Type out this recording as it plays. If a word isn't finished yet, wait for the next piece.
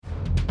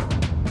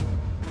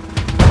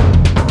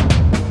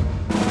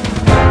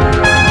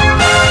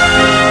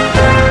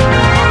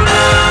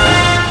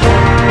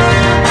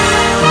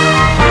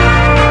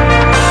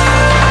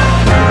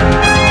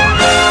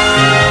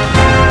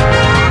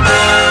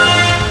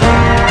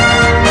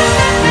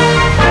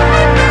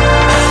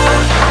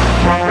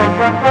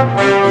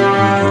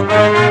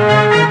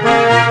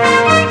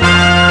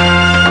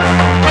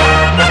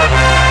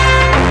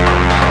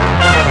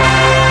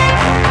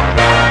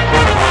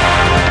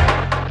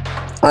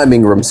I'm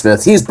Ingram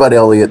Smith. He's Bud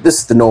Elliott. This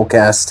is the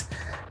Nolecast,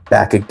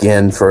 back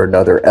again for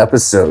another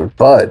episode.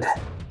 Bud,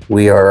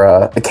 we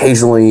are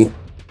occasionally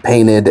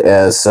painted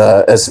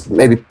as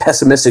maybe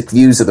pessimistic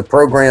views of the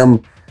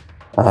program.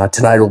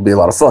 Tonight will be a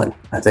lot of fun.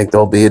 I think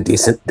there'll be a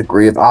decent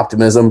degree of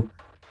optimism.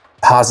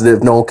 Positive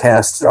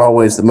Nolecast,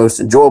 always the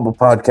most enjoyable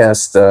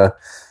podcast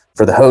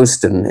for the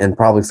host and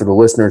probably for the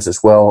listeners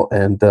as well.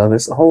 And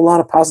there's a whole lot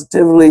of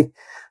positivity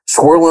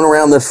swirling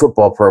around this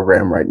football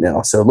program right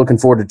now. So looking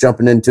forward to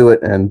jumping into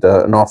it, and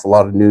an awful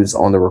lot of news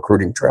on the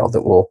recruiting trail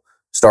that we'll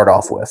start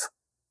off with.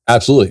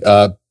 Absolutely.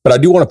 But I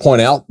do want to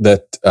point out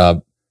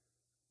that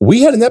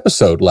we had an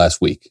episode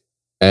last week,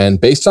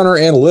 and based on our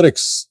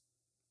analytics,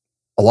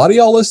 a lot of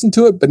y'all listened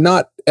to it, but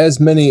not as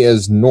many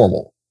as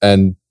normal.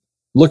 And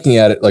looking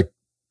at it, like,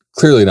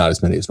 clearly not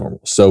as many as normal.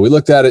 So we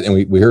looked at it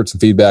and we heard some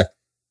feedback.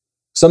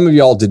 Some of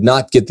y'all did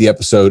not get the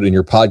episode in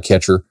your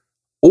podcatcher,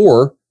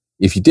 or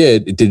if you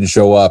did, it didn't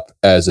show up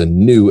as a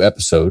new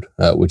episode,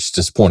 which is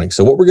disappointing.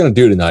 So what we're going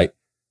to do tonight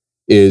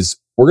is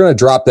we're going to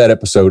drop that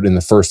episode in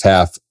the first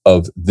half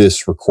of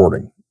this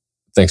recording.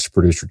 Thanks to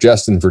producer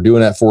Justin for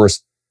doing that for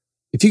us.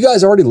 If you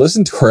guys already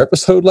listened to our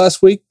episode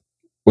last week,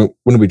 when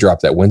did we drop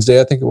that? Wednesday,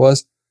 I think it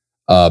was.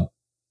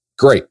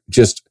 Great.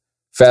 Just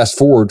fast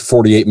forward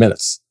 48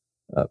 minutes.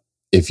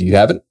 If you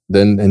haven't,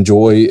 then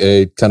enjoy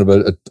a kind of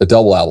a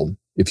double album,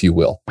 if you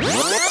will.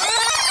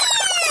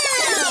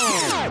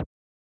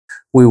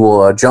 We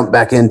will jump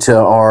back into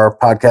our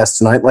podcast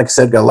tonight. Like I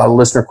said, got a lot of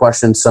listener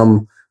questions,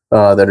 some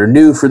that are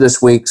new for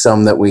this week,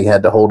 some that we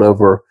had to hold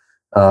over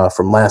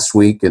from last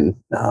week. And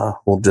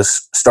we'll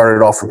just start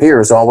it off from here.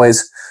 As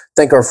always,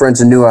 thank our friends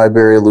in New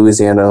Iberia,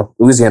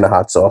 Louisiana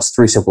hot sauce,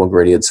 3 simple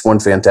ingredients, 1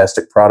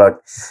 fantastic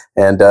product.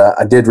 And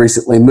I did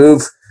recently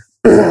move.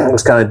 I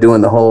was kind of doing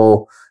the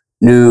whole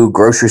new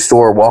grocery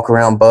store walk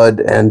around,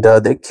 Bud, and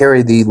they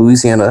carry the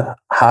Louisiana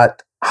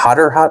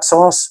hotter hot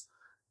sauce.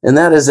 And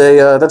that is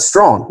that's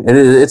strong.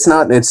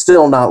 It's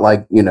still not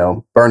like,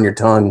 burn your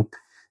tongue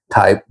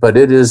type, but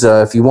it is,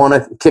 if you want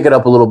to kick it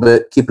up a little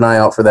bit, keep an eye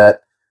out for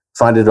that.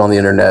 Find it on the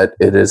internet.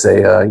 It is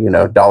a,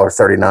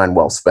 $1.39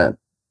 well spent.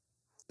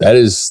 That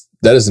is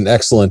an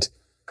excellent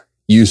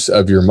use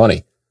of your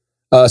money.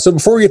 So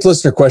before we get to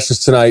listener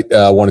questions tonight,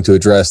 I wanted to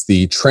address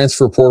the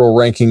transfer portal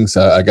rankings.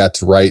 I got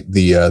to write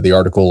the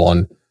article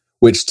on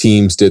which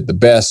teams did the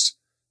best,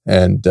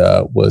 and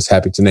was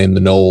happy to name the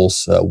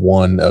Noles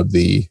one of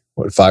the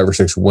 5 or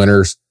 6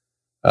 winners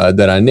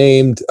that I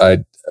named.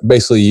 I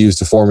basically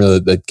used a formula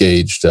that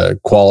gauged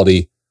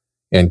quality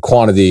and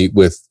quantity,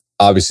 with,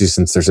 obviously,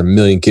 since there's 1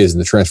 million kids in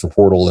the transfer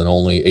portal and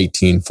only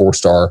 18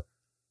 4-star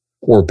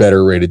or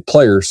better rated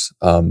players,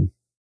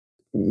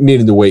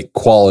 needing to weight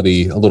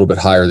quality a little bit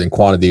higher than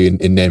quantity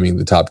in naming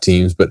the top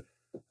teams. But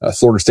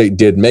Florida State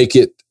did make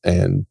it,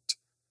 and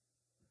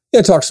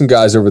talked to some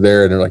guys over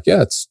there, and they're like,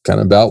 yeah, it's kind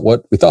of about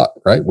what we thought,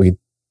 right? We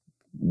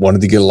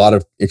wanted to get a lot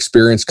of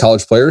experienced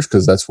college players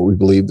because that's what we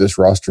believe this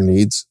roster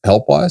needs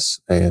help-wise,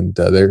 and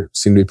they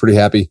seem to be pretty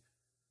happy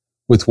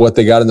with what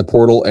they got in the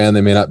portal, and they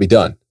may not be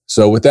done.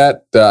 So with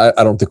that,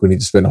 I don't think we need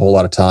to spend a whole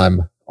lot of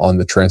time on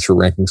the transfer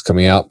rankings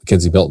coming out.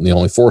 Mackenzie Milton, the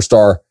only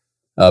 4-star,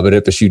 but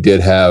FSU did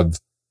have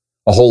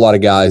a whole lot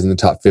of guys in the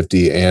top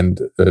 50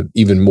 and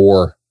even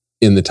more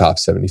in the top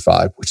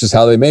 75, which is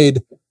how they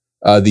made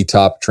the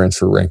top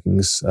transfer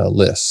rankings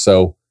list.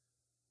 So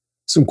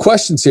some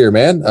questions here,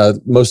 man.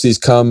 Most of these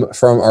come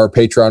from our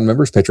Patreon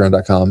members,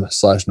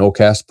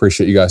 patreon.com/Nolecast.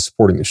 Appreciate you guys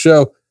supporting the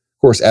show. Of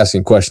course,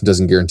 asking a question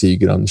doesn't guarantee you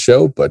get on the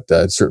show, but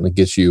it certainly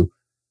gets you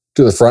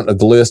to the front of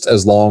the list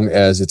as long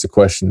as it's a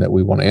question that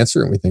we want to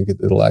answer and we think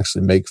it'll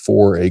actually make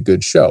for a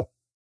good show.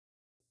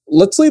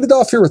 Let's lead it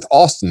off here with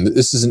Austin.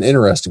 This is an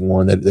interesting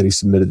one that he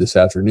submitted this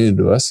afternoon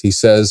to us. He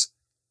says,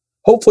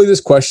 hopefully this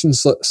question /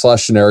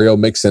 scenario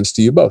makes sense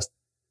to you both.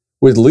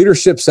 With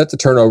leadership set to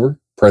turn over,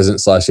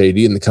 president/AD,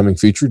 in the coming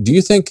future, do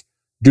you think,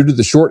 due to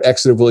the short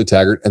exit of Willie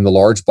Taggart and the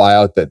large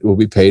buyout that will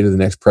be paid to the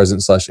next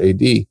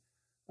president/AD,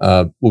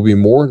 will be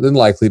more than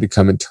likely to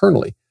come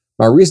internally?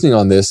 My reasoning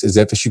on this is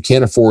FSU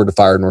can't afford to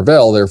fire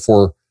Norvell,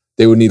 therefore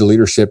they would need a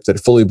leadership that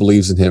fully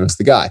believes in him as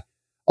the guy.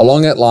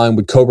 Along that line,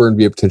 would Coburn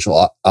be a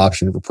potential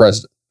option for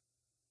president?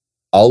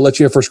 I'll let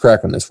you have first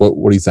crack on this. What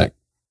do you think?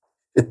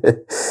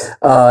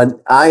 I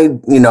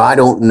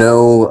don't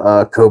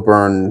know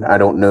Coburn. I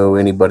don't know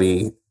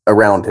anybody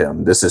around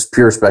him. This is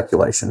pure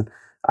speculation.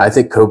 I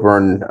think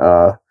Coburn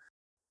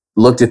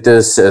looked at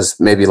this as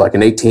maybe like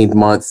an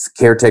 18-month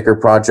caretaker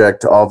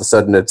project. All of a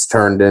sudden, it's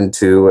turned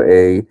into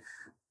a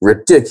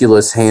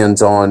ridiculous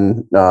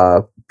hands-on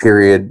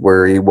period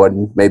where he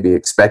wasn't maybe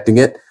expecting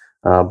it.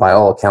 By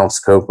all accounts,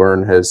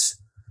 Coburn has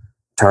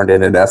turned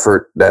in an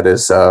effort that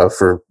is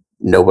for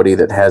nobody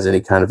that has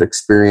any kind of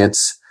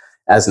experience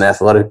as an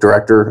athletic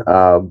director,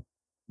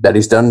 that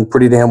he's done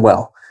pretty damn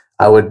well.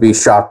 I would be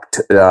shocked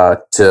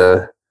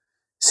to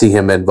see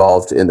him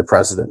involved in the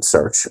president's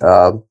search.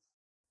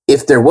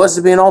 If there was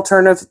to be an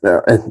alternative,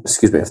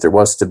 if there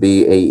was to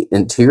be a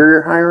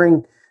interior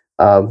hiring,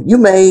 you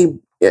may,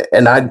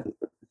 and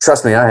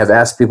trust me, I have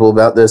asked people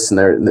about this,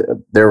 and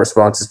their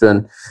response has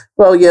been,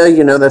 well, yeah,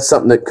 that's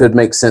something that could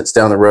make sense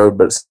down the road,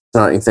 but it's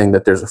not anything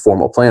that there's a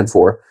formal plan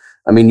for.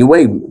 I mean,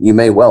 you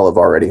may well have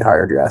already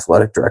hired your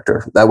athletic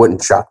director. That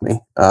wouldn't shock me.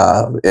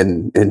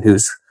 In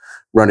who's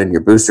running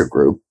your booster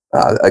group.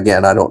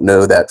 Again, I don't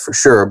know that for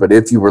sure, but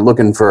if you were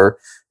looking for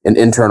an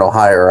internal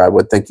hire, I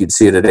would think you'd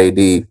see it at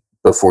AD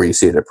before you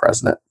see it at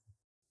president.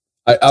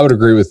 I would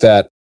agree with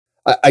that.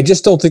 I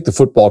just don't think the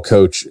football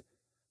coach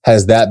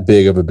has that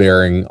big of a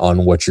bearing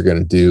on what you're going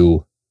to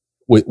do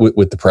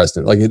with the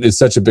president. Like, it's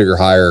such a bigger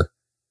hire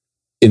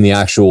in the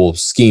actual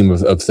scheme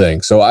of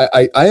things. So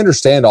I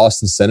understand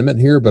Austin's sentiment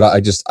here, but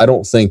I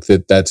don't think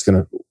that that's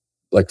going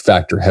to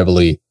factor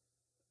heavily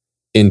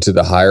into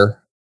the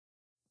hire.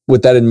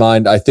 With that in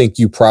mind, I think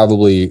you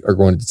probably are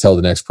going to tell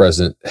the next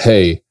president,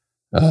 hey,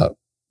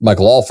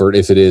 Michael Alford,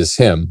 if it is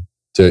him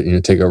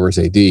to take over as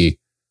AD,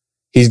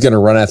 he's going to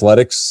run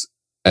athletics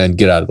and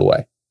get out of the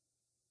way.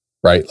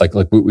 Right? Like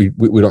we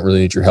don't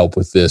really need your help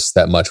with this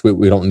that much.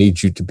 We don't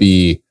need you to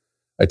be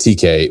a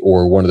TK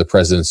or one of the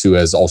presidents who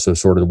has also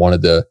sort of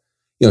wanted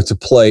to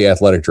play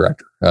athletic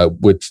director,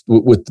 which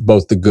with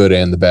both the good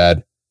and the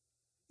bad,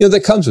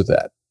 that comes with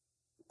that.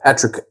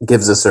 Patrick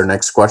gives us our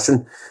next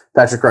question.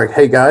 Patrick writes,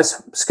 hey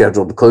guys,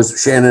 scheduled to close with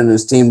Shannon and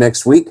his team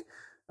next week.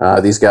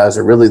 These guys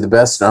are really the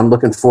best, and I'm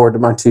looking forward to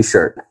my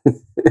t-shirt.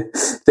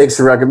 Thanks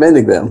for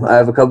recommending them. I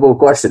have a couple of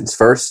questions.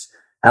 First,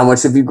 how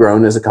much have you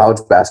grown as a college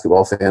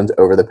basketball fan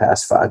over the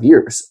past 5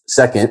 years?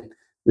 Second,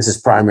 this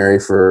is primary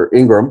for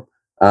Ingram.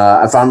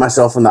 I find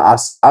myself on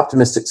the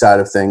optimistic side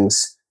of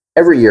things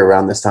every year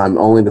around this time,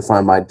 only to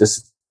find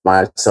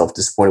myself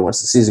disappointed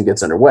once the season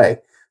gets underway.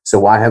 So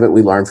why haven't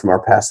we learned from our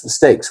past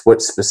mistakes?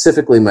 What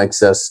specifically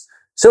makes us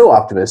so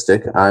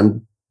optimistic?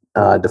 I'm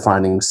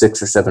defining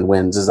 6 or 7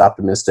 wins as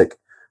optimistic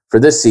for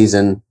this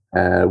season.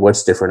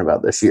 What's different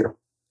about this year?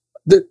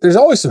 There's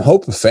always some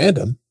hope of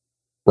fandom,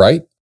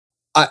 right?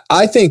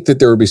 I think that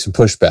there would be some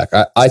pushback.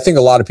 I think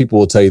a lot of people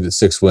will tell you that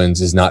 6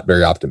 wins is not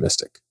very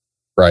optimistic,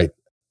 right?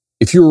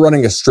 If you were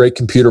running a straight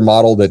computer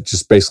model that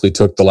just basically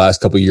took the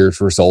last couple of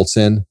years' results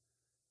in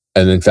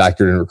and then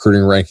factored in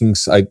recruiting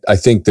rankings, I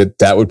think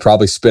that would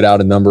probably spit out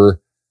a number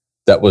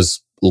that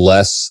was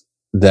less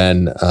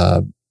than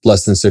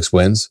 6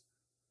 wins.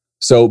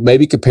 So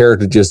maybe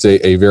compared to just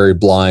a very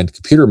blind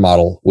computer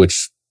model,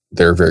 which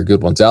there are very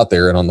good ones out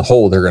there, and on the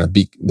whole, they're going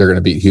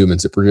to beat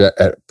humans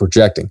at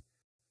projecting.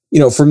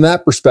 From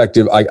that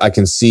perspective, I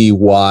can see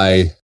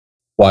why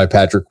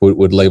Patrick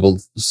would label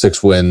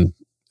 6 win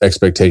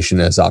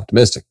expectation as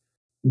optimistic.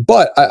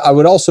 But I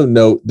would also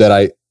note that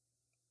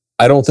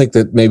I don't think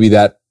that maybe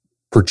that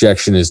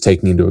projection is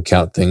taking into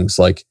account things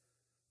like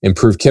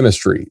improved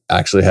chemistry,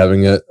 actually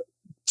having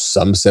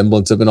some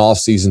semblance of an off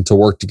season to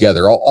work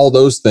together, all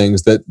those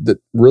things that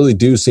really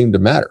do seem to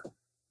matter.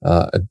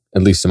 At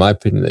least in my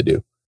opinion, they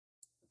do.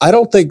 I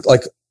don't think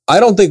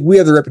we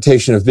have the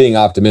reputation of being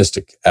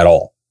optimistic at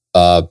all.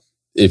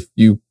 If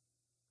you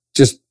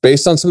just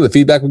based on some of the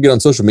feedback we get on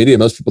social media,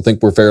 most people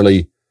think we're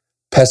fairly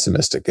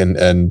pessimistic.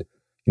 And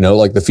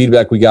like the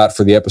feedback we got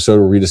for the episode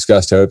where we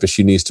discussed how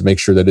FSU needs to make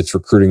sure that it's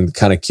recruiting the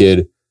kind of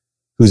kid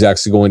who's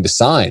actually going to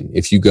sign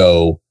if you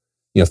go,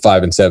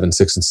 5-7,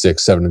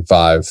 6-6,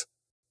 7-5.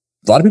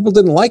 A lot of people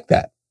didn't like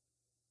that.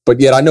 But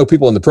yet I know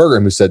people in the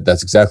program who said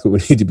that's exactly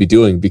what we need to be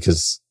doing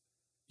because,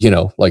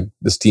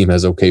 this team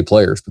has okay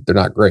players, but they're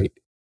not great.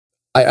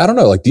 I don't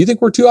know. Do you think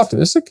we're too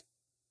optimistic?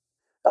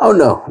 Oh,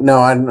 no,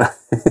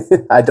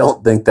 I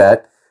don't think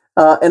that.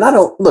 And I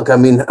don't look,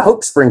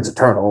 hope springs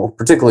eternal,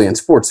 particularly in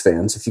sports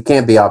fans. If you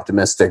can't be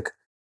optimistic,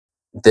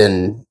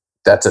 then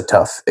that's a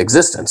tough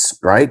existence,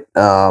 right?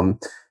 And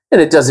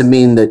it doesn't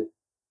mean that,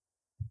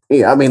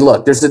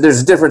 look, there's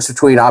a difference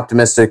between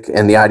optimistic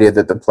and the idea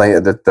that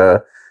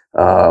the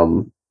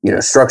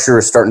structure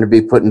is starting to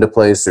be put into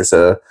place. There's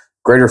a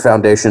greater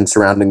foundation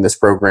surrounding this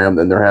program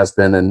than there has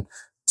been in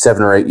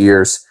 7 or 8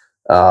 years.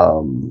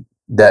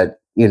 That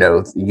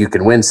you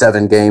can win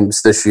 7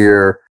 games this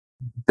year,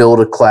 build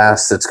a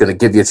class that's going to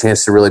give you a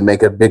chance to really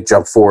make a big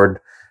jump forward.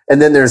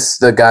 And then there's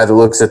the guy that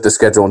looks at the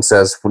schedule and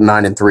says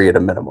 9-3 at a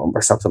minimum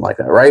or something like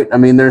that, right?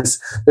 There's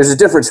a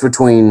difference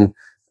between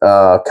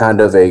kind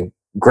of a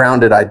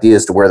grounded idea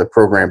as to where the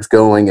program's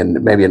going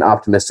and maybe an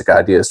optimistic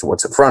idea as to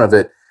what's in front of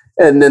it.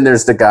 And then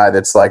there's the guy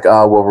that's like,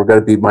 oh, well, we're going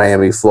to beat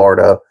Miami,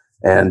 Florida,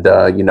 and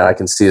I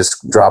can see us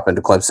drop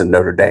into Clemson,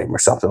 Notre Dame or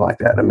something like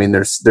that.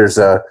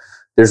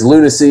 There's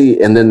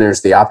lunacy, and then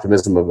there's the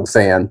optimism of a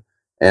fan.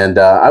 And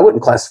I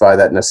wouldn't classify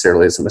that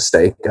necessarily as a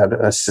mistake.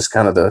 That's just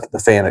kind of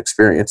the fan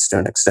experience to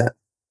an extent.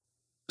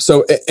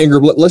 So,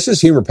 Ingram, let's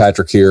just humor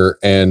Patrick here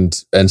and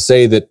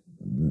say that,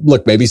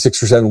 look, maybe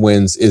 6 or 7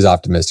 wins is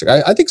optimistic.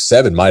 I think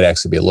 7 might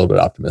actually be a little bit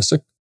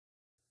optimistic.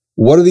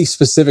 What are the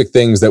specific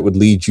things that would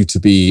lead you to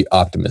be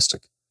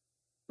optimistic?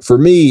 For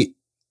me,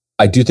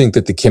 I do think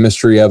that the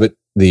chemistry of it,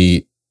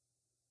 the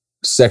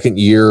second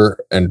year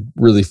and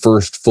really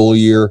first full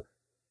year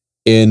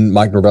in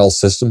Mike Norvell's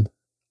system,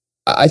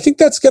 I think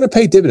that's going to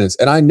pay dividends.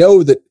 And I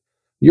know that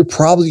you're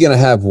probably going to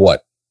have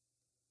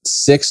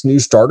 6 new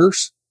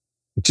starters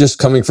just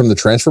coming from the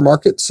transfer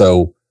market.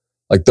 So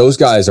Like those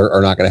guys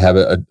are not going to have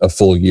a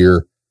full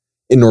year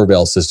in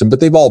Norvell's system, but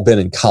they've all been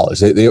in college.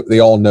 They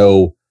all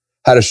know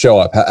how to show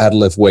up, how to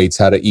lift weights,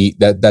 how to eat,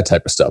 that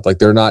type of stuff. Like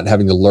they're not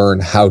having to learn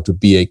how to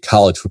be a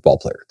college football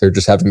player. They're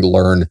just having to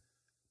learn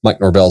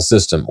Mike Norvell's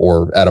system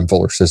or Adam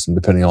Fuller's system,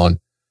 depending on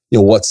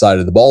what side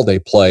of the ball they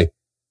play.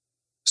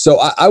 So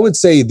I would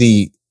say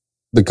the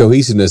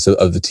cohesiveness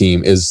of the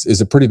team is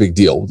a pretty big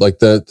deal. Like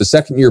the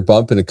second year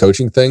bump in a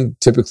coaching thing,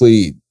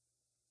 typically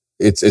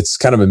it's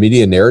kind of a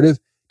media narrative.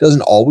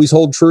 Doesn't always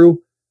hold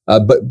true,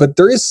 but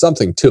there is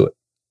something to it.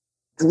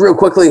 Real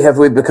quickly, have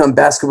we become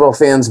basketball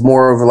fans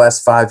more over the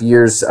last 5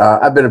 years?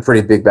 I've been a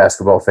pretty big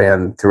basketball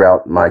fan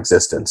throughout my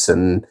existence,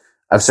 and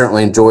I've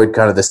certainly enjoyed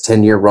kind of this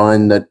 10-year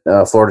run that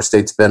Florida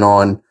State's been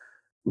on.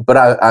 But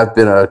I've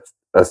been a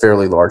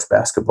fairly large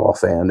basketball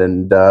fan,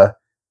 and I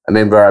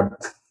remember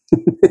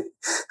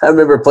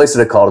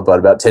placing a call to Bud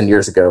about 10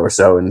 years ago or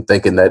so and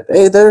thinking that,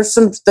 hey, there's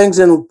some things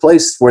in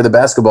place where the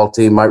basketball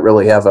team might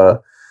really have a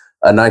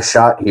nice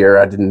shot here.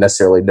 I didn't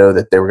necessarily know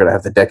that they were going to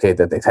have the decade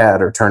that they've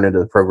had or turn into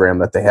the program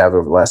that they have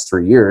over the last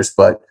 3 years.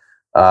 But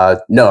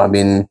no, I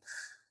mean,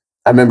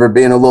 I remember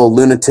being a little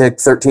lunatic,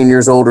 13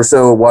 years old or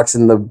so,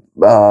 watching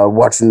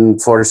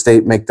Florida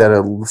State make that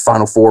a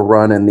Final Four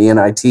run in the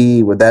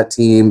NIT with that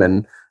team.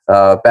 And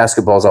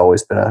basketball's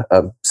always been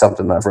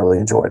something I've really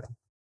enjoyed.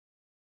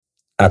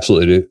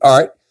 Absolutely, dude. All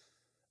right.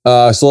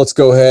 So let's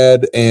go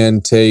ahead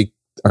and take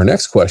our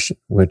next question,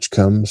 which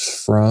comes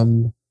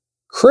from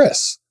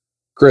Chris.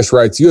 Chris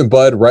writes, you and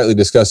Bud rightly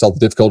discussed all the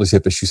difficulties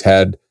FSU's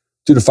had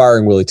due to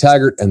firing Willie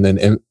Taggart and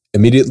then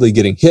immediately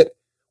getting hit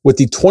with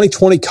the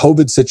 2020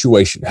 COVID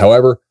situation.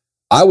 However,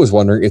 I was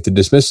wondering if the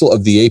dismissal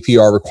of the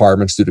APR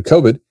requirements due to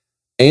COVID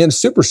and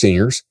super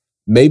seniors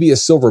may be a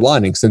silver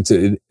lining since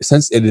it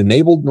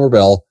enabled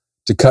Norvell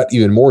to cut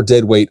even more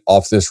dead weight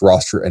off this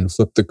roster and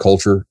flip the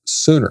culture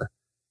sooner.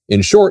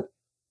 In short,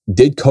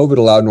 did COVID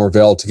allow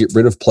Norvell to get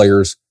rid of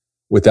players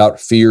without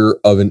fear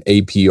of an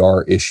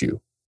APR issue?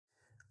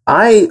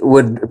 I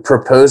would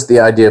propose the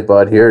idea,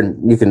 Bud, here,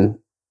 and you can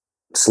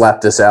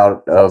slap this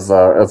out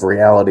of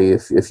reality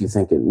if you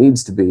think it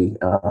needs to be.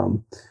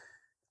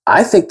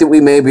 I think that we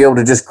may be able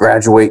to just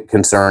graduate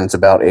concerns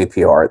about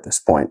APR at this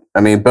point.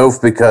 I mean,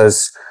 both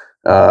because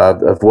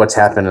of what's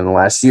happened in the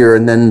last year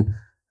and then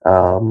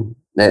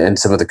and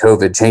some of the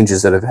COVID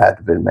changes that have had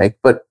to be made.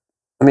 But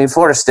I mean,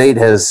 Florida State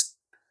has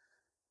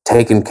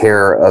taken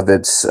care of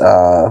its,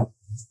 of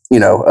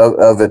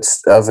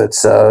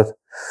its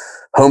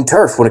home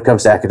turf when it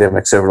comes to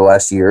academics over the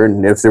last year.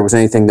 And if there was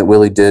anything that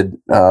Willie did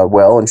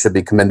well and should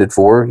be commended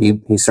for,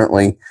 he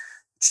certainly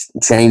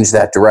changed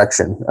that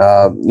direction.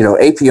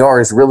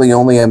 APR is really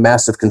only a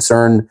massive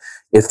concern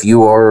if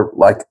you are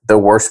like the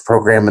worst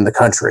program in the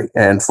country.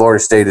 And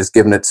Florida State has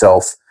given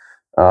itself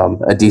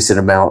a decent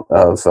amount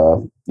of,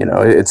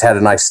 it's had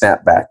a nice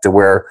snapback to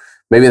where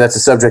maybe that's a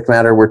subject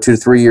matter where 2 to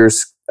 3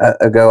 years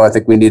ago, I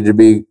think we needed to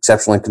be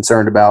exceptionally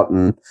concerned about,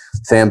 and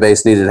fan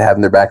base needed to have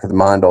in their back of the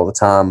mind all the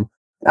time.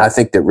 I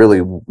think that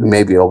really we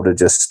may be able to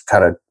just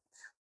kind of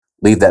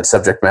leave that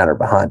subject matter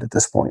behind at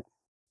this point.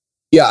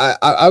 Yeah,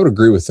 I would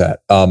agree with that.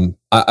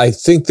 I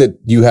think that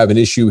you have an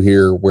issue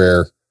here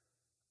where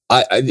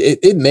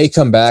it may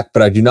come back,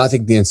 but I do not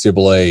think the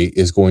NCAA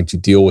is going to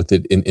deal with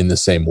it in the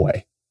same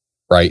way,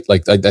 right?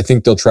 Like I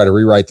think they'll try to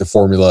rewrite the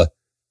formula,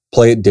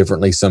 play it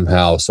differently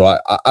somehow. So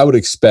I would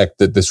expect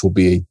that this will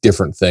be a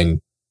different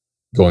thing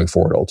going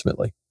forward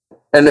ultimately.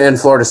 And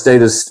Florida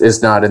State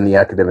is not in the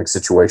academic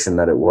situation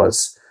that it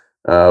was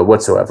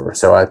whatsoever.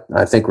 So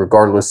I think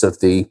regardless of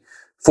the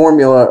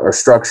formula or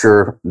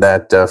structure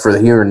that for the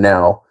here and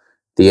now,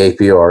 the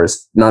APR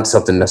is not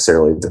something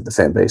necessarily that the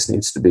fan base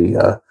needs to be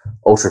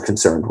ultra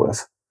concerned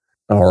with.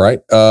 All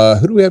right.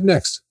 Who do we have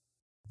next?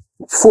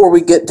 Before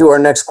we get to our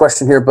next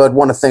question here, Bud,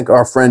 want to thank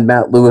our friend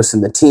Matt Lewis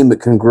and the team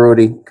at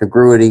Congruity.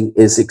 Congruity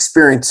is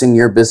experiencing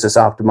your business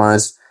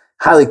optimized,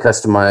 highly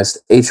customized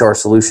HR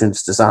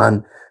solutions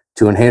designed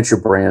to enhance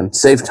your brand,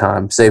 save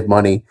time, save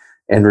money,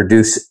 and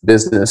reduce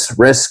business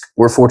risk.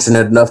 We're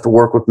fortunate enough to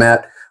work with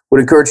Matt.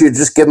 Would encourage you to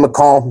just give him a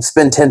call,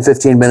 spend 10,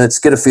 15 minutes,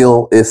 get a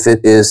feel if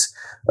it is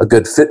a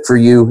good fit for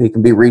you. He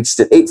can be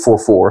reached at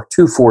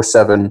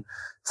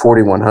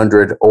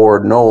 844-247-4100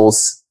 or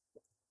Knowles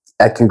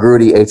at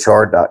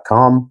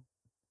congruityhr.com.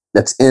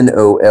 That's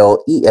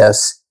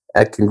NOLES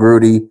at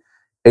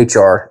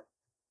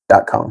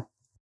congruityhr.com.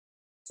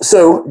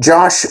 So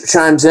Josh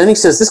chimes in. He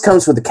says, this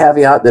comes with the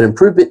caveat that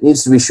improvement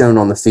needs to be shown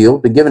on the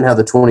field, but given how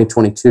the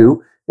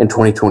 2022 and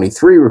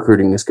 2023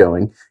 recruiting is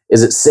going,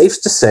 is it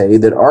safe to say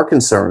that our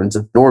concerns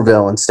of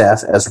Norvell and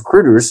staff as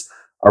recruiters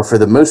are for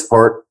the most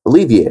part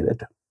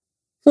alleviated?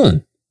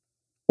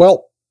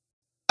 Well,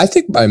 I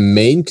think my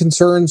main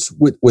concerns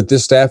with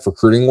this staff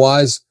recruiting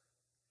wise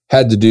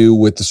had to do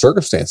with the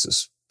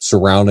circumstances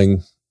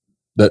surrounding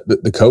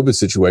the COVID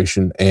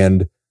situation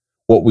and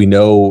what we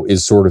know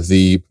is sort of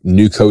the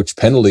new coach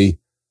penalty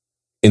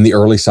in the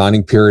early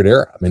signing period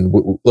era. I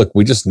mean, look,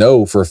 we just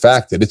know for a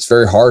fact that it's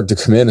very hard to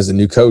come in as a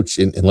new coach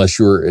unless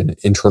you're an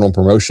internal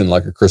promotion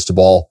like a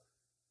Cristobal,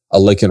 a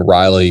Lincoln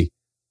Riley,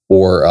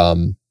 or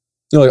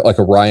like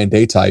a Ryan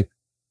Day type.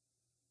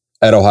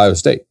 at Ohio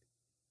State.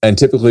 And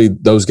typically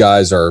those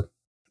guys are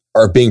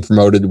being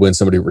promoted when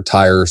somebody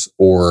retires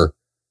or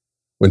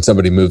when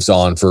somebody moves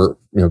on for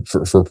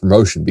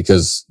promotion,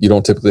 because you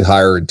don't typically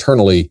hire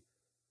internally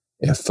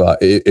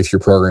if your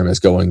program is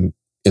going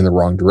in the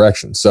wrong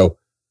direction. So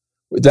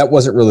that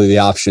wasn't really the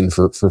option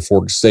for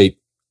Florida State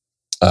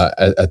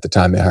at the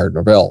time they hired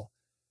Norvell.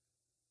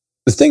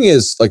 The thing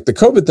is, like, the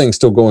COVID thing's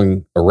still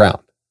going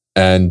around,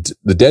 and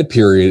the dead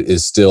period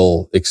is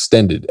still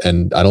extended,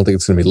 and I don't think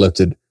it's going to be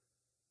lifted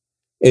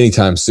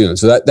anytime soon.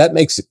 So that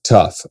makes it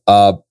tough.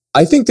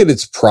 I think that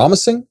it's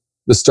promising,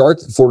 the start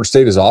that Florida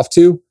State is off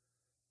to,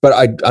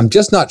 but I'm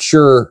just not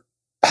sure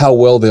how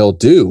well they'll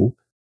do.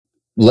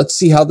 Let's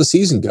see how the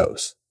season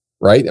goes,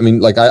 right? I mean,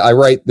 like, I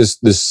write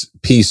this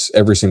piece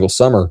every single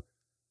summer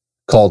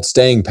called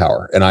Staying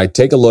Power, and I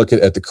take a look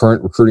at the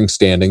current recruiting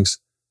standings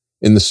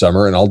in the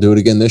summer, and I'll do it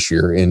again this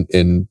year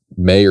in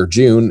May or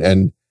June,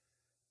 and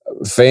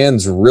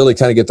fans really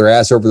kind of get their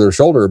ass over their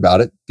shoulder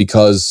about it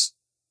because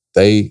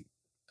they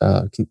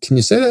can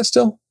you say that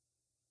still?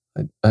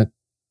 I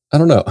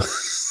don't know.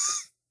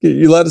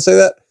 You allowed to say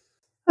that?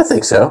 I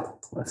think so.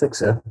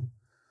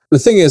 The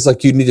thing is,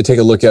 like, you need to take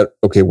a look at,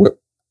 okay, what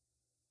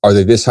are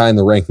they this high in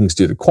the rankings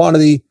due to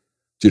quantity,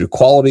 due to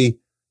quality,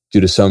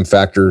 due to some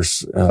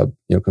factors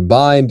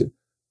combined?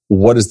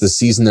 What is the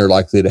season they're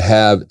likely to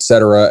have, et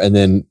cetera? And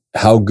then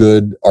how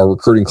good are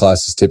recruiting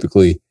classes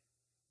typically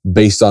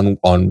based on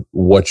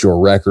what your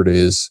record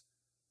is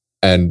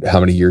and how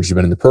many years you've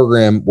been in the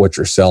program, what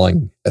you're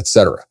selling, et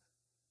cetera.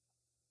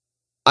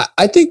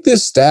 I think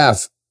this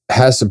staff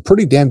has some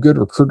pretty damn good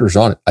recruiters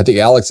on it. I think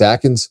Alex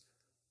Atkins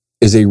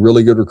is a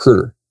really good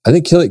recruiter. I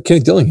think Kenny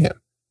Dillingham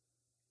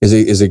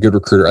is a good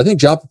recruiter. I think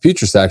John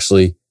Petras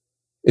actually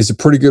is a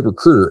pretty good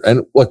recruiter.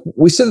 And look,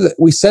 we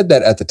said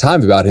that at the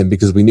time about him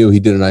because we knew he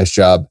did a nice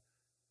job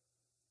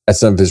at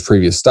some of his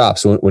previous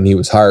stops. So when he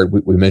was hired,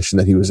 we mentioned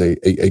that he was a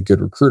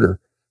good recruiter.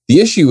 The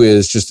issue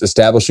is just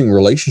establishing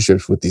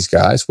relationships with these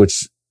guys,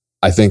 which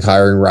I think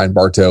hiring Ryan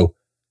Bartow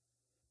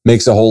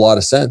makes a whole lot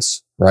of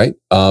sense, right?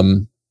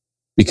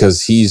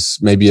 Because he's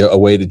maybe a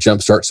way to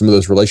jumpstart some of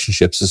those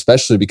relationships,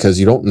 especially because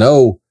you don't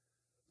know,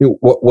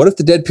 what if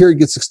the dead period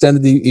gets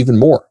extended even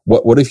more?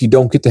 What if you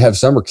don't get to have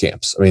summer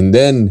camps? I mean,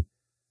 then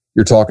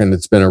you're talking,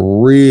 it's been a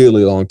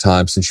really long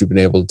time since you've been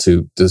able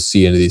to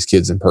see any of these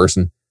kids in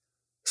person.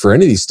 For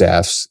any of these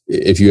staffs,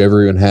 if you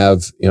ever even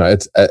have,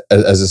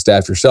 as a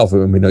staff yourself,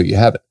 and we know you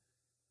haven't.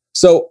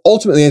 So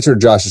ultimately, the answer to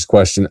Josh's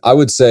question, I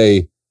would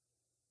say,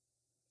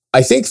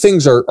 I think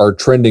things are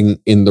trending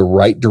in the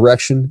right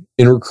direction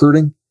in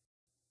recruiting.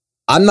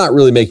 I'm not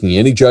really making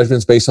any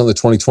judgments based on the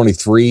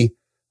 2023.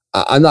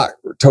 I'm not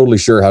totally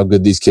sure how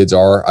good these kids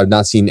are. I've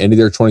not seen any of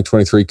their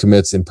 2023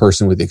 commits in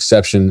person, with the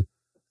exception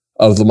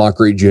of Lamont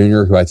Great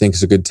Jr., who I think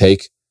is a good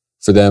take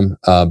for them.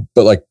 But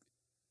like,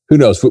 who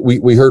knows?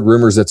 We heard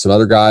rumors that some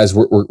other guys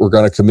were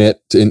going to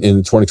commit in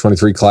the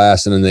 2023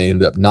 class, and then they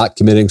ended up not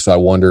committing. So I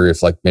wonder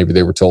if, like, maybe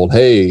they were told,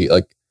 hey,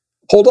 like,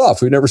 hold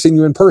off. We've never seen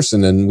you in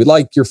person and we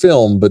like your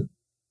film, but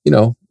we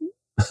don't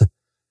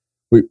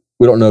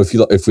know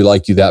if we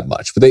like you that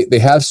much. But they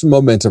have some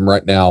momentum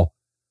right now.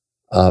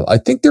 I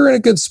think they're in a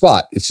good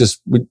spot. It's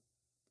just, we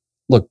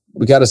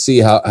got to see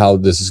how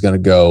this is going to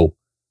go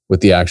with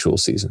the actual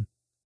season.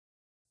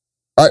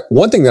 All right.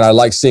 One thing that I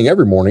like seeing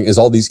every morning is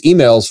all these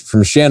emails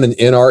from Shannon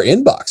in our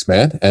inbox,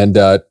 man. And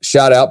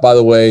shout out, by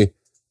the way,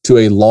 to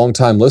a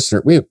longtime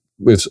listener.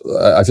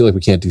 I feel like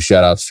we can't do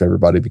shout outs to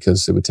everybody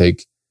because it would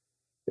take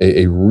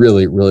a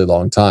really, really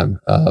long time.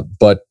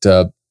 But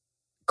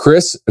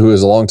Chris, who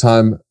is a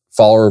longtime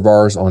follower of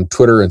ours on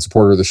Twitter and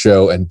supporter of the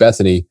show, and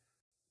Bethany,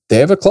 they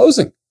have a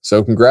closing.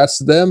 So congrats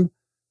to them.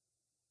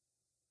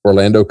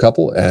 Orlando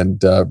couple,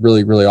 and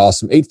really, really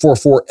awesome.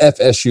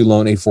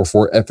 844-FSU-LOAN,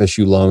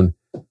 844-FSU-LOAN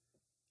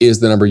is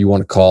the number you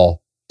want to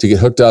call to get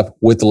hooked up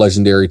with the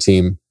legendary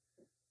team.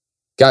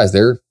 Guys,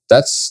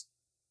 that's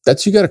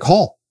you got to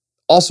call.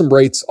 Awesome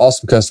rates,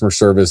 awesome customer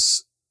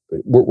service.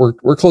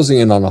 We're closing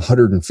in on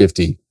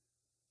 150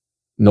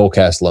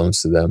 Nolecast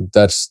loans to them.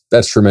 That's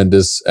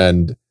tremendous.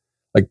 And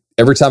like,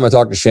 every time I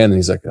talk to Shannon,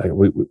 he's like,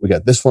 we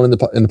got this one in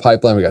the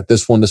pipeline. We got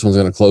this one. This one's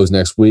going to close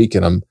next week,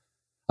 and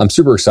I'm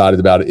super excited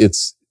about it.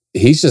 It's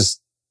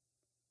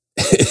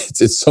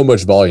so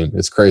much volume.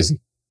 It's crazy.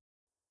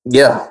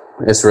 Yeah,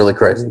 it's really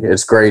crazy.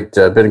 It's great.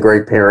 Been a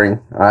great pairing.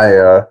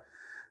 I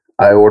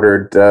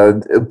ordered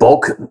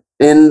bulk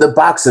in the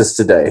boxes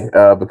today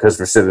because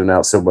we're sending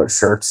out so much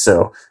shirts.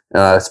 So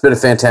it's been a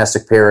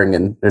fantastic pairing,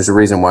 and there's a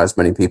reason why as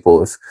many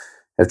people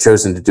have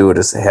chosen to do it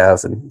as they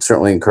have, and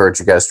certainly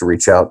encourage you guys to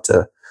reach out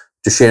to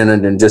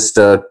Shannon and just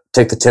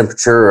take the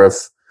temperature of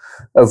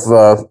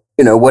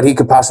what he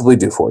could possibly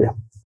do for you.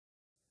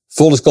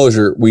 Full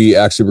disclosure, we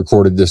actually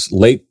recorded this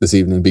late this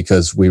evening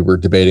because we were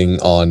debating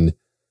on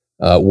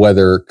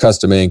whether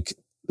Custom Ink,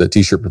 the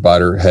t-shirt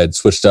provider, had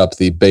switched up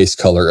the base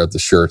color of the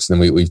shirts.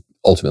 And then we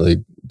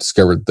ultimately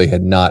discovered they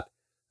had not,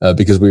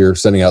 because we were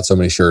sending out so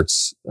many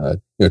shirts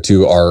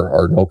to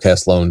our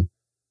Nolecast loan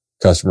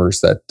customers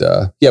that,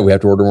 we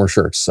have to order more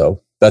shirts.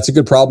 So that's a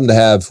good problem to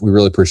have. We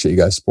really appreciate you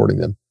guys supporting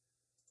them.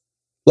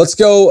 Let's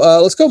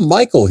go,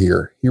 Michael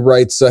here. He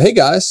writes, "Hey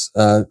guys,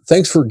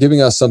 thanks for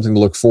giving us something to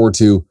look forward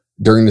to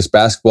during this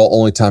basketball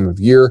only time of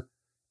year,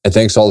 and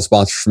thanks to all the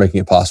sponsors for making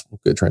it possible."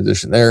 Good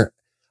transition there.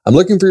 "I'm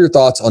looking for your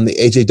thoughts on the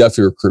AJ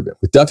Duffy recruitment.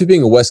 With Duffy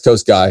being a West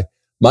Coast guy,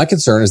 my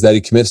concern is that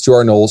he commits to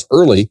our Noles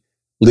early,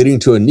 leading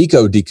to a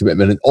Nico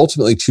decommitment and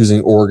ultimately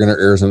choosing Oregon or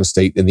Arizona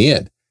State in the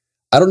end.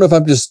 I don't know if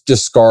I'm just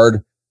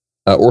scarred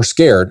or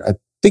scared. I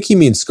think he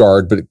means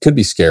scarred, but it could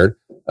be scared."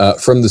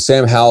 From the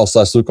Sam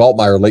Howell/Luke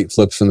Altmaier late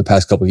flips from the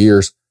past couple of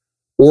years,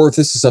 or if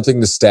this is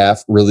something the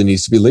staff really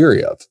needs to be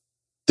leery of.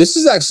 This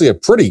is actually a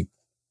pretty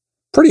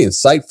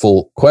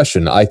insightful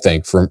question, I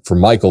think, from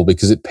Michael,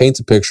 because it paints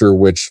a picture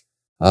which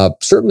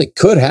certainly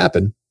could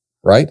happen,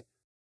 right?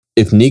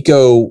 If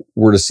Nico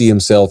were to see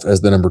himself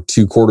as the number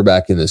 2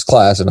 quarterback in this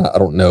class, and I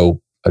don't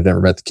know, I've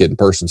never met the kid in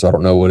person, so I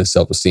don't know what his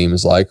self-esteem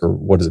is like or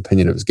what his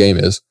opinion of his game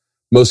is.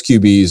 Most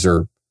QBs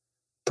are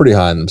pretty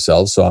high on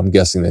themselves, so I'm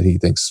guessing that he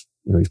thinks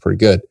he's pretty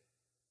good.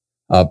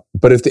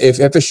 But if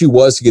FSU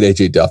was to get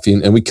AJ Duffy,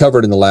 and we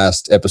covered in the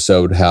last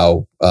episode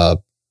how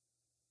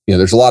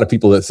there's a lot of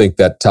people that think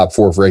that top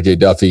 4 for AJ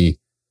Duffy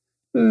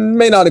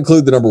may not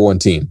include the number 1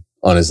 team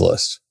on his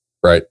list,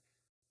 right?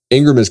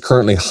 Ingram is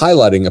currently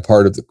highlighting a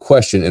part of the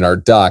question in our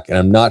doc, and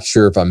I'm not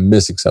sure if I'm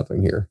missing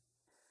something here.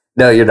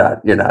 No, you're not.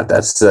 You're not.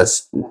 That's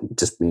just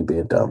me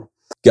being dumb.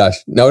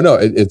 Gosh, no,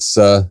 it's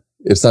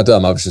not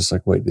dumb. I was just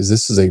like, wait,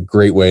 this is a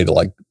great way to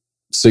like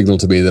signal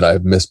to me that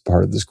I've missed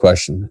part of this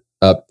question.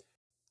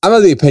 I'm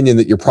of the opinion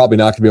that you're probably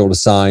not going to be able to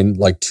sign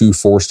like 2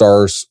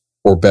 4-stars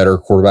or better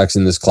quarterbacks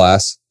in this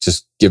class,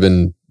 just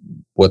given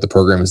what the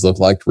program has looked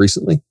like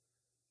recently.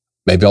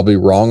 Maybe I'll be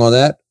wrong on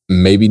that.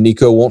 Maybe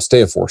Nico won't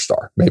stay a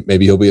 4-star.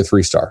 Maybe he'll be a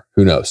 3-star.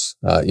 Who knows?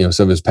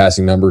 Some of his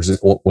passing numbers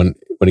when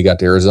he got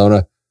to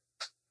Arizona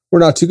were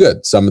not too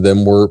good. Some of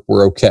them were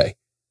okay.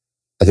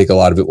 I think a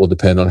lot of it will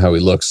depend on how he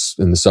looks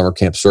in the summer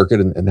camp circuit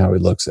and how he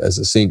looks as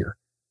a senior.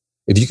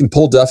 If you can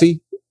pull Duffy,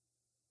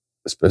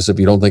 especially if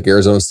you don't think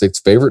Arizona State's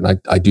favorite,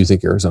 and I do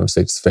think Arizona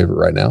State's the favorite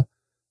right now,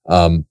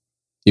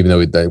 even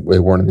though they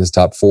weren't in his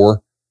top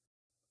 4.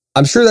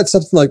 I'm sure that's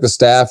something like the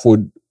staff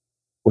would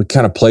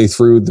kind of play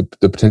through the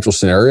potential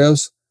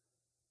scenarios,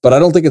 but I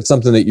don't think it's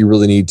something that you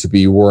really need to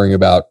be worrying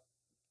about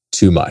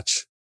too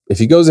much. If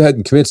he goes ahead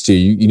and commits to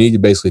you, you need to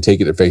basically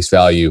take it at face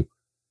value,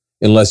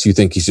 unless you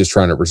think he's just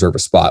trying to reserve a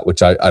spot,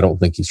 which I don't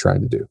think he's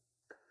trying to do.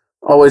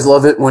 Always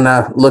love it when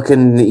I look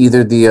in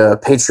either the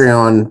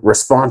Patreon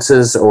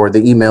responses or the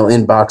email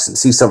inbox and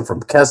see something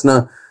from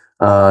Kesna.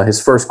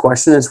 His first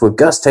question is, with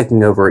Gus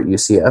taking over at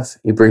UCF,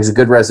 he brings a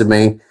good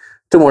resume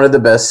to one of the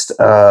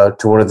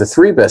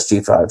 3 best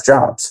G5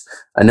 jobs.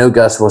 I know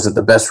Gus wasn't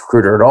the best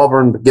recruiter at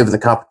Auburn, but given the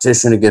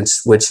competition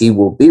against which he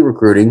will be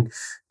recruiting,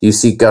 do you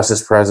see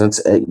Gus's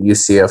presence at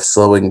UCF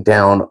slowing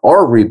down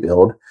our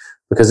rebuild?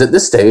 Because at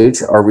this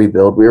stage, our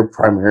rebuild, we are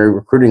primarily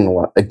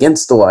recruiting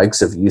against the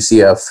likes of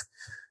UCF,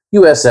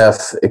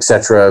 USF,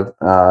 etc.,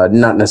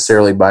 not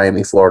necessarily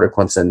Miami, Florida,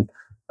 Clemson,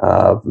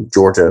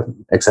 Georgia,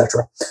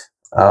 etc.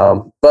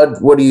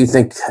 But what do you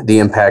think the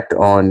impact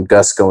on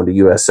Gus going to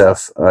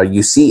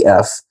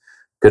UCF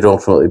could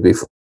ultimately be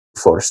for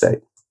Florida State?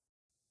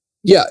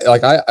 Yeah,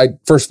 like I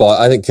first of all,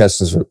 I think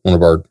Keston's one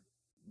of our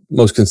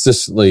most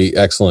consistently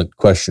excellent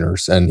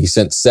questioners, and he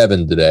sent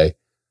 7 today.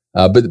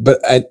 But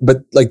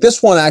like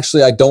this one,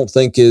 actually, I don't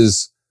think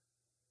this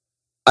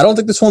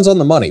one's on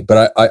the money,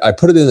 but I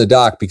put it in the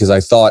doc because I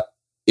thought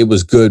it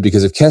was good,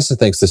 because if Keston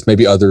thinks this,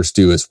 maybe others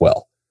do as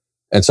well.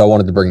 And so I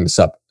wanted to bring this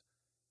up.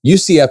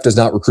 UCF does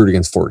not recruit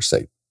against Florida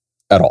State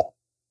at all.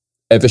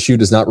 FSU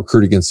does not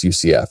recruit against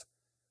UCF.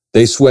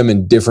 They swim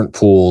in different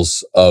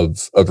pools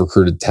of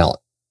recruited talent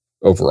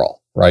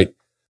overall, right?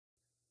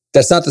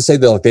 That's not to say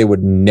that like they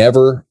would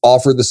never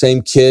offer the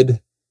same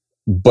kid,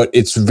 but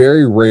it's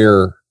very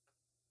rare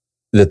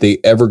that they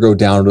ever go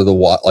down to the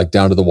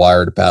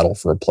wire to battle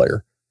for a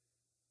player.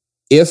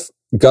 If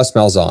Gus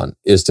Malzahn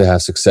is to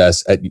have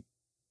success at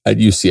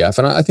UCF,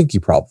 and I think he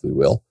probably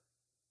will,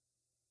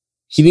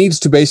 he needs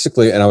to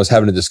basically, and I was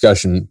having a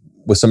discussion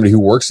with somebody who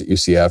works at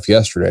UCF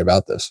yesterday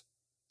about this,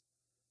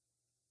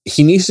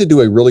 he needs to do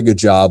a really good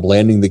job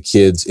landing the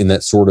kids in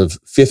that sort of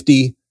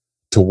 50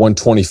 to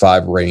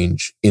 125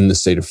 range in the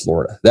state of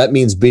Florida. That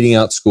means beating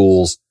out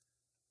schools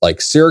like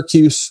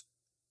Syracuse,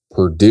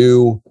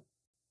 Purdue,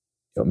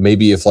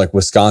 maybe if like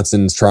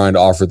Wisconsin's trying to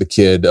offer the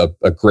kid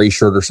a gray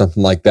shirt or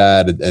something like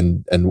that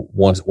and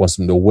wants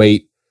them to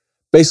wait,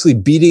 basically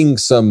beating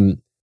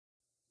some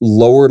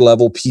lower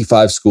level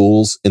P5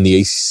 schools in the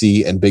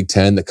ACC and Big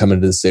Ten that come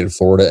into the state of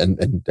Florida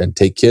and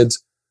take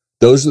kids.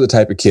 Those are the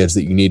type of kids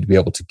that you need to be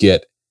able to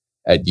get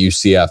at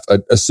UCF,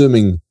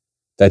 assuming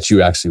that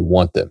you actually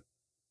want them.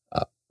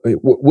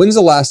 When's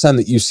the last time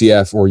that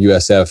UCF or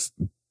USF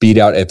beat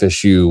out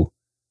FSU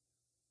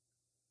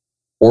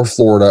or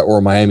Florida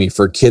or Miami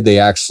for a kid they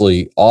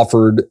actually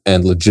offered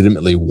and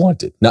legitimately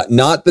wanted?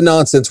 Not the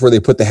nonsense where they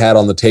put the hat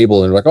on the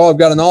table and like, oh, I've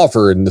got an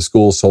offer, and the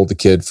school told the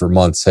kid for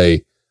months,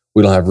 hey,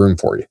 we don't have room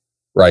for you,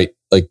 right?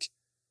 Like,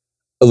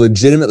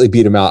 legitimately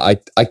beat him out.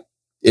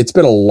 It's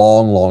been a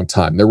long, long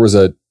time. There was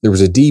a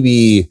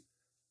DB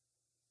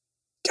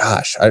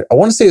gosh, I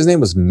want to say his name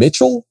was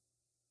Mitchell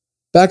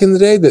back in the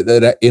day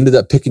that ended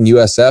up picking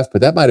USF,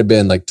 but that might have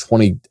been like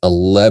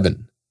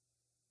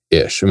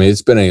 2011-ish. I mean,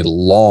 it's been a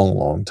long,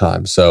 long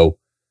time. So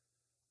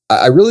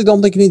I really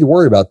don't think you need to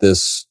worry about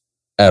this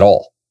at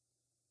all.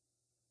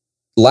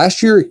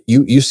 Last year,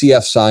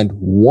 UCF signed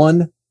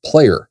one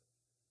player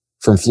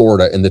from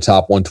Florida in the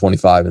top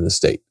 125 in the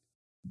state.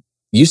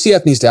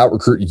 UCF needs to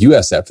out-recruit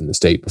USF in the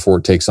state before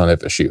it takes on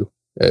FSU.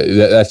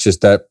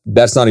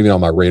 That's not even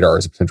on my radar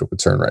as a potential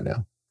concern right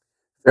now.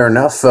 Fair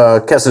enough.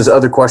 Kessler's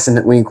other question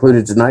that we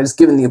included tonight is,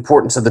 given the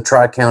importance of the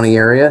Tri-County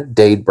area,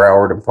 Dade,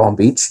 Broward, and Palm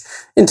Beach,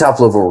 in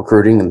top-level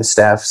recruiting and the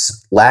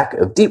staff's lack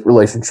of deep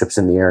relationships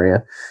in the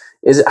area,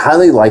 is it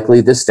highly likely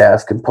this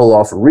staff can pull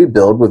off a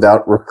rebuild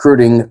without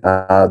recruiting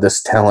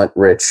this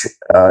talent-rich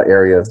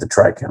area of the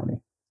Tri-County?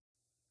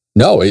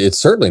 No, it's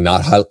certainly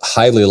not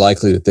highly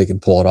likely that they can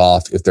pull it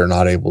off if they're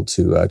not able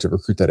to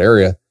recruit that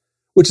area,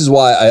 which is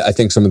why I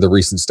think some of the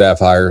recent staff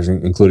hires,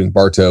 including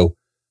Bartow,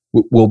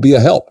 will be a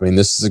help. I mean,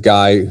 this is a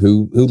guy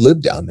who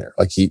lived down there.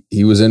 Like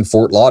he was in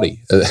Fort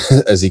Lottie,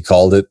 as he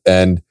called it.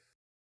 And,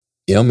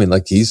 I mean,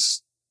 like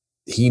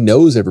he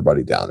knows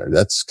everybody down there.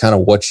 That's kind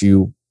of what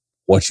you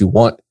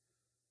want.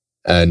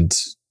 And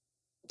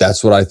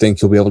that's what I think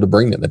he'll be able to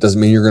bring them. That doesn't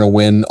mean you're going to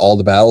win all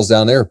the battles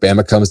down there. If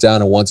Bama comes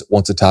down and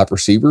wants a top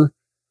receiver,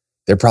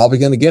 they're probably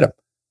going to get him.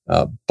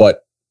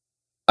 But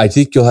I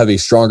think you'll have a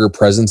stronger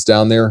presence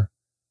down there.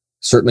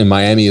 Certainly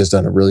Miami has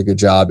done a really good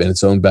job in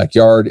its own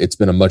backyard. It's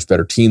been a much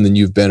better team than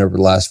you've been over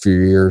the last few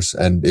years,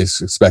 and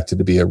it's expected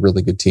to be a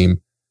really good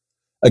team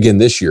again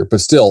this year.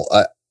 But still,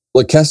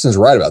 look, Keston's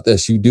right about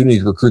this. You do need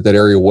to recruit that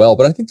area well,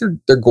 but I think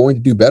they're going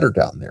to do better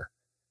down there.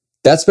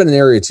 That's been an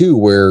area too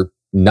where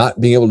not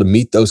being able to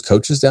meet those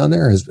coaches down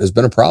there has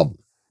been a problem.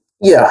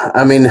 Yeah,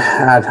 I mean,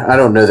 I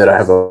don't know that I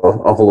have a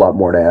whole lot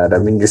more to add. I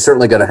mean, you're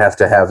certainly going to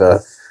have a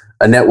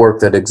network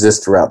that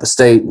exists throughout the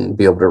state and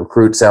be able to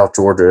recruit South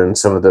Georgia and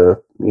some of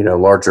the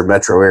larger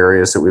metro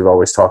areas that we've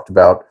always talked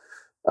about.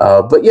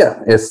 But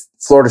yeah, if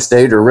Florida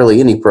State or really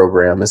any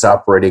program is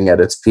operating at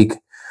its peak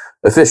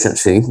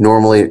efficiency,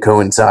 normally it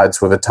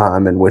coincides with a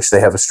time in which they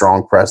have a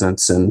strong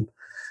presence in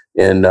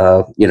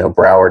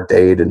Broward,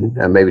 Dade,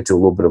 and maybe to a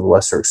little bit of a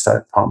lesser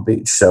extent Palm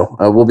Beach. So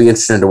we'll be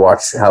interested to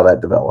watch how that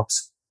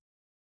develops.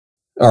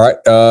 All right,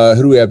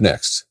 who do we have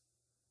next?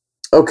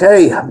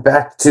 Okay,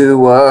 back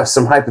to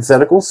some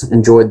hypotheticals.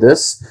 Enjoyed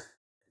this.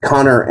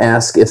 Connor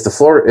asked, if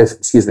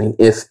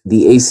the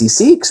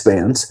ACC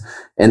expands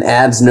and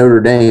adds Notre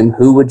Dame,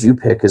 who would you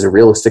pick as a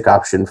realistic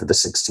option for the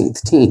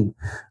 16th team?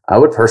 I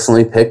would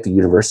personally pick the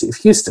University of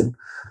Houston.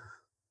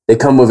 They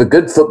come with a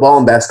good football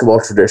and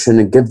basketball tradition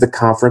and give the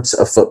conference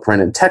a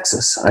footprint in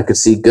Texas. I could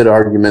see good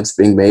arguments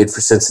being made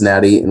for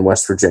Cincinnati and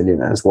West Virginia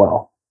as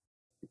well.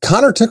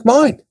 Connor took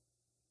mine.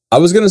 I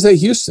was going to say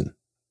Houston.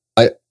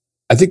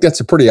 I think that's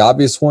a pretty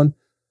obvious one.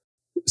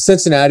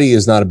 Cincinnati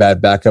is not a bad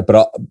backup,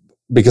 but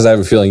because I have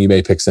a feeling you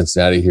may pick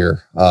Cincinnati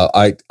here,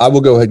 I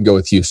will go ahead and go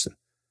with Houston.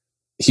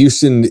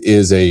 Houston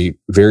is a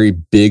very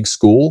big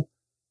school.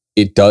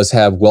 It does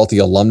have wealthy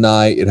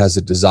alumni. It has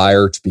a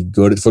desire to be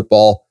good at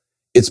football.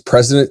 Its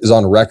president is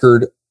on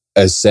record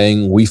as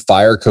saying we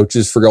fire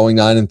coaches for going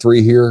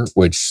 9-3 here,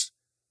 which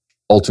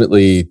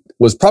ultimately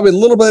was probably a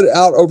little bit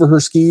out over her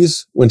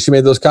skis when she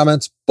made those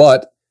comments,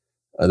 but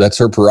that's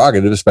her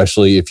prerogative,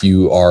 especially if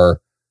you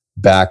are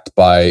backed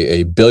by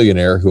a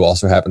billionaire who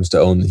also happens to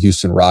own the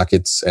Houston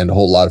Rockets and a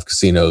whole lot of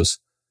casinos,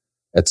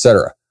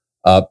 etc.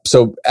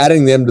 So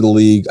adding them to the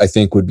league, I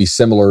think, would be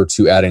similar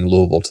to adding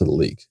Louisville to the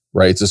league,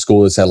 right? It's a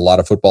school that's had a lot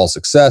of football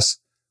success.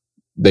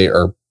 They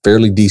are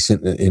fairly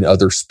decent in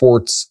other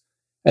sports,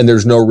 and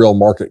there's no real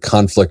market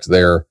conflict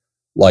there,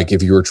 like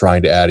if you were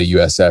trying to add a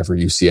USF or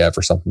UCF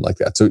or something like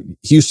that. So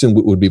Houston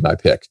would be my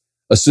pick,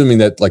 assuming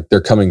that like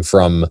they're coming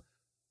from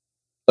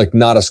like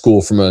not a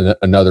school from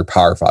another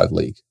Power 5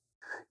 league.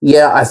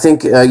 Yeah, I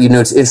think,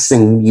 it's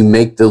interesting you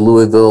make the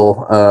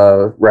Louisville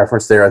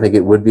reference there. I think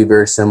it would be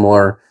very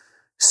similar.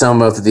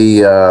 Some of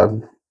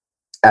the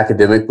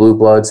academic blue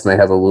bloods may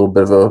have a little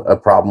bit of a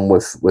problem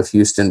with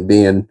Houston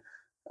being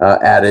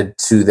added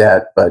to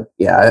that. But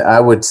yeah,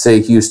 I would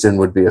say Houston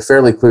would be a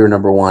fairly clear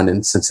number one,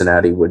 and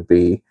Cincinnati would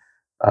be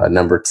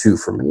number two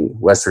for me.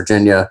 West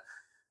Virginia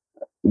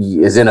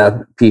is in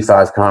a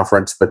P5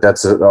 conference, but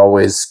that's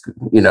always,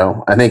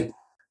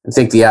 I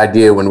think the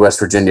idea when West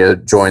Virginia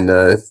joined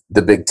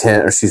the Big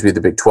 10, the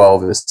Big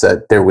 12, is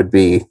that there would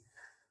be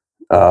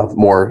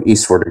more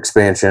eastward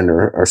expansion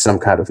or some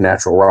kind of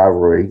natural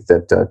rivalry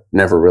that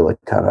never really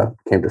kind of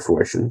came to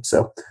fruition.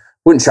 So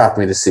wouldn't shock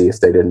me to see if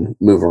they didn't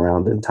move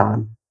around in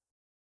time.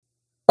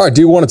 All right, I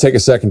do want to take a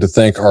second to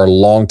thank our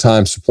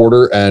longtime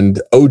supporter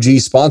and OG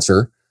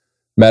sponsor,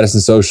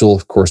 Madison Social,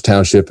 of course,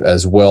 Township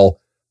as well.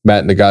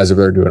 Matt and the guys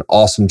over there do an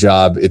awesome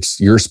job. It's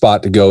your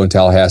spot to go in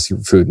Tallahassee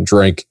for food and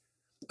drink.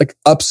 Like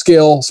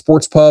upscale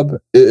sports pub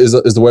is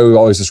the way we've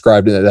always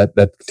described it.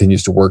 That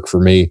continues to work for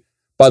me.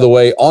 By the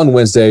way, on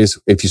Wednesdays,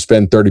 if you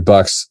spend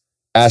 $30,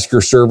 ask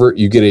your server,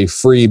 you get a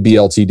free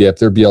BLT dip.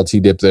 Their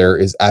BLT dip there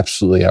is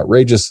absolutely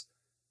outrageous.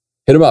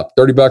 hit them up.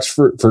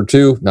 $30 for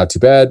two, not too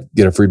bad.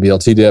 Get a free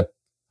BLT dip,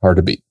 hard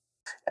to beat.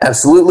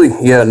 Absolutely.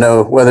 Yeah,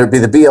 no, whether it be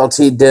the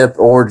BLT dip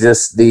or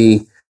just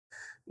the,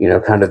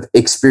 kind of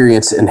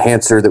experience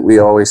enhancer that we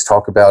always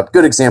talk about.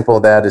 Good example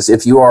of that is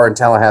if you are in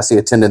Tallahassee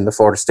attending the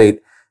Florida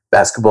State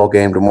basketball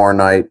game tomorrow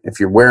night, if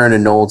you're wearing a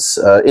Knowles,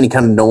 any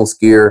kind of Knowles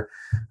gear,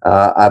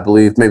 I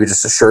believe maybe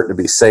just a shirt to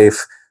be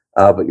safe,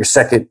 but your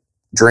second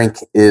drink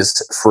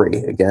is free.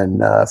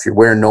 Again, if you're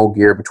wearing Knoll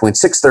gear between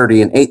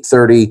 6:30 and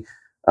 8:30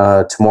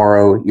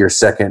 tomorrow, your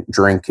second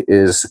drink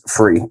is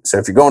free. So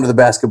if you're going to the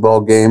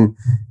basketball game,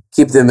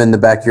 keep them in the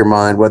back of your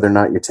mind, whether or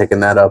not you're taking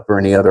that up or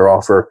any other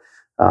offer.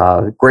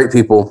 Great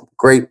people,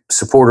 great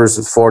supporters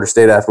of the Florida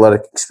State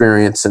athletic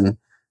experience, and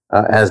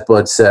as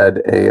Bud said,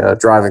 a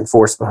driving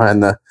force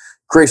behind the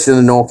creation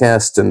of the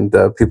Knollcast and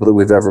people that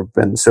we've ever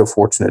been so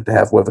fortunate to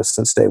have with us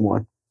since day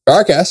one. All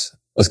right, Cass,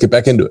 let's get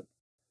back into it.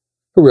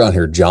 Who are we on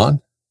here,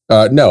 John?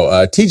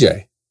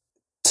 TJ.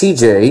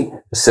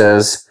 TJ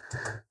says,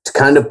 to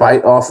kind of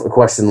bite off a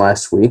question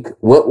last week,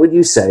 what would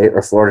you say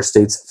are Florida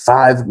State's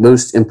 5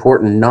 most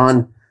important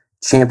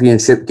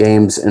non-championship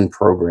games in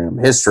program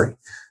history?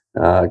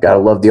 Gotta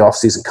love the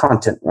off-season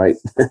content, right?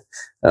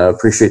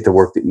 Appreciate the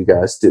work that you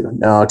guys do.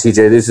 No,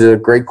 TJ, this is a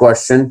great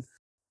question.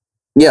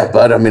 Yeah,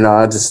 but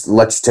I'll just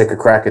let you take a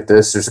crack at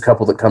this. There's a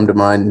couple that come to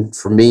mind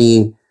for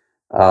me,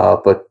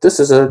 but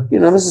this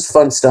is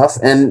fun stuff.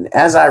 And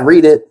as I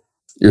read it,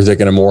 you're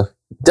thinking of more.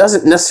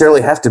 Doesn't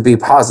necessarily have to be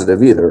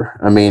positive either.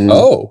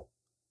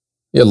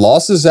 Yeah,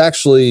 losses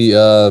actually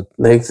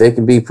they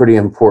can be pretty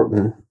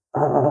important.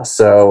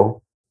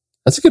 So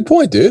that's a good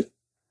point, dude.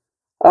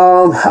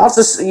 I'll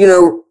just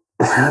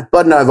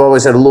Bud and I have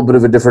always had a little bit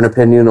of a different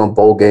opinion on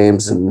bowl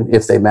games and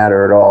if they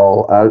matter at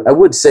all. I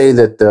would say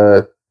that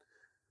the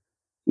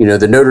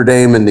Notre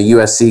Dame and the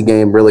USC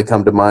game really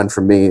come to mind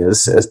for me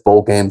as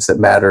bowl games that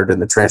mattered in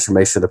the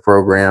transformation of the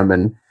program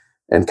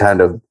and kind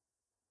of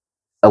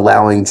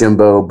allowing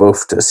Jimbo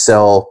both to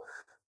sell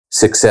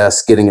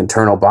success, getting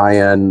internal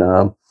buy-in.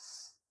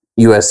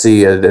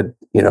 USC had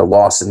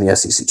lost in the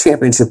SEC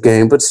championship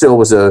game, but still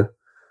was a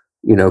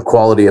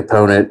quality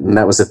opponent, and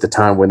that was at the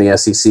time when the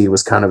SEC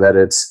was kind of at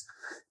its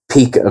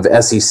peak of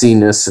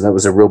SEC-ness, and that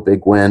was a real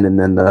big win. And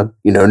then the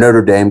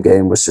Notre Dame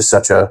game was just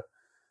such a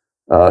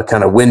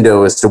kind of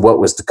window as to what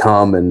was to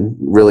come, and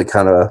really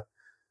kind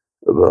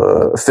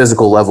of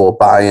physical level of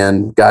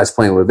buy-in. Guys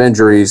playing with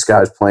injuries,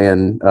 guys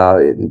playing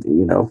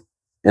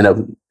in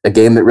a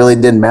game that really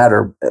didn't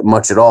matter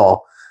much at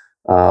all,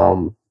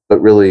 but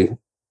really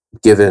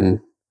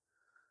given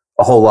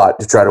a whole lot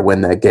to try to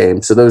win that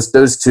game. So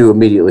those two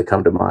immediately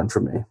come to mind for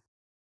me.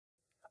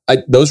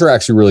 Those are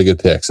actually really good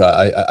picks.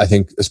 I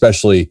think,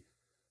 especially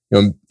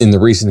in the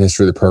recent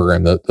history of the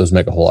program, those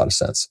make a whole lot of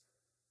sense.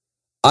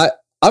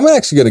 I'm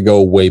actually going to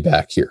go way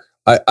back here.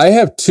 I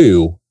have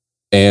two,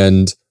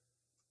 and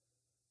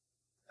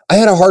I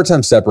had a hard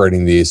time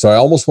separating these, so I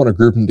almost want to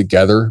group them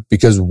together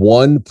because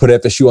one put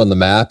FSU on the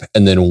map,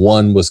 and then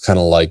one was kind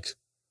of like,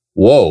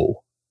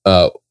 whoa,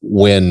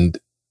 when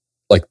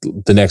like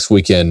the next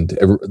weekend,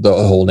 the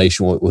whole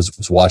nation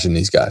was watching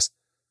these guys.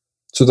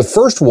 So the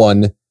first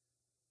one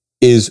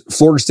is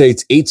Florida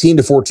State's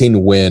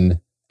 18-14 win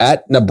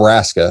at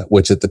Nebraska,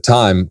 which at the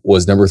time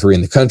was number 3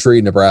 in the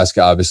country. Nebraska,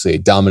 obviously a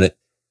dominant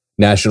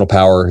national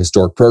power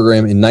historic program.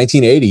 In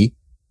 1980,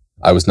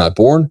 I was not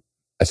born.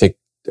 I think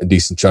a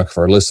decent chunk of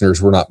our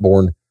listeners were not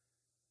born.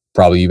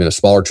 Probably even a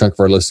smaller chunk of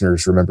our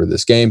listeners remember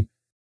this game.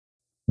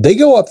 They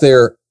go up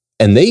there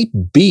and they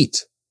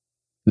beat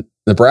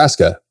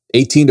Nebraska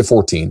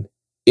 18-14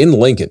 in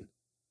Lincoln,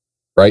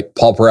 right?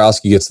 Paul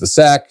Porowski gets the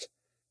sack,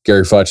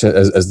 Gary Futch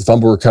as the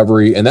fumble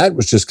recovery. And that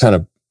was just kind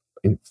of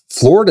in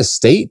Florida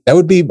State. That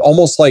would be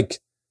almost like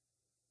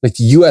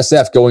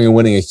USF going and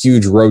winning a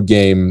huge road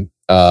game.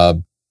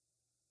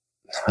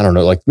 I don't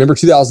know, like remember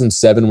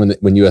 2007 when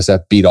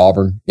USF beat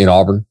Auburn in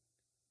Auburn,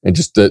 and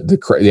just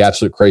the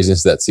absolute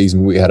craziness of that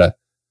season. We had a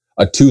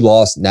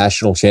 2-loss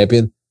national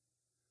champion.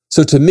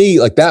 So to me,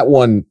 like that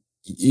one,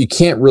 you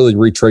can't really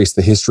retrace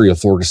the history of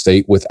Florida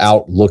State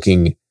without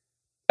looking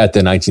at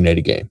the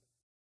 1980 game.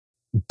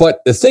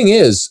 But the thing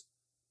is,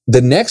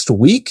 the next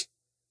week,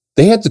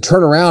 they had to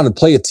turn around and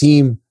play a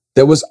team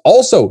that was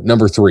also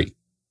number 3.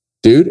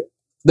 Dude,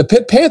 the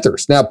Pitt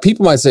Panthers. Now,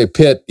 people might say,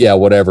 Pitt, yeah,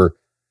 whatever.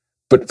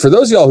 But for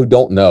those of y'all who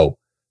don't know,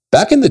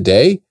 back in the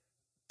day,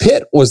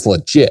 Pitt was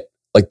legit.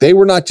 Like they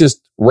were not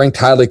just ranked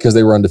highly because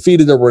they were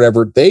undefeated or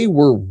whatever. They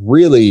were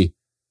really,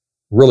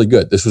 really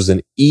good. This was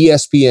an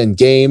ESPN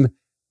game,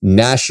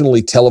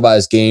 nationally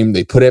televised game.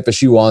 They put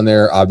FSU on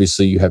there.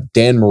 Obviously, you have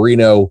Dan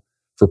Marino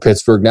for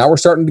Pittsburgh. Now we're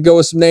starting to go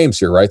with some names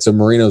here, right? So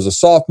Marino's a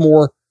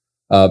sophomore.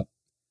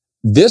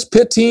 This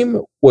Pitt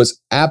team was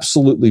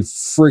absolutely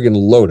friggin'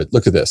 loaded.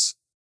 Look at this.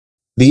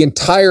 The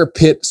entire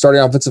Pitt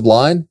starting offensive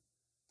line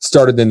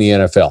started in the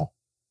NFL.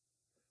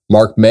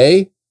 Mark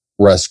May,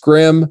 Russ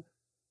Grimm,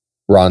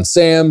 Ron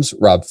Sams,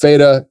 Rob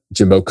Feda,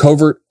 Jimbo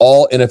Covert,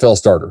 all NFL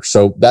starters.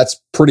 So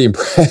that's pretty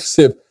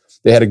impressive.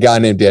 They had a guy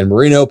named Dan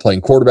Marino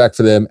playing quarterback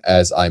for them,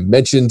 as I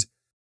mentioned.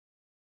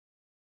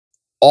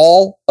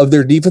 All of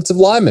their defensive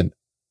linemen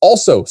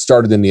also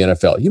started in the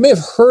NFL. You may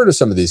have heard of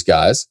some of these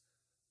guys.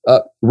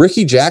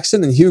 Ricky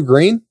Jackson and Hugh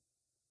Green.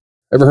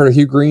 Ever heard of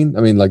Hugh Green?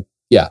 I mean, like,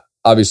 yeah,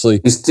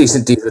 obviously. He's a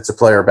decent defensive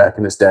player back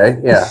in his day.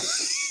 Yeah.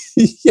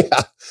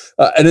 Yeah.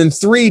 And then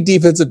 3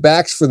 defensive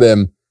backs for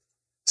them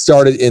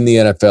started in the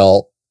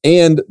NFL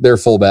and their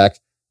fullback.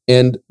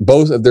 And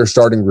both of their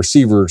starting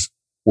receivers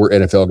were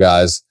NFL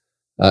guys,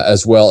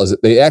 as well as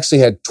they actually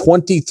had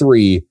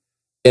 23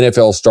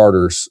 NFL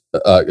starters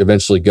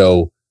eventually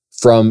go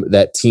from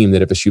that team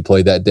that FSU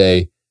played that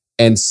day,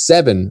 and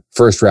 7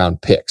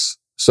 first-round picks.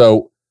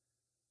 So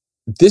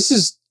this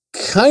is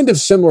kind of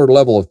similar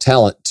level of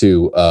talent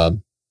to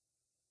the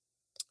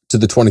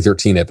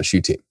 2013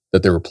 FSU team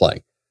that they were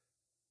playing.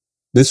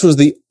 This was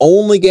the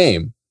only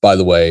game, by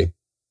the way,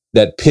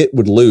 that Pitt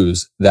would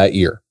lose that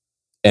year,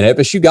 and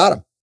FSU got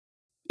them.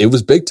 It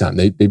was big time.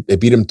 They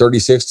beat them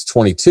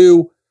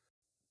 36-22.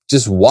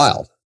 Just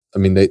wild. I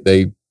mean,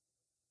 they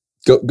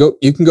go.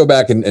 You can go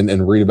back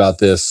and read about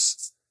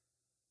this.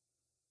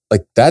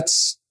 Like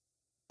that's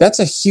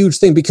a huge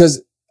thing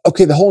because,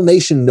 okay, the whole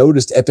nation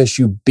noticed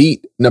FSU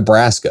beat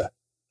Nebraska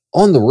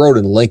on the road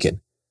in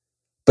Lincoln,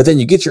 but then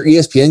you get your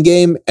ESPN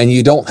game and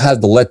you don't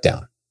have the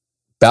letdown.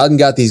 Bowden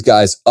got these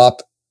guys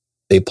up.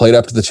 They played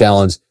up to the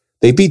challenge.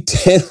 They beat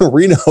Dan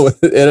Marino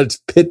and a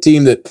Pitt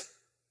team that,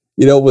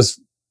 was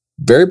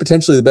very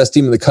potentially the best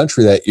team in the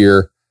country that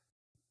year.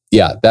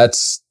 Yeah,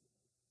 that's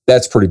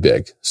pretty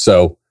big.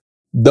 So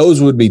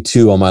those would be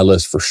 2 on my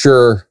list for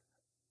sure.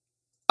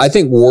 I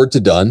think Ward to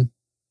Dunn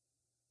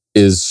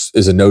is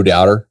a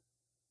no-doubter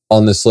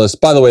on this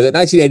list. By the way, that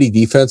 1980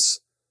 defense,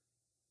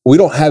 we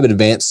don't have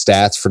advanced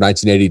stats for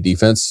 1980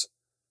 defense.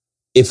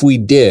 If we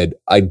did,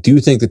 I do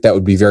think that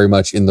would be very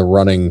much in the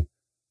running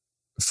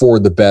for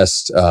the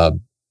best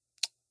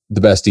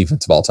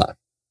defense of all time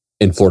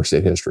in Florida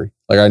State history.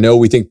 Like, I know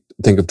we think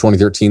of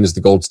 2013 as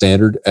the gold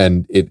standard,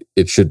 and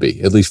it should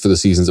be, at least for the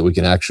seasons that we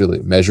can actually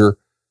measure.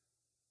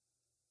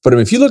 But I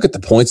mean, if you look at the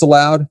points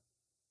allowed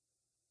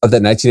of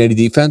that 1980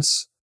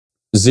 defense,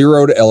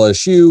 0 to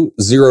LSU,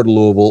 0 to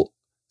Louisville,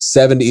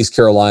 7 to East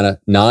Carolina,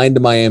 9 to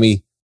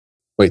Miami.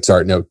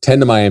 10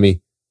 to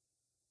Miami,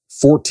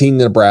 14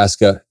 to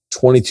Nebraska,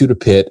 22 to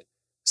Pitt,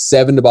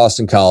 7 to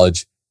Boston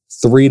College,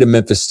 3 to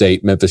Memphis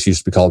State. Memphis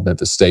used to be called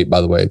Memphis State, by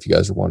the way, if you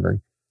guys are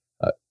wondering.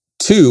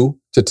 2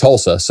 to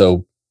Tulsa,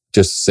 so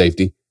just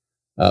safety.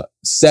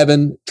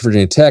 7 to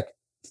Virginia Tech,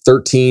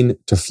 13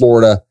 to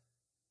Florida,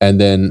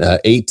 and then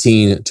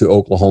 18 to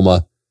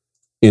Oklahoma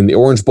in the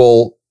Orange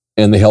Bowl.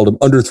 And they held him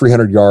under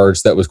 300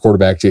 yards. That was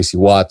quarterback J.C.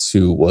 Watts,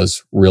 who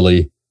was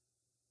really,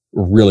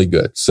 really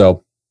good.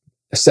 So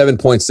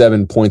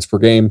 7.7 points per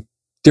game.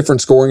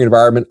 Different scoring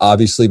environment,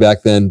 obviously,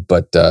 back then,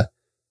 but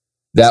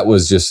that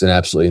was just an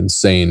absolutely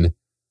insane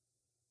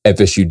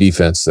FSU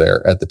defense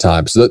there at the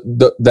time. So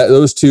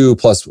those 2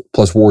 plus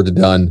Ward to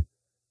Dunn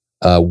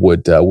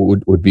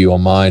would be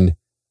on mine.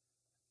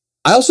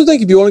 I also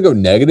think if you want to go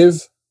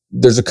negative,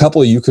 there's a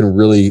couple you can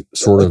really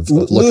sort of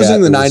look losing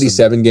at. The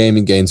 97 game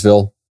in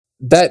Gainesville.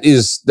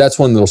 That's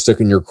one that'll stick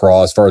in your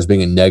craw as far as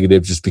being a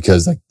negative, just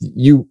because like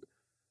you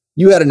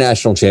had a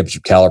national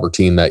championship caliber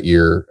team that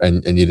year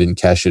and you didn't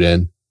cash it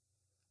in.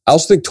 I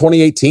also think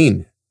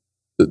 2018,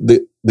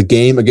 the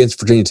game against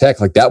Virginia Tech,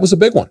 like that was a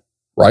big one,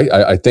 right?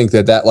 I think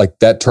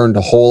that turned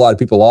a whole lot of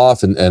people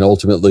off, and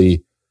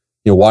ultimately,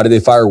 why did they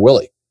fire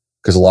Willie?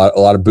 Because a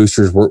lot of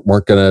boosters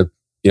weren't going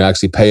to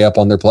actually pay up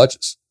on their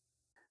pledges.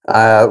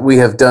 We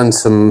have done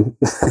some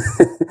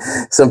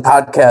some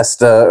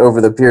podcasts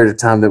over the period of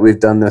time that we've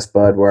done this,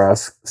 Bud, where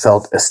I've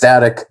felt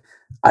ecstatic.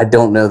 I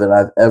don't know that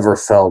I've ever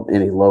felt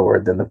any lower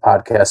than the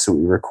podcast that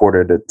we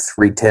recorded at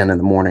 3:10 in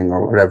the morning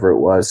or whatever it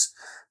was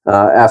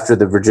after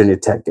the Virginia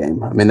Tech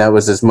game. I mean, that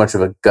was as much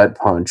of a gut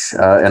punch,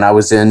 and I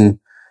was in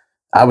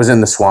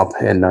the swamp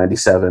in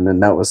 '97,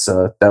 and that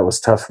was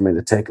tough for me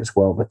to take as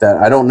well. But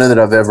I don't know that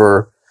I've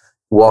ever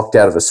walked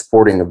out of a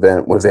sporting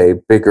event with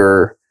a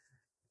bigger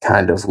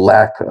kind of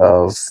lack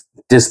of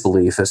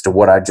disbelief as to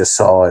what I just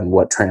saw and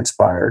what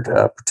transpired,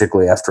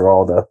 particularly after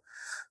all the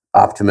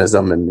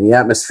optimism and the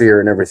atmosphere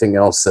and everything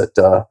else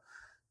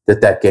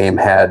that game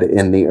had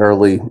in the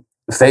early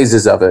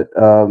phases of it.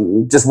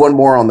 Just one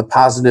more on the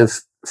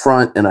positive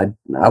front, and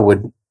I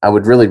would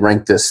really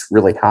rank this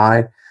really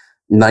high.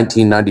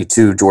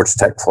 1992 Georgia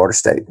Tech, Florida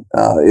State.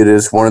 It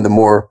is one of the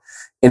more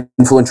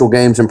influential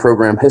games in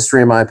program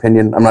history, in my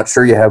opinion. I'm not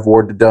sure you have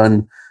Ward to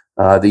Dunn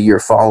the year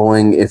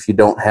following. If you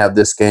don't have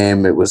this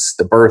game, it was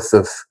the birth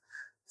of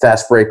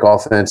fast break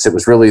offense. It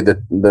was really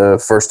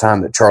the first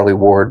time that Charlie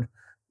Ward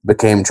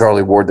became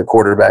Charlie Ward, the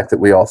quarterback that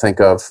we all think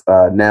of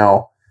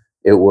now.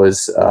 It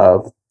was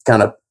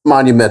kind of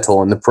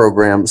monumental in the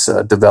program's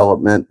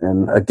development,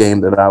 and a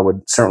game that I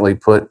would certainly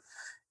put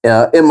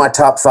in my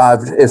top 5,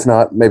 if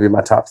not maybe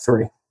my top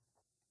 3.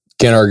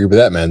 Can't argue with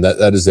that, man.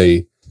 That was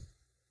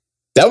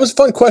a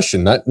fun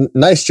question.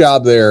 Nice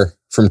job there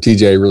from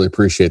TJ. Really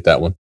appreciate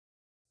that one.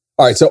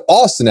 All right, so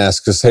Austin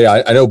asks us, hey,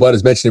 I know Bud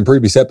has mentioned in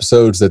previous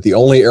episodes that the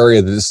only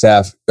area that the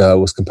staff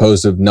was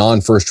composed of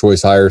non-first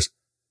choice hires.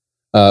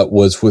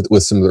 was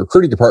with some of the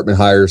recruiting department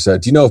hires. Do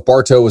you know if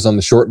Bartow was on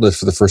the short list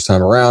for the first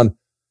time around?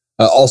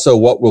 Also,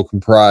 what will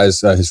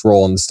comprise his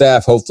role on the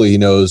staff? Hopefully he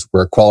knows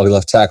where quality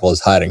left tackle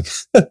is hiding.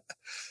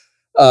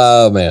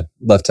 Oh, man,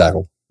 left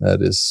tackle.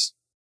 That is...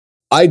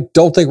 I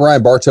don't think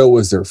Ryan Bartow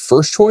was their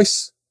first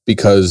choice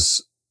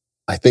because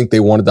I think they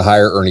wanted to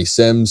hire Ernie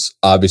Sims.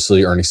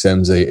 Obviously, Ernie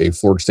Sims, a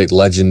Florida State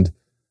legend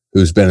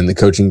who's been in the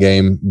coaching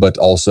game, but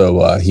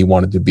also he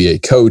wanted to be a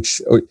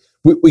coach.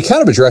 We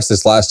kind of addressed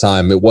this last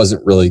time. It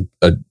wasn't really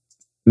it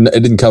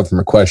didn't come from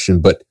a question,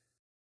 but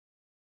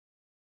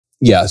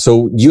yeah.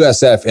 So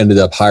USF ended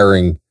up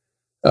hiring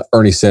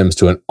Ernie Sims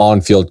to an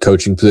on-field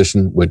coaching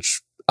position,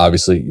 which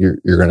obviously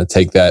you're going to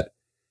take that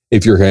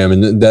if you're him.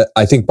 And that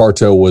I think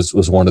Bartow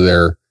was one of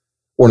their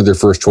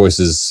first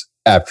choices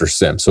after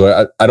Sims.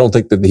 So I don't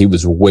think that he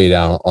was way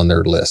down on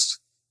their list.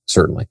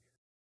 Certainly,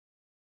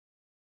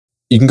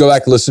 you can go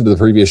back and listen to the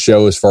previous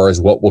show as far as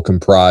what will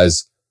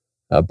comprise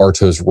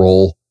Bartow's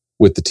role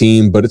with the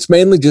team, but it's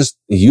mainly just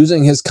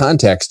using his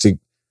contacts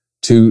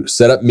to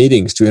set up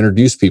meetings, to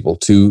introduce people,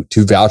 to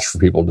vouch for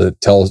people, to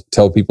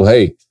tell people,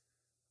 hey,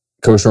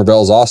 Coach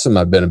Norvell is awesome.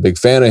 I've been a big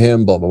fan of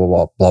him, blah, blah,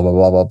 blah, blah, blah,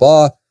 blah, blah,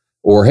 blah.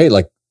 Or, hey,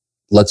 like,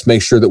 let's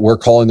make sure that we're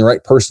calling the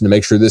right person to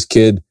make sure this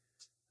kid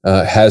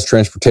has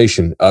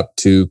transportation up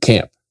to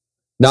camp.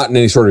 Not in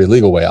any sort of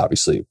illegal way,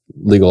 obviously,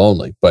 legal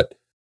only, but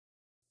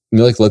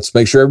like, let's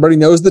make sure everybody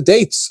knows the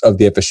dates of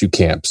the FSU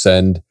camps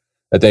and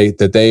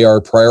that they are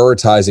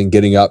prioritizing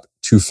getting up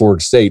to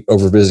Florida State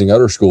over visiting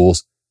other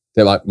schools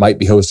that might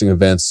be hosting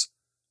events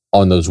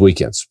on those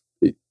weekends.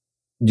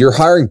 You're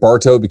hiring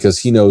Bartow because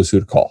he knows who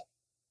to call.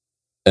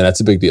 And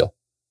that's a big deal.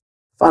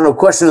 Final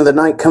question of the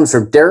night comes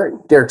from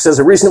Derek. Derek says,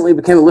 I recently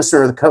became a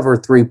listener of the Cover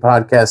 3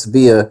 podcast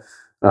via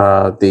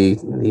the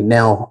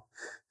now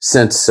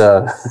since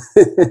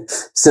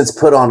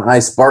put on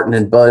ice Barton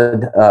and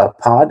Bud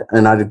pod.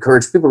 And I'd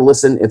encourage people to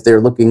listen if they're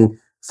looking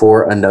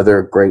for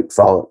another great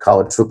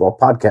college football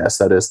podcast.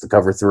 That is the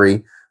Cover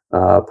 3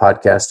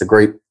 podcast. A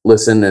great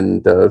listen,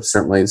 and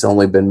certainly it's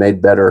only been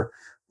made better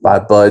by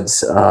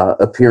Bud's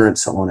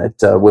appearance on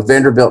it. With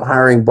Vanderbilt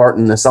hiring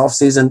Barton this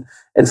offseason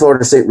and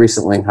Florida State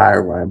recently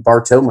hired Ryan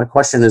Bartow, my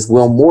question is,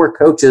 will more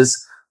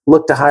coaches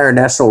look to hire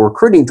national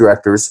recruiting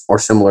directors or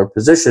similar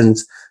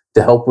positions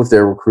to help with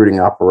their recruiting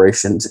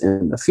operations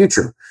in the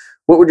future?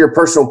 What would your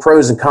personal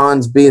pros and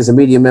cons be as a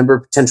media member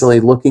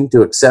potentially looking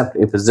to accept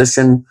a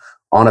position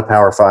on a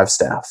Power 5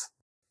 staff?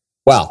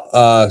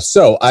 Wow.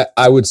 So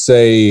I would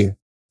say,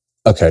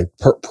 okay,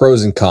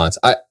 pros and cons.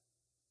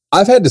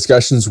 I've had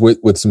discussions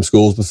with some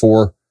schools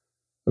before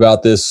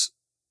about this.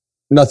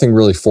 Nothing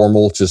really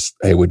formal, just,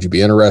 hey, would you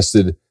be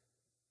interested?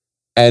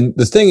 And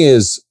the thing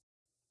is,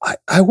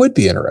 I would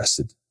be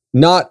interested.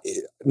 Not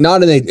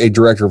in a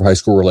director of high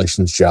school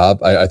relations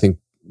job. I think,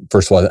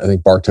 first of all, I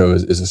think Bartow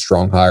is a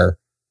strong hire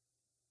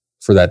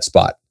for that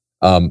spot.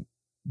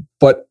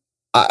 But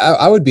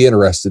I would be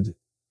interested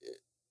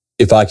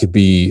if I could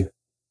be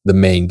the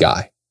main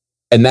guy.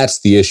 And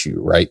that's the issue,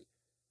 right?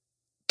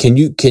 Can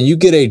you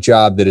get a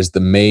job that is the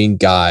main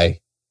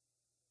guy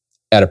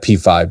at a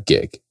P5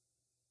 gig?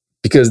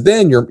 Because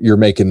then you're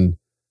making,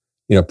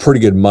 pretty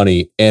good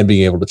money and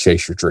being able to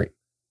chase your dream.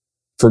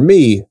 For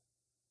me,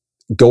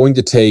 going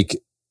to take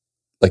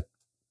like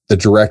the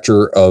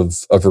director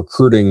of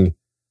recruiting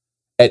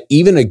at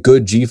even a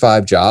good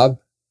G5 job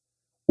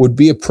would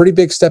be a pretty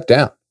big step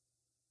down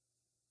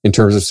in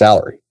terms of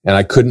salary. And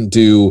I couldn't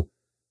do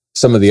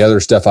some of the other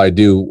stuff I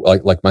do,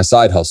 like my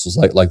side hustles,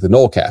 like the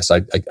Nolecast.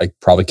 I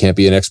probably can't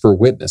be an expert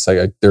witness.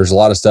 There's a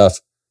lot of stuff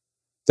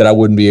that I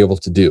wouldn't be able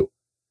to do.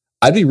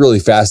 I'd be really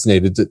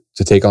fascinated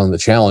to take on the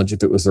challenge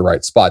if it was the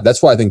right spot.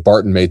 That's why I think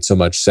Barton made so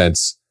much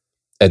sense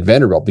at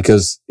Vanderbilt,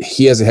 because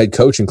he has a head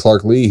coach in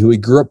Clark Lee who he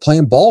grew up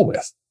playing ball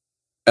with.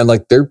 And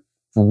they're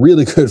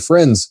really good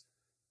friends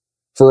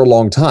for a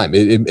long time.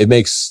 It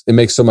makes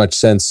so much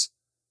sense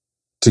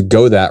to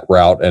go that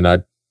route. And I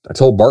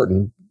told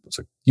Barton, I was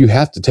like, you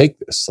have to take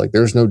this. Like,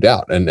 there's no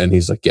doubt. And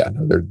he's like, yeah,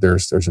 no,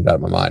 there's no doubt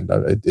in my mind.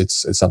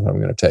 It's something I'm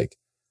going to take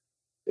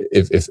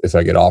if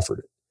I get offered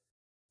it.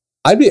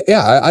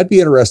 I'd be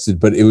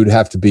interested, but it would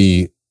have to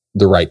be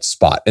the right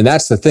spot. And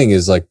that's the thing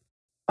is, like,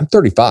 I'm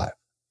 35.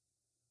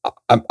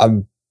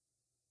 I'm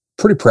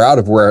pretty proud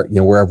of where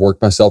I've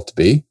worked myself to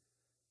be.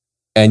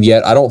 And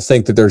yet I don't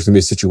think that there's going to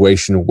be a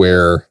situation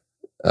where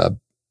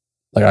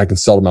like I can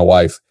sell to my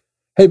wife,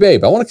 hey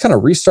babe, I want to kind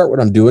of restart what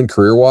I'm doing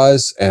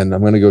career-wise. And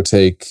I'm going to go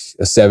take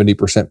a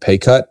 70% pay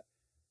cut.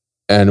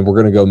 And we're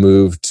going to go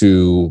move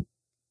to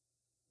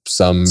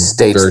some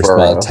very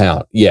small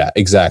town. Yeah,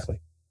 exactly.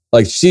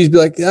 Like, she'd be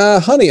like,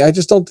 honey, I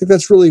just don't think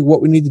that's really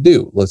what we need to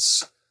do.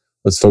 Let's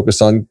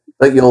focus on.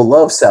 But you'll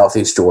love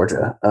Southeast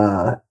Georgia.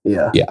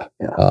 Yeah.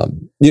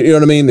 You know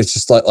what I mean? It's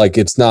just like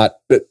it's not.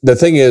 The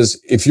thing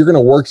is, if you're going to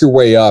work your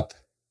way up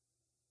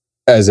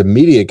as a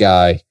media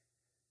guy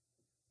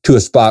to a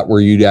spot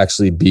where you'd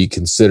actually be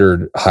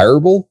considered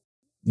hireable,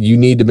 you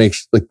need to make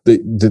sure,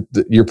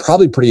 you're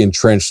probably pretty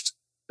entrenched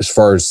as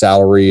far as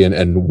salary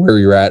and where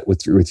you're at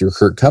with your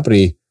current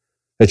company,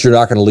 that you're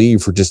not going to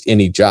leave for just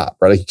any job,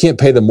 right? Like you can't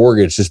pay the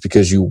mortgage just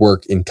because you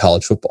work in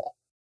college football.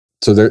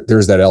 So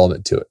there's that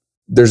element to it.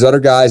 There's other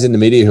guys in the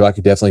media who I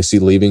could definitely see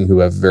leaving who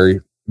have very,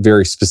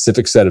 very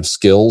specific set of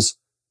skills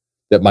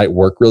that might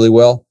work really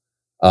well.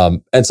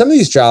 And some of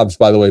these jobs,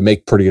 by the way,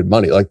 make pretty good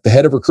money. Like the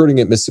head of recruiting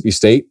at Mississippi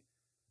State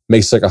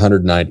makes like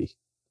 190,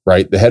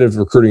 right? The head of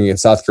recruiting at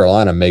South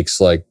Carolina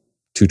makes like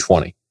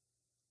 220.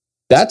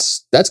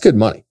 That's good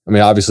money. I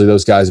mean, obviously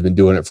those guys have been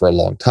doing it for a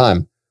long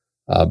time,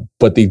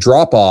 but the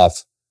drop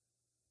off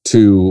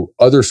to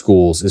other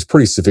schools is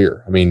pretty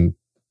severe. I mean,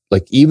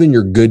 like even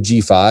your good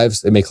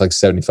G5s, they make like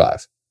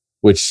 75,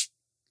 which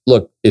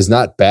look is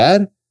not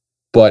bad,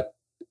 but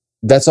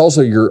that's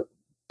also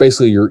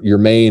basically your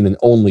main and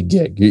only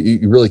gig.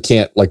 You really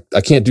can't, like,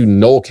 I can't do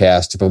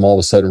Nolecast if I'm all of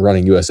a sudden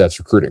running USF's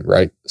recruiting,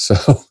 right? So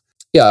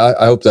yeah,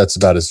 I hope that's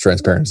about as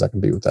transparent as I can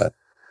be with that.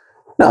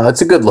 No,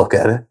 that's a good look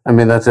at it. I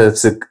mean, that's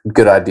a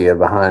good idea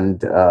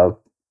behind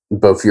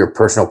both your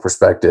personal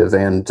perspective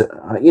and,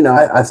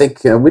 I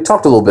think we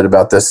talked a little bit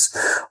about this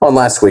on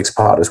last week's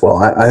pod as well.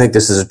 I think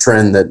this is a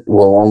trend that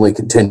will only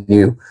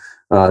continue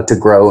to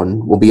grow,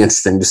 and will be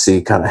interesting to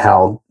see kind of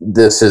how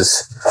this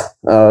is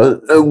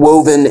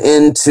woven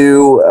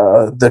into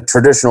the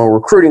traditional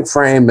recruiting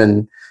frame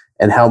and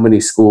how many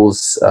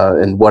schools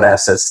and what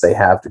assets they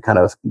have to kind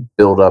of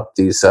build up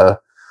these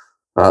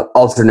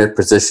alternate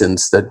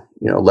positions that,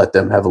 let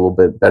them have a little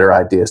bit better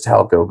idea as to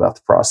how to go about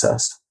the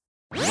process.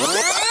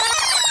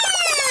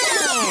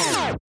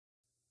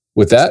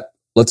 With that,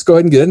 let's go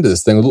ahead and get into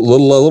this thing. A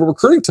little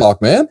recruiting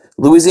talk, man.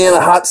 Louisiana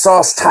hot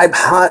sauce type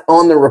hot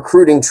on the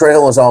recruiting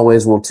trail. As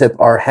always, we'll tip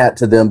our hat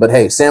to them. But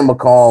hey, Sam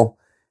McCall,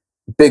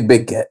 big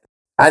get.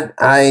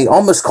 I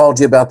almost called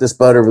you about this,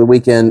 bud, over the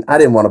weekend. I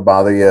didn't want to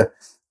bother you.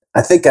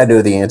 I think I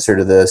know the answer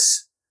to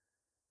this.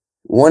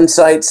 One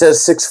site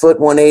says 6 foot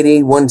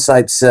 180. One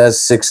site says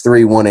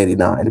 6'3",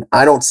 189.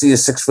 I don't see a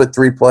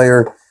 6'3"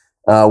 player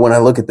when I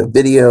look at the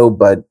video,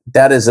 but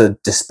that is a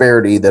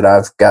disparity that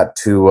I've got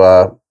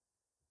to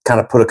kind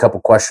of put a couple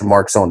question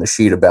marks on the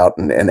sheet about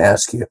and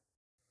ask you.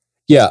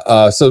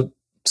 Yeah. So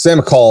Sam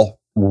McCall,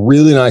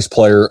 really nice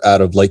player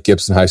out of Lake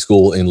Gibson High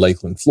School in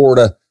Lakeland,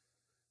 Florida.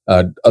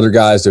 Other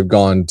guys have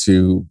gone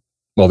to,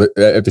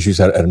 FSU's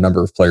had a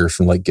number of players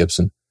from Lake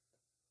Gibson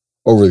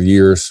over the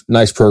years.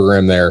 Nice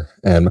program there.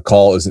 And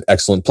McCall is an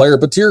excellent player.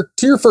 But to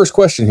your first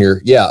question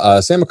here. Yeah.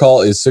 Sam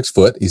McCall is 6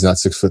 foot. He's not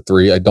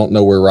 6'3". I don't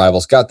know where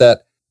Rivals got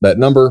that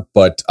number,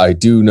 but I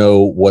do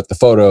know what the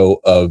photo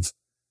of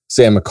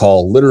Sam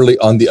McCall literally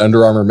on the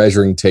Under Armour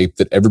measuring tape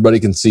that everybody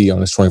can see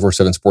on his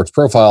 24/7 Sports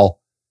profile.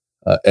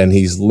 And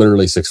he's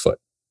literally 6 foot,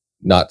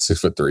 not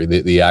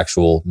 6'3". The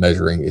actual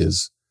measuring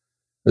is,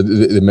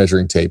 the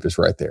measuring tape is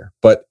right there.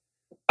 But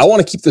I want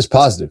to keep this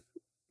positive.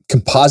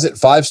 Composite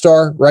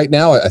 5-star right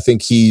now. I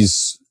think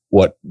he's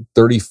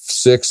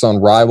 36 on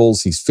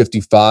Rivals. He's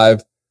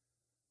 55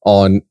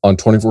 on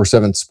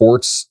 24/7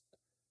 Sports.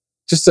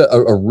 Just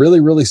a really,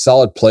 really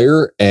solid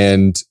player.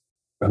 And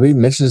we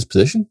mentioned his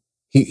position.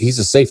 He's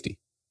a safety.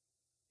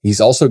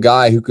 He's also a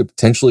guy who could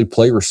potentially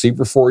play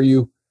receiver for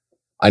you.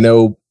 I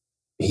know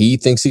he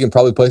thinks he can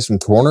probably play some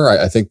corner.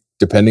 I think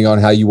depending on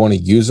how you want to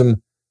use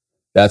him,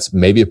 that's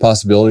maybe a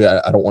possibility.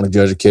 I don't want to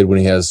judge a kid when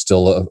he has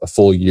still a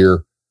full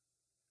year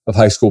of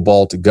high school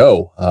ball to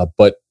go.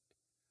 But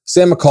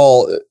Sam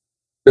McCall,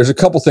 there's a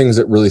couple things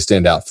that really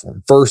stand out for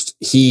him. First,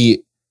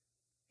 he's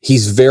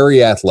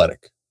very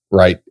athletic,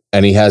 right?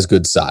 And he has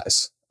good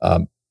size.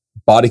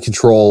 Body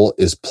control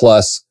is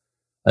plus.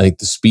 I think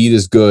the speed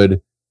is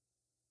good,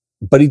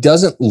 but he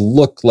doesn't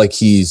look like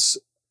he's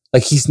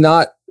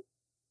not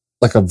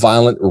like a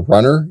violent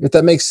runner, if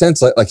that makes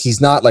sense. Like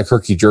he's not like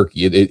herky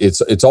jerky.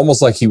 It's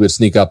almost like he would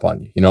sneak up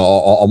on you,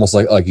 almost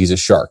like he's a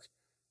shark.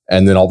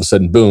 And then all of a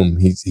sudden, boom,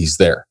 he's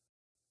there.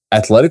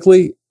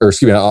 Athletically,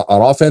 on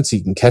offense,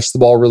 he can catch the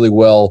ball really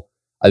well.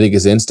 I think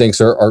his instincts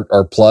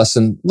are plus.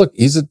 And look,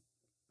 he's an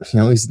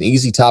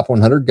easy top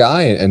 100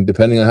 guy. And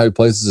depending on how he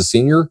plays as a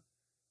senior,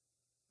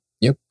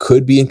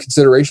 could be in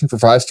consideration for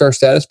 5-star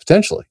status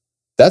potentially.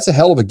 That's a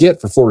hell of a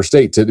get for Florida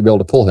State to be able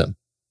to pull him.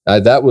 I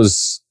don't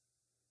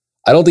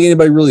think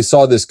anybody really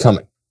saw this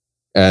coming.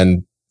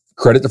 And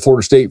credit to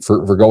Florida State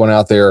for going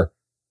out there,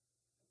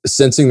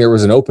 sensing there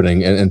was an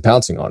opening and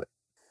pouncing on it.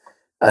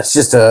 It's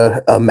just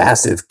a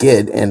massive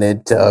get. And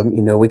it,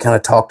 we kind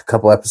of talked a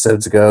couple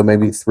episodes ago,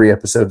 maybe 3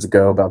 episodes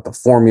ago, about the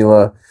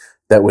formula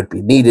that would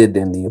be needed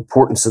and the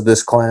importance of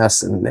this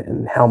class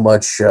and how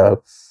much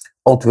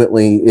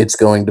ultimately it's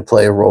going to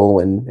play a role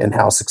in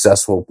how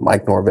successful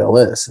Mike Norvell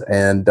is.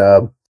 And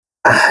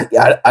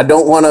I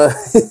don't want to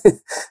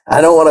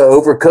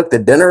overcook the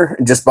dinner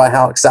just by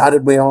how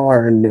excited we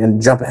are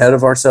and jump ahead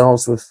of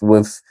ourselves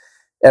with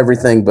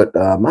everything. But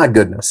my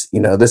goodness,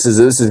 this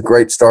is a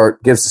great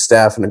start. Gives the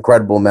staff an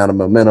incredible amount of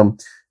momentum.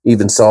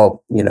 Even saw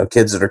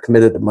kids that are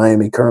committed to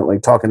Miami currently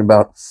talking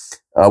about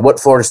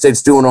what Florida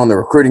State's doing on the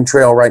recruiting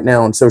trail right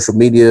now on social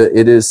media.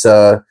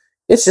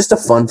 It's just a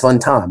fun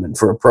time, and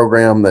for a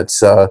program that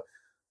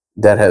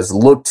has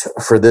looked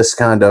for this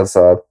kind of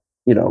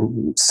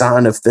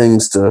sign of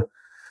things to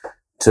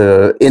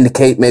to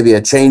indicate maybe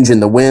a change in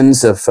the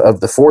winds of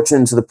the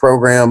fortunes of the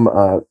program.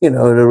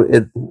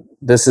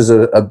 This is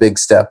a big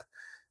step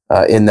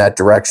in that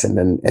direction,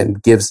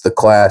 and gives the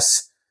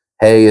class,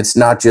 hey, it's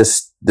not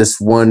just this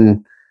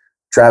one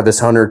Travis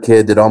Hunter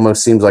kid that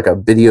almost seems like a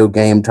video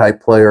game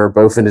type player,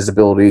 both in his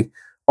ability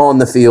on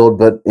the field,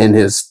 but in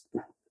his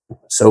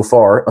so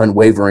far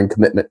unwavering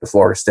commitment to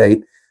Florida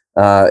State.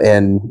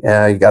 And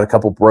you got a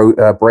couple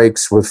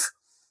breaks with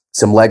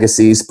some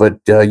legacies, but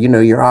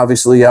you're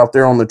obviously out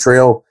there on the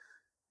trail,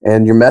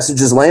 and your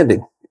message is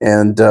landing.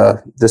 And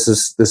this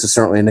is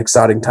certainly an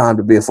exciting time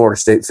to be a Florida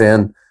State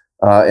fan.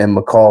 And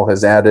McCall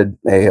has added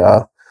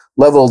a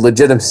level of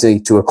legitimacy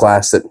to a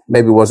class that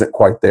maybe wasn't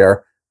quite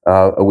there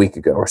a week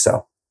ago or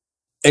so.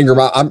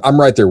 Ingram, I'm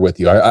right there with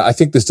you. I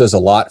think this does a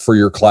lot for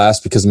your class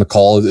because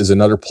McCall is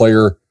another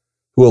player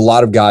who a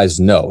lot of guys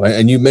know.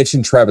 And you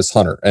mentioned Travis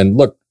Hunter. And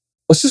look,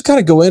 let's just kind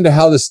of go into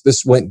how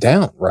this went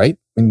down, right?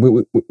 I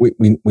mean,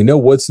 we know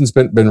Woodson's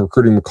been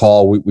recruiting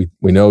McCall.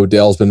 We know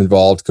Dale's been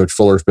involved. Coach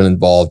Fuller's been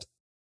involved.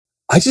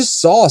 I just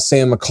saw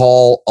Sam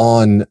McCall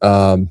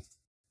on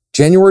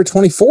January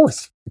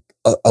 24th,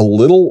 a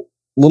little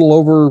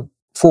over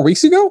 5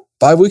 weeks ago.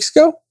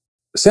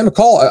 Sam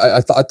McCall,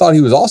 I thought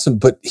he was awesome,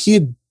 but he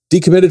had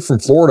decommitted from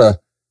Florida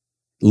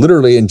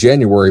literally in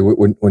January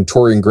when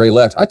Torian Gray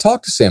left. I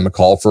talked to Sam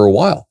McCall for a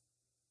while.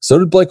 So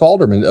did Blake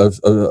Alderman of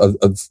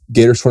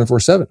Gators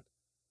 24/7.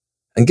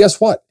 And guess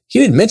what? He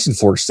didn't mention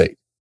Florida State.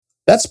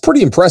 That's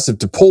pretty impressive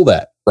to pull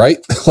that, right?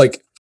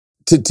 Like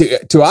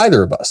to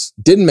either of us.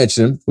 Didn't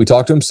mention him. We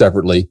talked to him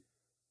separately.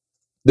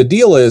 The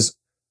deal is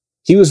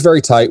he was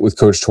very tight with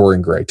Coach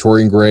Torian Gray.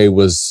 Torian Gray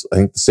was, I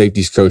think, the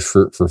safeties coach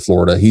for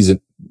Florida. He's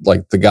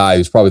the guy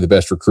who's probably the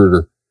best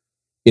recruiter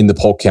in the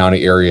Polk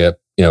County area,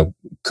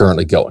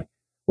 currently going.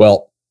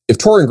 Well, if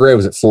Torian Gray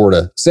was at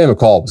Florida, Sam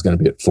McCall was going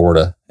to be at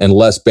Florida,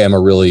 unless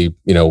Bama really,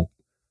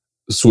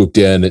 swooped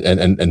in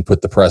and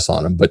put the press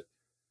on him. But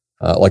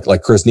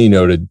like Chris Nee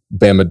noted,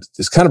 Bama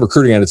is kind of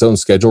recruiting at its own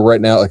schedule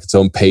right now, like its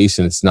own pace,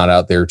 and it's not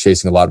out there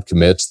chasing a lot of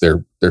commits.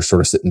 They're sort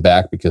of sitting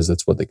back because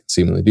that's what they can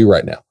seemingly do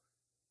right now.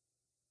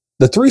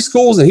 The three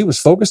schools that he was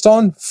focused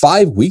on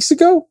 5 weeks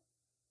ago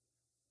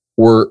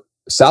were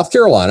South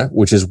Carolina,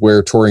 which is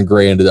where Torian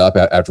Gray ended up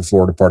after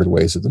Florida parted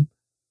ways with him,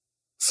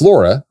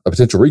 Florida, a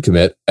potential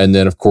recommit, and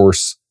then, of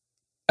course,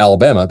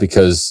 Alabama,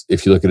 because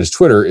if you look at his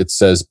Twitter, it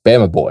says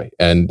Bama Boy,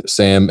 and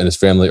Sam and his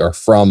family are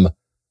from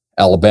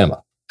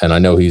Alabama. And I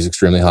know he's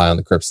extremely high on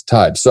the Crimson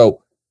Tide.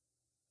 So,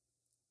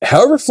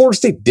 however Florida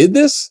State did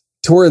this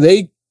to where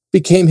they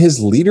became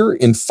his leader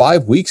in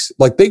 5 weeks,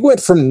 like they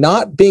went from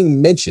not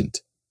being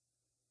mentioned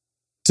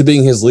to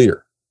being his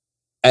leader.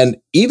 And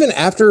even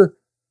after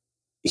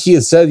he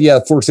had said, yeah,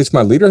 Florida State's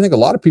my leader, I think a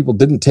lot of people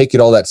didn't take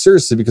it all that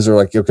seriously because they're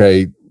like,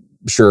 okay,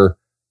 sure,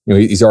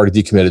 he's already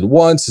decommitted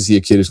once. Is he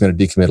a kid who's going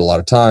to decommit a lot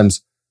of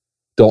times?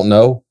 Don't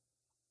know.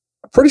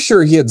 I'm pretty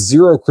sure he had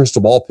 0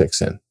 crystal ball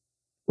picks in,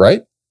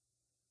 right?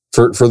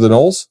 For the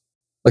Noles.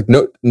 Like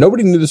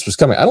nobody knew this was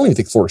coming. I don't even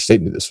think Florida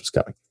State knew this was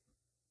coming.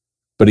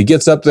 But he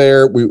gets up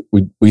there.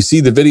 We see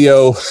the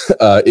video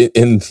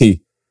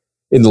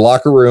in the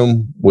locker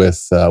room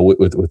with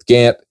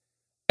Gant,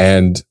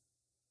 and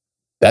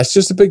that's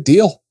just a big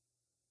deal.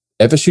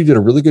 FSU did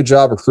a really good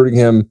job recruiting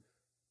him,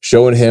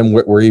 showing him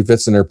where he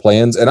fits in their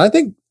plans. And I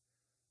think,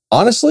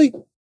 honestly,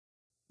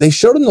 they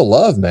showed him the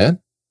love, man.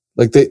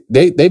 Like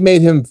they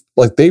made him,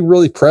 like they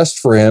really pressed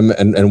for him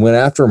and went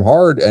after him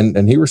hard,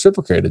 and he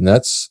reciprocated. And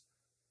that's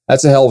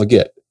a hell of a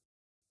get.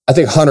 I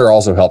think Hunter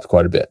also helped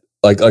quite a bit.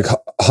 Like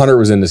Hunter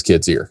was in this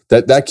kid's ear.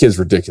 That kid's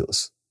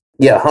ridiculous.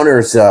 Yeah,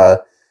 Hunter's dude.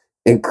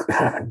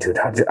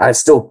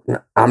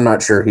 I'm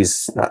not sure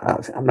he's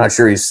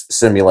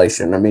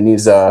simulation. I mean,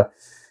 he's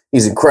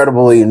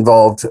incredibly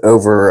involved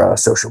over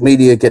social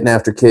media, getting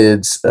after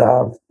kids.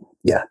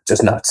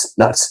 Just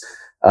nuts.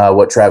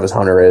 What Travis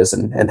Hunter is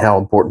and how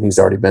important he's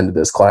already been to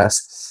this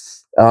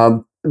class.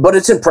 But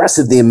it's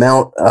impressive the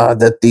amount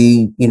that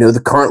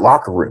the current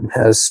locker room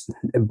has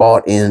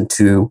bought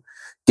into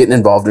getting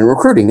involved in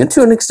recruiting. And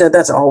to an extent,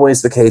 that's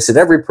always the case at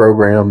every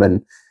program.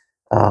 And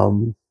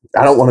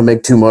I don't want to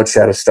make too much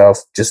out of stuff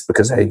just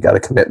because, hey, you got a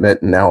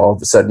commitment and now all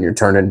of a sudden you're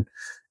turning,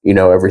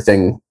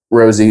 everything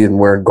rosy and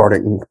wearing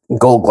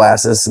gold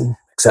glasses and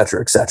et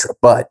cetera, et cetera.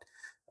 But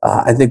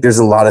I think there's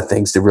a lot of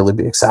things to really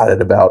be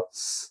excited about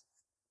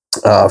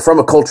from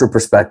a culture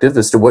perspective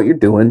as to what you're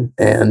doing.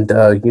 And,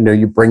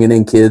 you're bringing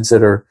in kids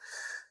that are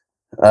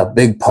a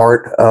big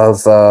part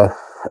of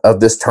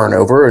this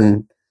turnover.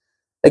 And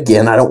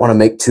again, I don't want to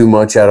make too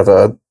much out of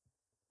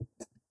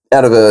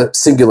a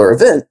singular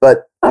event,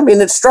 but I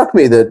mean, it struck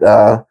me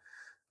that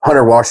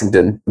Hunter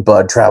Washington,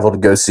 Bud, traveled to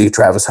go see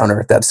Travis Hunter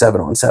at that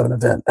 7-on-7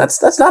 event.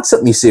 That's not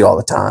something you see all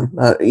the time.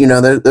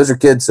 Those are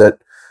kids that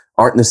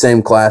aren't in the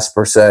same class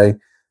per se.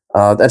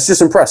 That's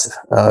just impressive.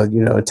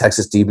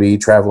 Texas DB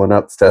traveling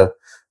up to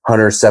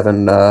Hunter's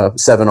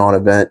 7-on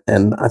event.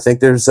 And I think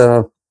there's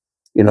a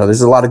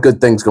lot of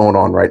good things going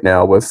on right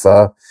now with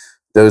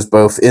those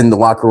both in the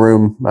locker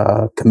room,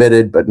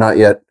 committed, but not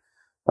yet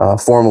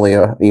formally,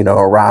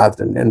 arrived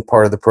and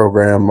part of the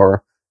program,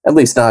 or at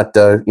least not,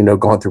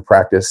 gone through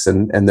practice,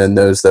 and then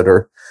those that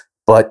are,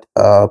 but,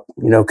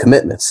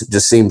 commitments. It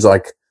just seems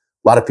like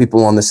a lot of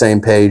people on the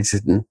same page,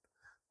 and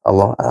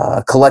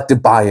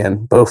collective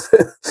buy-in, both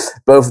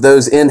both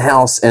those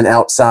in-house and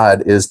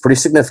outside, is pretty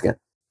significant.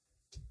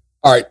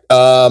 All right.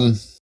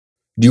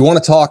 Do you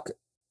want to talk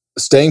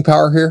staying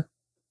power here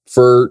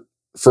for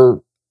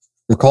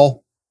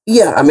McCall?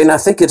 Yeah, I mean, I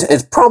think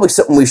it's probably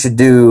something we should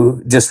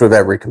do just with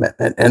every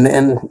commitment, and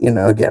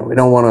again, we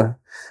don't want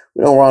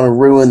to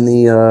ruin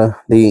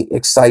the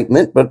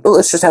excitement, but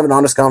let's just have an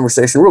honest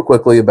conversation real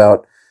quickly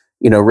about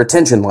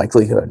retention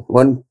likelihood.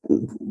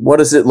 What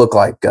does it look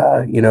like?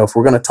 If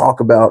we're going to talk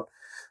about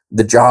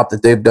the job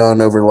that they've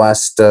done over the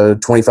last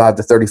 25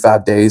 to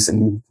 35 days,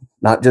 and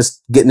not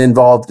just getting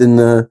involved in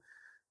the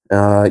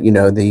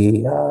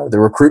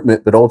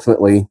recruitment, but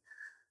ultimately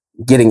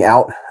getting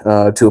out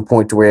to a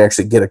point to where you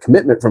actually get a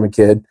commitment from a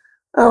kid.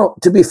 Well,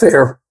 to be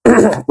fair,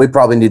 we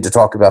probably need to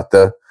talk about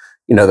the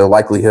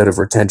likelihood of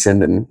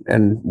retention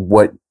and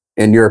what,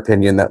 in your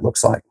opinion, that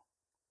looks like.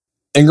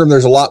 Ingram,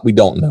 there's a lot we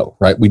don't know,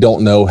 right? We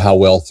don't know how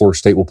well Florida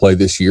State will play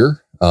this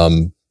year.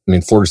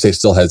 Florida State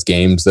still has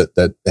games that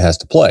it has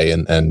to play,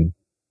 and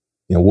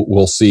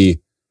we'll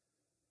see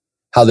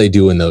how they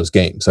do in those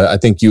games. I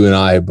think you and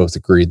I have both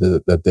agreed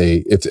that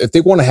they, if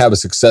they want to have a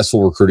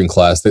successful recruiting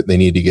class, that they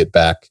need to get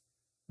back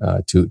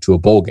to a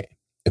bowl game.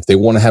 If they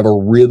want to have a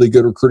really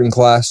good recruiting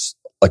class,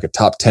 like a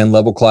top 10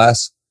 level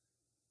class,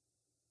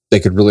 they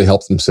could really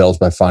help themselves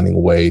by finding a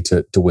way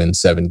to win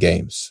 7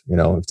 games.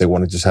 If they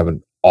want to just have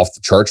an off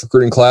the charts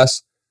recruiting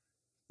class,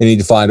 they need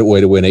to find a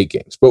way to win 8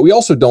 games. But we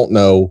also don't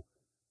know.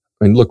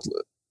 Look,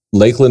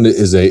 Lakeland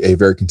is a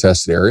very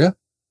contested area,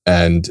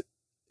 and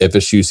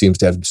FSU seems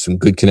to have some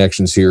good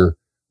connections here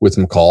with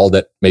McCall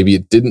that maybe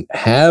it didn't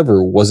have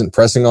or wasn't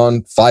pressing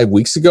on 5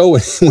 weeks ago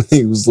when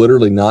he was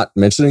literally not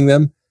mentioning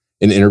them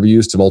in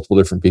interviews to multiple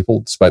different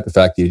people, despite the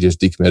fact that he just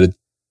decommitted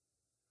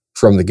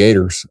from the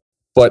Gators.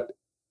 But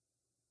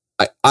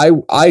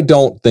I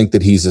don't think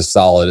that he's as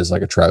solid as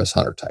like a Travis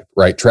Hunter type,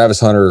 right? Travis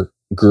Hunter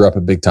grew up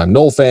a big time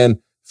Noel fan,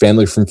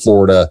 family from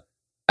Florida,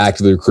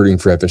 actively recruiting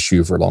for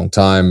FSU for a long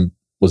time,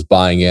 was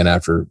buying in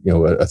after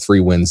a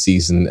 3-win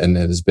season, and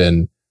it has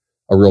been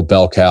a real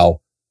bell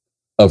cow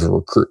of a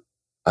recruit.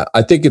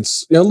 I think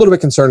it's a little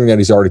bit concerning that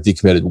he's already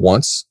decommitted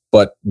once,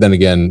 but then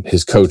again,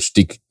 his coach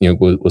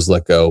was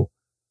let go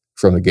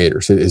from the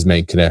Gators, his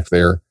main connect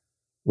there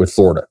with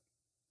Florida.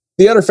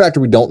 The other factor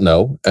we don't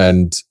know,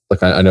 and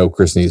like I know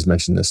Chris Nees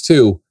mentioned this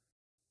too,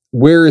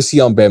 where is he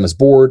on Bama's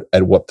board,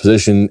 at what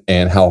position,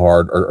 and how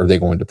hard are they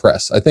going to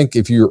press? I think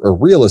if you're a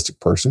realistic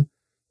person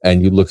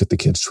and you look at the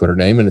kid's Twitter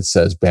name and it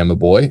says Bama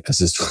Boy as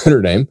his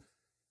Twitter name,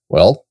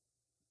 well,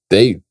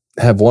 they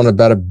have won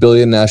about 1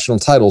 billion national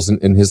titles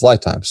in his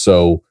lifetime.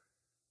 So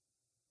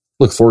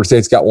look, Florida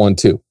State's got one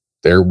too.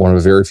 They're one of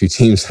the very few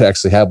teams that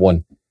actually have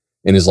one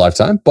in his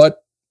lifetime,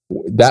 but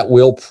that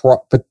will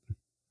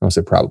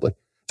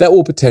that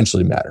will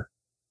potentially matter.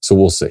 So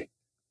we'll see.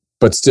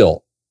 But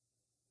still,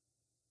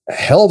 a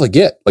hell of a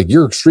get. Like,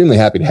 you're extremely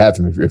happy to have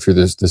him if you're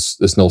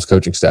this Knowles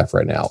coaching staff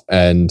right now.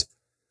 And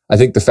I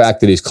think the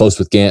fact that he's close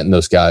with Gant and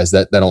those guys,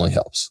 that only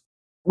helps.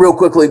 Real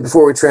quickly,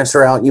 before we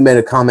transfer out, you made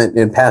a comment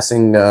in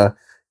passing a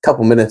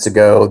couple minutes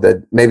ago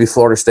that maybe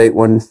Florida State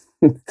wasn't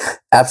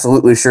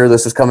absolutely sure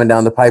this was coming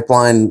down the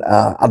pipeline.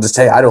 I'll just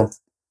tell you,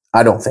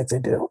 I don't think they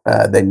do.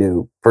 They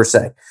knew, per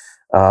se.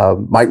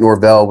 Mike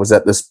Norvell was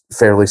at this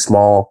fairly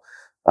small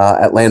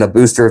Atlanta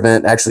booster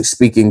event, actually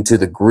speaking to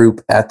the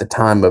group at the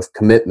time of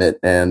commitment.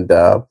 And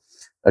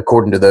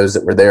according to those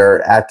that were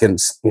there,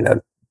 Atkins,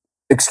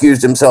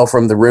 excused himself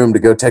from the room to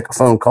go take a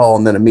phone call,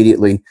 and then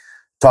immediately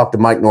talked to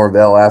Mike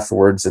Norvell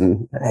afterwards.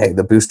 And hey,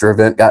 the booster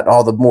event got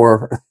all the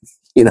more,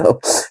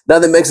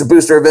 nothing makes a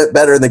booster event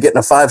better than getting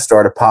a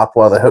 5-star to pop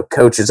while the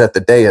coach is at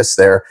the dais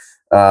there.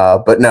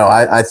 But no,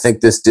 I think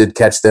this did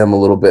catch them a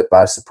little bit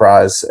by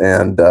surprise,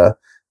 and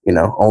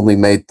only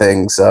made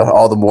things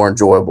all the more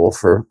enjoyable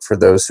for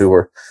those who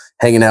were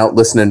hanging out,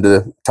 listening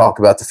to talk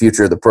about the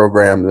future of the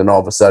program. And then all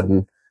of a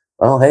sudden,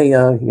 well, hey,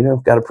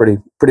 got a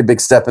pretty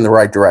big step in the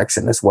right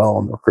direction as well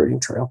on the recruiting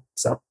trail.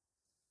 So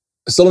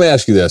let me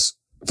ask you this.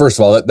 First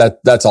of all,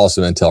 that's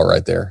awesome intel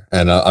right there.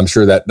 And I'm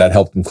sure that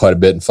helped them quite a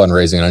bit in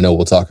fundraising. And I know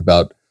we'll talk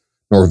about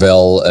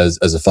Norvell as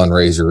a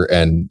fundraiser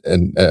and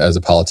as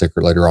a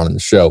politicker later on in the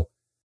show.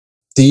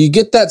 Do you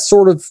get that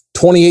sort of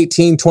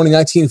 2018,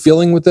 2019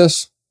 feeling with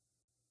this?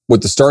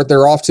 With the start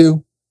they're off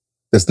to,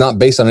 that's not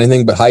based on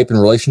anything but hype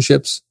and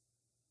relationships?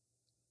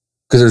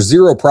 Because there's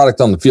zero product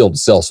on the field to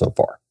sell so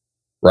far,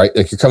 right?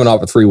 Like, you're coming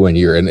off a 3-win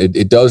year, and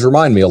it does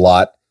remind me a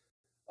lot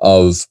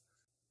of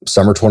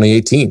summer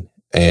 2018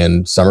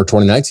 and summer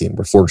 2019,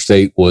 where Florida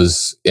State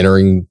was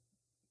entering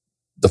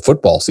the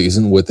football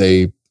season with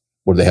they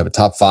have a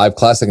top 5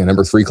 class, like a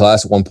number 3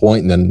 class at one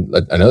point, and then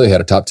I know they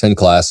had a top 10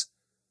 class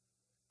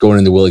going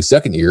into Willie's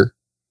second year.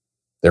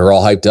 They were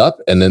all hyped up,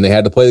 and then they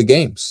had to play the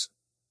games.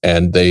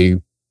 And they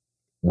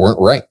weren't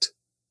ranked.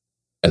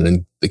 And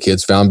then the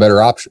kids found better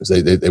options.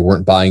 They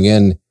weren't buying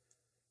in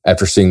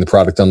after seeing the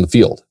product on the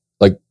field.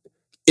 Like,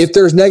 If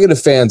there's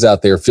negative fans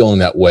out there feeling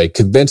that way,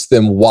 convince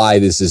them why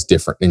this is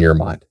different in your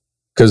mind.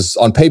 Because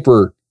on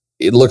paper,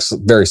 it looks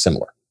very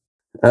similar.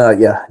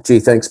 Yeah. Gee,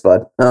 thanks,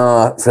 bud,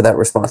 for that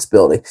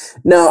responsibility.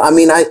 No, I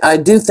mean, I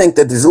do think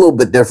that there's a little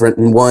bit different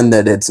in one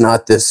that it's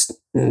not this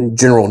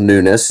general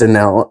newness. And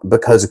now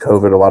because of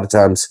COVID, a lot of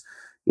times,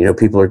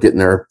 people are getting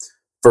their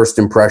first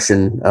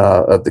impression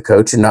of the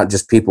coach, and not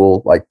just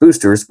people like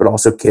boosters, but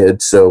also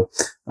kids. So,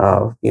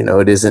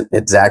 it isn't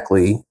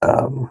exactly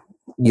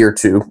year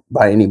two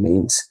by any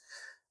means.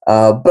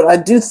 But I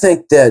do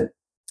think that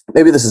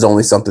maybe this is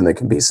only something that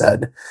can be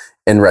said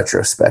in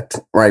retrospect,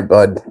 right,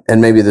 bud?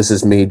 And maybe this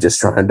is me just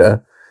trying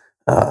to,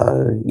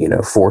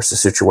 force the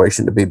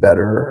situation to be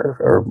better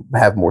or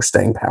have more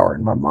staying power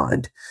in my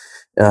mind.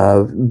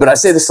 But I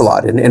say this a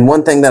lot. And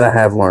one thing that I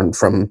have learned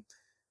from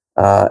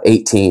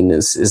 18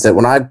 is that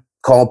when I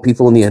call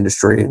people in the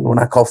industry and when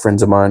I call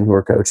friends of mine who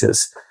are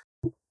coaches,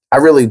 I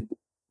really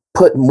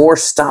put more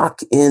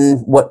stock in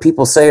what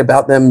people say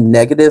about them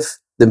negative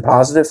than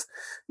positive.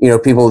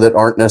 People that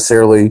aren't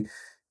necessarily,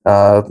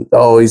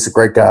 he's a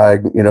great guy,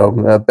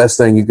 best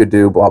thing you could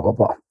do, blah, blah,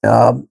 blah.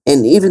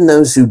 And even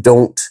those who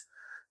don't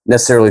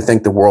necessarily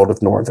think the world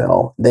of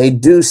Norvell, they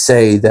do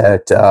say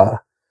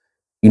that,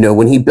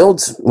 when he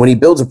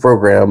builds a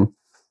program,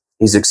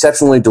 he's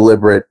exceptionally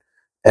deliberate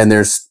and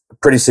there's a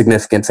pretty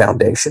significant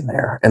foundation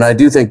there. And I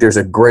do think there's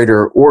a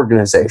greater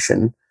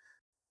organization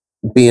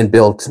being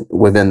built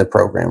within the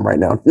program right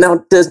now.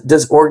 Now,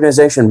 does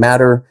organization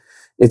matter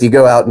if you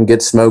go out and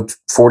get smoked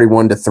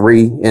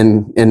 41-3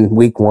 in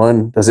week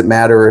one? Does it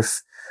matter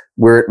if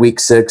we're at week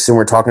 6 and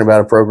we're talking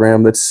about a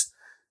program that's,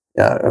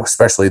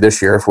 especially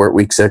this year, if we're at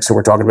week 6 and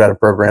we're talking about a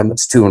program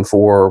that's 2-4,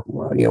 or,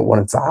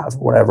 1-5, or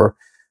whatever?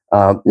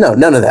 No,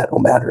 none of that will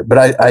matter.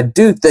 But I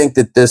do think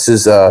that this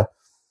is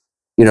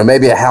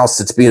maybe a house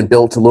that's being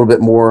built a little bit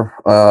more,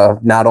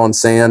 not on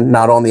sand,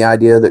 not on the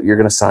idea that you're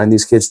going to sign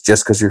these kids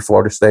just because you're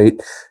Florida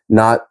State,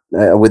 not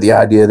with the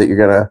idea that you're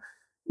going to,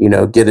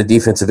 get a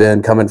defensive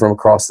end coming from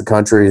across the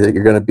country, that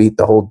you're going to beat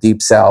the whole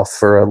Deep South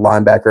for a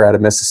linebacker out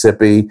of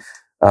Mississippi,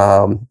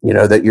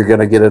 that you're going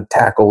to get a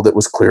tackle that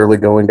was clearly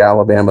going to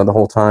Alabama the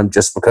whole time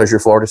just because you're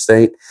Florida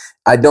State.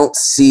 I don't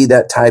see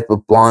that type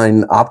of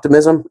blind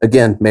optimism.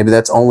 Again, maybe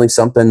that's only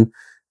something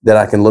that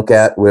I can look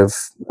at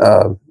with,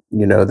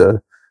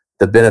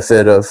 the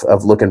benefit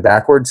of looking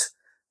backwards.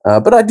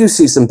 But I do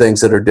see some things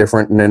that are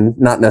different and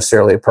not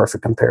necessarily a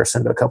perfect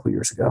comparison to a couple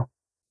years ago.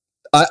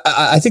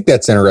 I think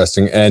that's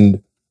interesting.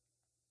 And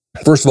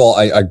first of all,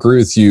 I agree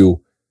with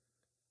you.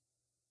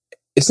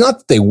 It's not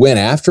that they went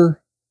after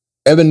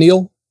Evan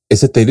Neal. It's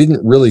that they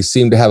didn't really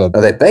seem to have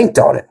they banked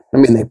on it. I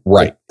mean, they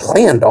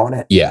planned on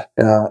it. Yeah.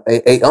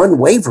 A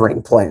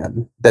unwavering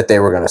plan that they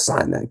were going to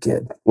sign that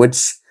kid,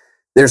 which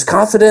there's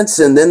confidence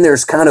and then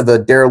there's kind of a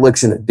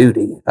dereliction of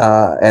duty.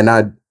 And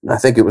I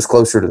think it was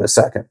closer to the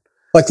second.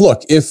 Like,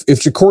 look, if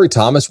Ja'Cory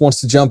Thomas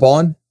wants to jump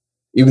on,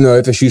 even though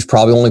FSU's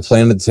probably only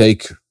planning to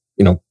take,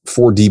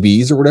 4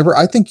 DBs or whatever,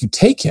 I think you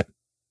take him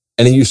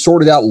and then you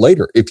sort it out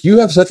later. If you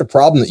have such a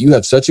problem that you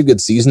have such a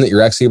good season that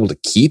you're actually able to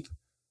keep,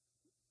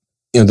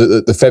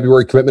 the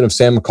February commitment of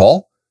Sam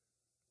McCall,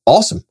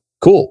 awesome,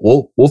 cool.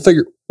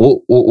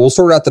 We'll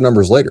sort out the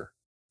numbers later.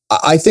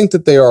 I think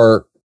that they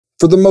are,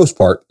 for the most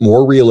part,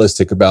 more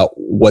realistic about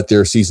what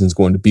their season's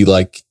going to be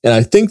like. And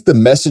I think the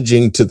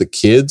messaging to the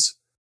kids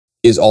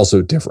is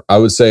also different. I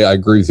would say I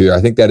agree with you.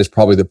 I think that is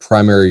probably the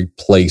primary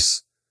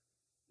place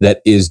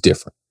that is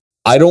different.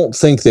 I don't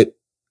think that,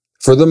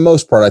 for the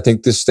most part, I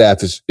think this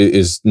staff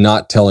is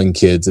not telling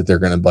kids that they're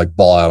going to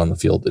ball out on the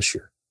field this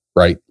year,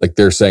 right? Like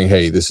they're saying,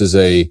 hey, this is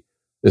a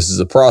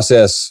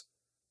process.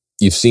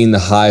 You've seen the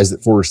highs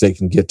that Florida State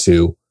can get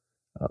to.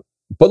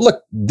 But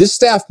look, this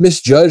staff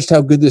misjudged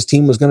how good this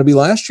team was going to be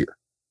last year,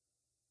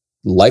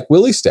 like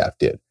Willie's staff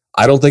did.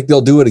 I don't think they'll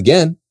do it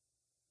again.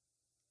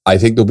 I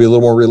think they'll be a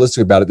little more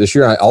realistic about it this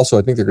year. And I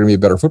think they're going to be a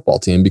better football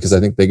team because I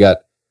think they got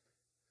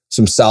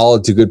some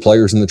solid to good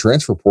players in the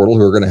transfer portal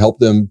who are going to help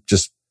them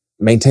just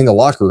maintain the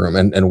locker room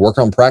and work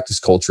on practice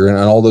culture and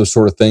all those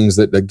sort of things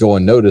that go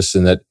unnoticed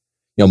and that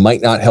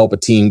might not help a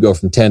team go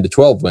from 10 to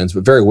 12 wins,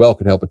 but very well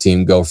could help a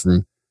team go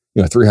from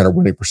 300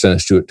 winning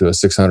percentage to a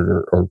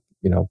 600 or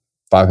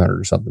 500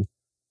 or something.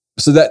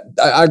 So that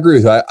I agree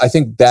with you. I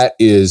think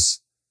that's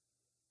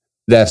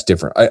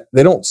different.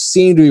 They don't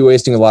seem to be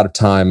wasting a lot of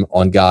time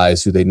on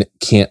guys who they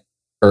can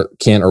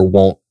or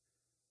won't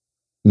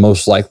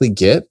most likely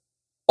get.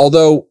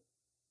 Although,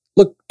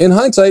 look, in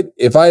hindsight,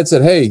 if I had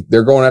said, hey,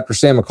 they're going after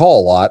Sam McCall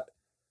a lot,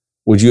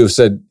 would you have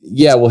said,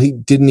 yeah, well, he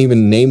didn't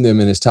even name them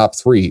in his top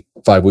 3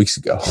 5 weeks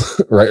ago,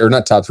 right? Or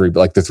not top 3,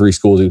 but like the 3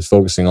 schools he was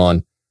focusing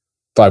on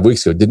 5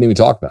 weeks ago. Didn't even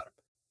talk about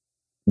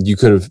him. You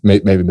could have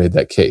maybe made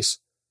that case.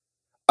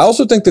 I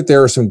also think that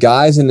there are some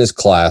guys in this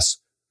class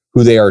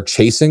who they are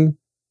chasing.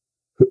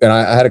 And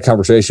I had a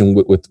conversation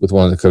with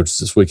one of the coaches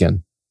this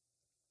weekend.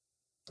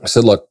 I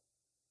said, look,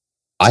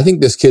 I think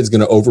this kid's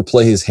going to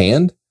overplay his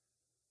hand.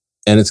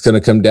 And it's going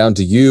to come down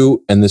to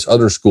you and this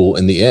other school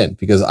in the end,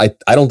 because I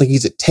don't think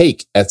he's at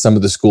take at some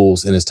of the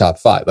schools in his top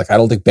 5. Like, I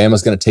don't think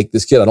Bama's going to take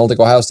this kid. I don't think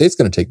Ohio State's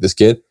going to take this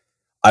kid.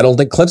 I don't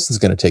think Clemson's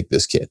going to take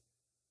this kid.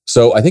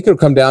 So I think it'll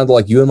come down to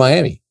like you in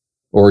Miami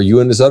or you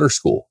in this other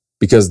school,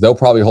 because they'll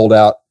probably hold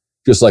out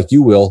just like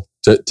you will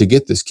to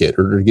get this kid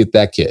or to get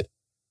that kid.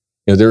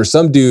 There are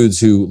some dudes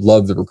who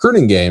love the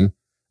recruiting game.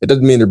 It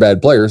doesn't mean they're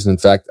bad players. In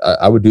fact,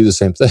 I would do the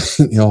same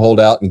thing. Hold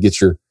out and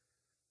get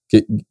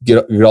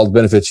all the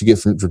benefits you get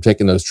from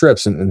taking those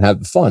trips and have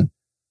the fun.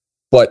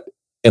 But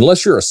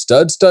unless you're a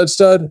stud,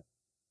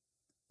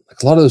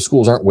 like a lot of those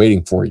schools aren't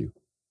waiting for you,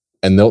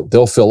 and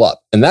they'll fill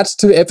up. And that's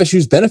to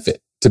FSU's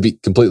benefit, to be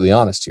completely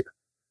honest here.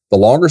 The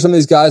longer some of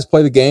these guys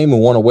play the game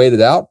and want to wait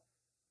it out,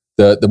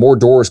 the more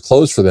doors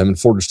close for them. And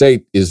Florida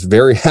State is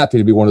very happy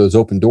to be one of those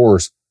open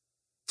doors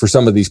for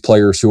some of these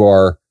players who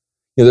are,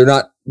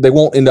 they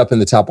won't end up in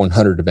the top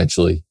 100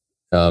 eventually,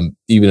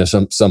 even if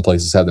some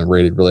places have them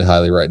rated really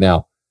highly right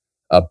now.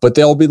 But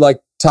they'll be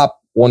like top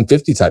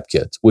 150 type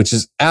kids, which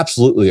is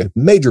absolutely a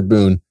major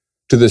boon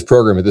to this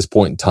program at this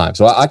point in time.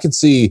 So I can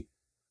see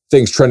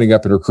things trending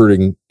up in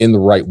recruiting in the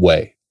right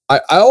way.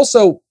 I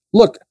also,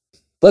 look,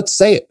 let's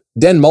say it,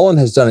 Dan Mullen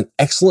has done an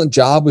excellent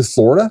job with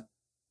Florida.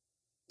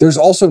 There's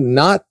also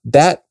not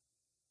that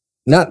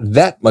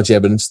much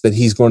evidence that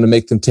he's going to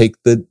make them take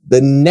the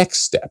next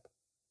step.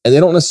 And they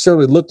don't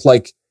necessarily look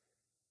like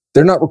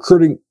they're not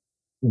recruiting.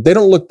 They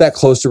don't look that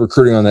close to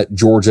recruiting on that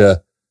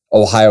Georgia,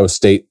 Ohio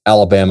State,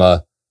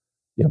 Alabama,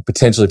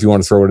 potentially if you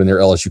want to throw it in their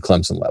LSU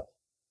Clemson level.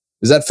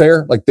 Is that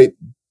fair? Like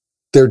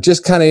they're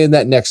just kind of in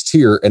that next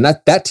tier, and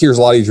that tier is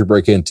a lot easier to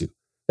break into.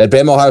 That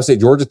Bama, Ohio State,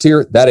 Georgia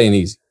tier, that ain't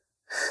easy.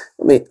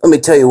 Let me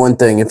tell you one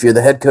thing. If you're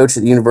the head coach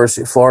at the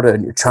University of Florida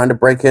and you're trying to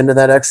break into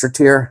that extra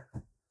tier,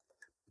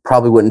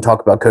 probably wouldn't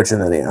talk about coaching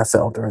in the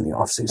NFL during the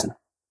offseason.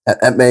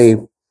 That may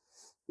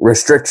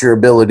restrict your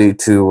ability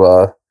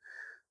to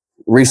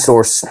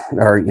resource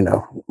or,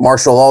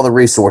 marshal all the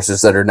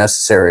resources that are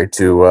necessary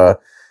to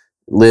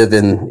live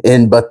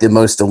in but the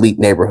most elite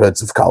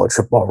neighborhoods of college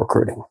football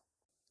recruiting.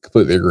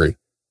 Completely agree.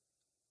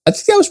 I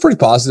think that was pretty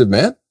positive,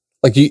 man.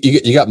 Like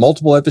you got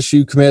multiple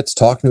FSU commits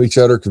talking to each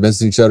other,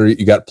 convincing each other.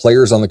 You got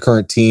players on the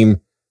current team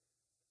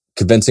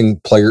convincing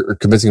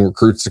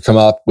recruits to come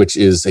up, which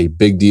is a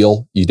big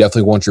deal. You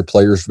definitely want your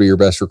players to be your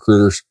best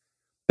recruiters.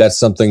 That's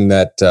something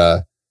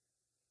that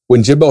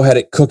when Jimbo had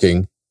it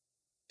cooking,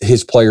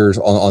 his players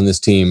on this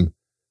team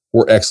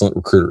were excellent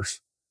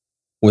recruiters.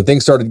 When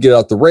things started to get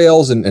out the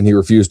rails and he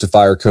refused to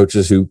fire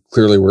coaches who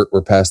clearly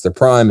were past their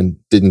prime and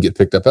didn't get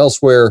picked up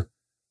elsewhere,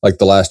 like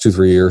the last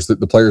 2-3 years,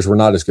 the players were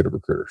not as good at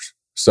recruiters.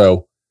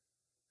 So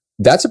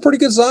that's a pretty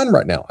good sign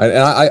right now. And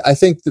I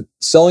think that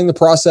selling the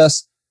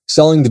process,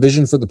 selling the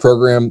vision for the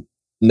program,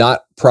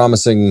 not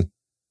promising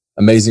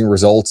amazing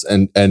results,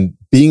 and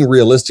being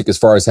realistic as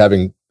far as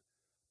having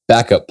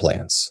backup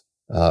plans.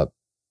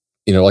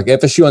 Like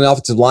FSU on the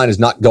offensive line is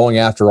not going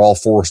after all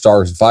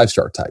 4-star and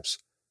 5-star types.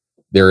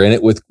 They're in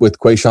it with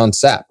Quayshawn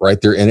Sapp, right?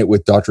 They're in it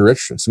with Dr.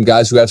 Richardson, some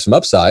guys who have some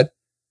upside,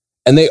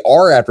 and they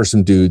are after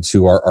some dudes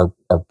who are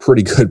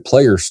pretty good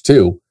players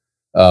too.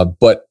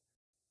 But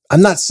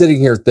I'm not sitting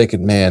here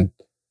thinking, man,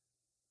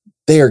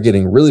 they are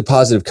getting really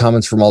positive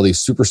comments from all these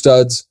super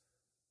studs,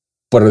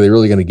 but are they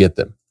really going to get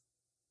them?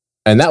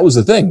 And that was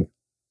the thing.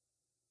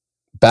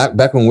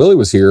 Back when Willie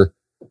was here,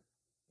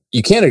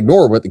 you can't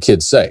ignore what the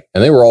kids say.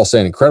 And they were all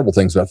saying incredible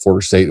things about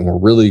Florida State and were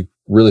really,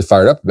 really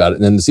fired up about it.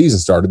 And then the season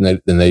started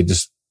and they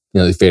just,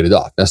 they faded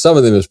off. Now, some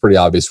of them, it was pretty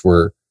obvious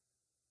were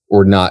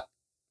not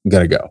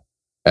going to go.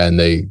 And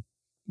they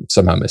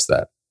somehow missed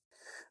that.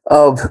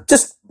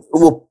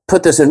 We'll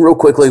put this in real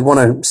quickly.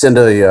 Want to send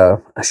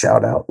a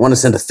shout out. Want to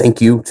send a thank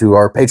you to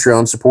our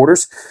Patreon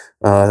supporters.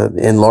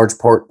 In large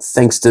part,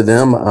 thanks to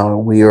them,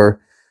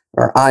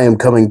 I am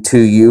coming to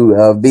you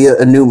via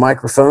a new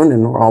microphone,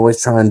 and we're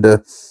always trying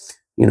to,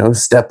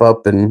 step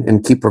up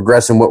and keep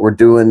progressing what we're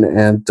doing.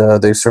 And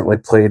they certainly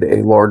played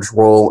a large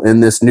role in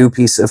this new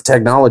piece of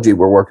technology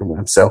we're working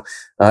with. So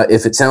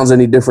if it sounds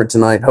any different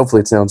tonight,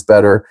 hopefully it sounds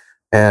better.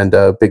 And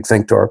a big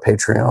thank to our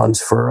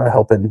Patreons for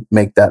helping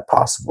make that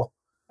possible.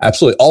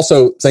 Absolutely.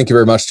 Also, thank you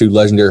very much to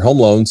Legendary Home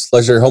Loans.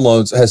 Legendary Home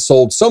Loans has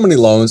sold so many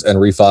loans and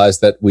refis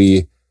that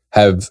we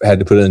have had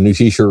to put in a new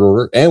t-shirt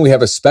order. And we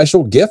have a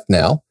special gift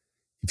now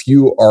if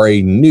you are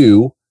a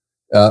new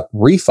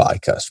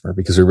refi customer,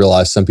 because we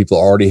realized some people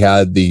already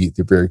had the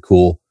very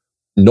cool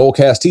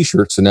Nolecast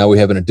t-shirt. So now we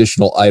have an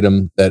additional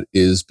item that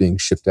is being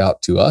shipped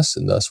out to us,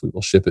 and thus we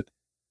will ship it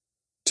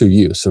to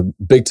you. So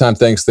big time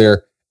thanks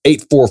there.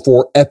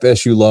 844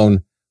 FSU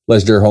loan.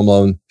 Legendary Home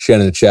Loan.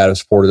 Shannon and Chad have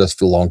supported us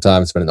for a long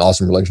time. It's been an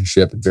awesome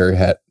relationship, and very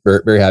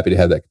happy to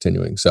have that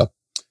continuing. So,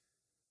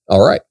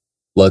 all right,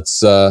 let's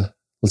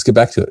get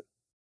back to it.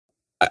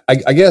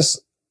 I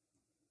guess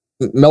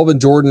Melvin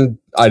Jordan,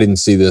 I didn't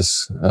see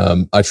this.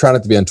 I try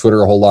not to be on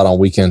Twitter a whole lot on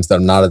weekends that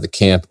I'm not at the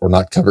camp or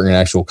not covering an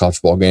actual college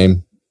football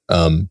game.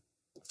 Find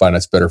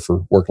that's better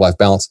for work-life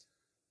balance.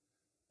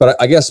 But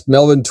I guess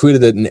Melvin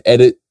tweeted an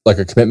edit, like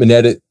a commitment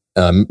edit.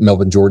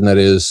 Melvin Jordan, that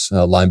is,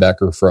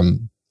 linebacker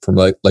from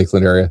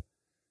Lakeland area.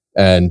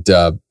 And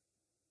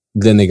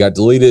then they got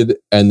deleted.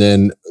 And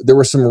then there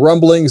were some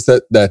rumblings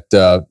that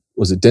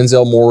was it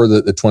Denzel Moore,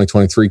 the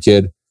 2023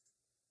 kid,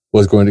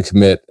 was going to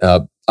commit.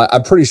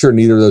 I'm pretty sure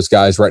neither of those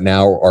guys right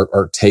now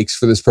are takes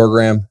for this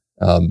program.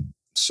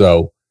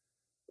 So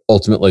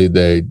ultimately,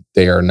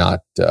 they are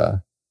not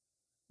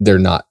they're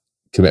not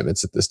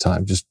commitments at this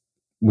time. Just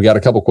we got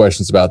a couple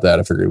questions about that.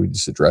 I figured we'd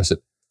just address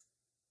it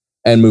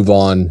and move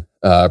on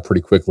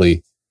pretty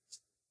quickly.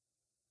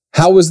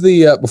 How was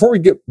the before we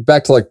get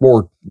back to like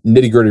more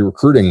nitty gritty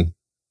recruiting?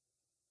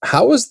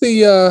 How was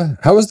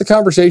the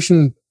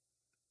conversation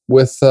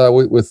with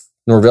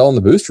Norvell and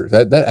the boosters?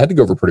 That had to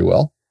go over pretty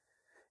well.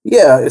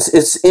 Yeah,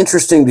 it's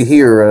interesting to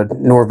hear.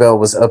 Norvell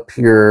was up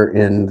here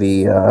in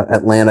the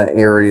Atlanta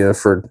area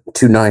for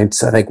 2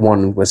 nights. I think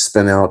one was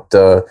spent out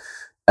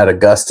at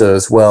Augusta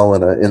as well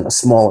in a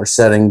smaller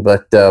setting.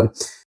 But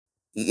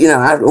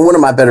one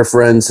of my better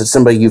friends is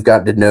somebody you've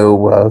got to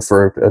know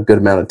for a good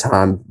amount of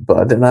time.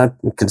 And I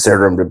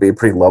consider him to be a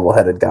pretty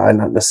level-headed guy,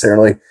 not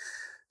necessarily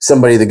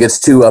somebody that gets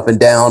too up and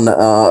down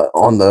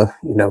on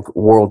the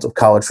worlds of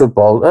college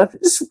football.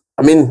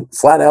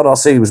 Flat out, I'll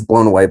say he was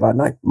blown away by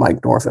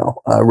Mike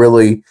Norvell.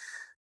 Really,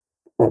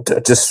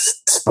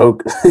 just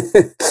spoke.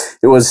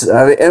 It was.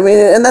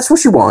 And that's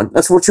what you want.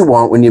 That's what you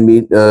want when you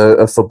meet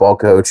a football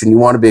coach, and you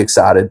want to be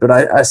excited. But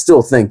I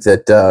still think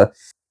that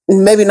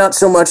maybe not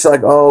so much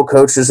like, oh,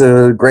 coach is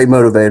a great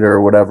motivator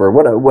or whatever.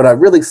 What I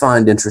really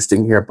find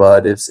interesting here,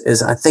 Bud,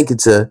 is I think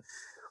it's a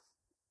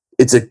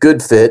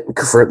good fit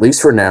for at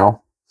least for now.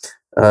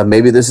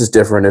 Maybe this is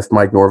different if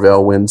Mike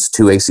Norvell wins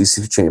 2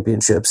 ACC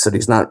championships, that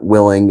he's not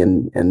willing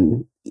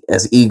and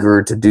as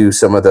eager to do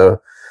some of the,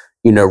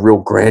 real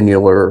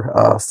granular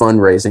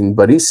fundraising,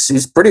 but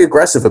he's pretty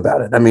aggressive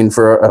about it. I mean,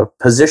 for a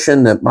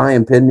position that, my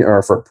opinion,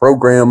 or for a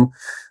program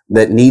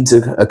that needs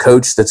a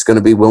coach that's going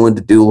to be willing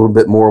to do a little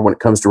bit more when it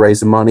comes to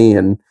raising money,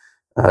 and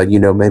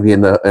maybe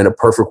in a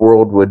perfect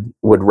world would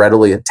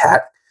readily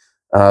attack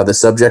the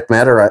subject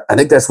matter. I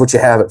think that's what you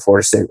have at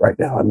Florida State right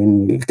now. I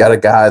mean, you've got a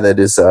guy that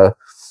is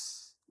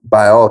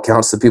by all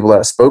accounts, the people that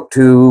I spoke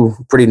to,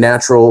 pretty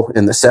natural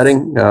in the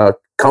setting,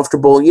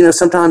 comfortable.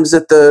 Sometimes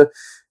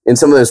in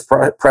some of those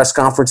press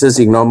conferences,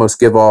 you can almost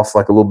give off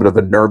like a little bit of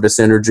a nervous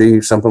energy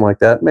or something like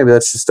that. Maybe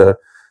that's just a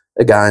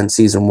guy in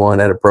season 1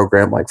 at a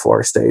program like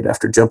Florida State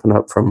after jumping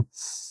up from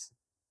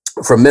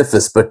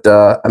Memphis. But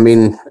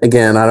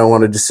again, I don't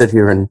want to just sit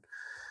here and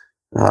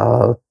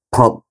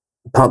pump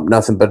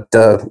nothing but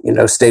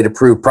state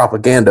approved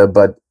propaganda.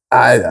 But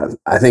I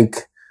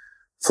think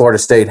Florida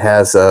State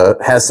has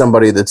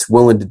somebody that's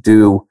willing to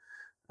do,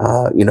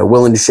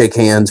 willing to shake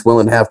hands,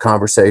 willing to have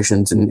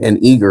conversations,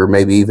 and eager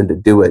maybe even to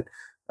do it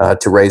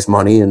to raise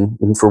money.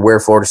 And for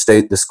where Florida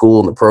State, the school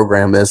and the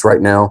program is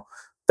right now,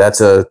 that's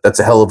a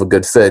hell of a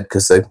good fit,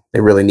 because they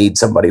really need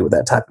somebody with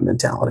that type of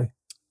mentality.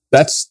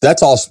 That's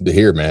awesome to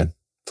hear, man.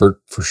 For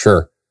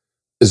sure.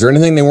 Is there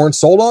anything they weren't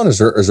sold on? Is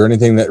there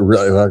anything that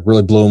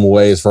really blew them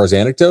away as far as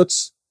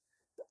anecdotes?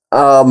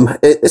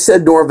 It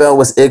said Norvell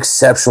was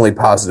exceptionally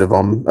positive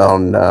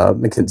on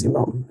Mackenzie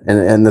Milton,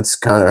 and that's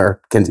kind of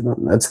Mackenzie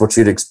Milton. That's what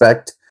you'd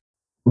expect,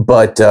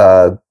 but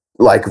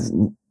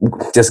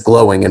just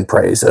glowing in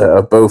praise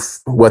of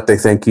both what they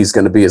think he's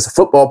going to be as a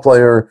football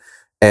player,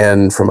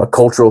 and from a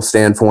cultural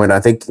standpoint.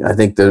 I think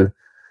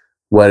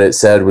what it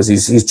said was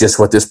he's just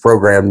what this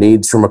program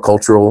needs from a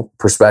cultural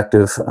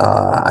perspective.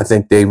 I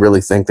think they really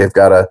think they've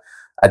got a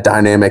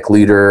dynamic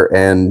leader,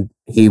 and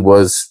he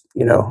was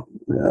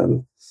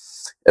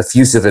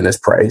effusive in his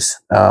praise.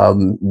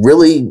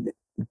 Really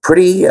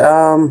pretty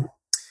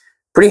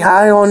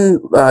high on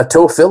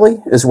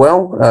Toafili as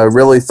well.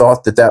 Really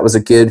thought that was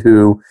a kid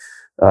who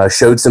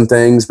showed some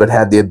things, but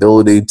had the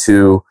ability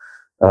to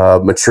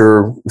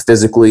mature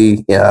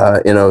physically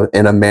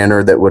in a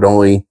manner that would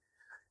only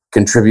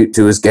contribute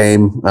to his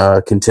game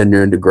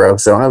continuing to grow.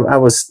 So I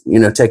was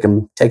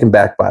taken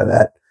back by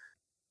that.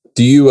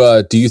 Do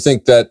you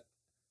think that,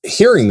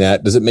 hearing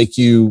that, does it make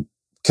you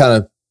kind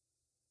of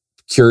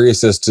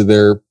curious as to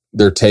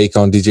their take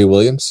on DJ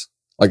Williams,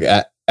 like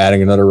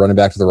adding another running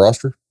back to the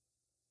roster?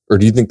 Or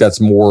do you think that's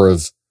more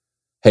of,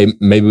 hey,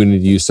 maybe we need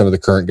to use some of the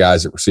current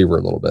guys at receiver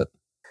a little bit?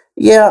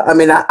 Yeah, I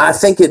mean, I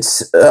think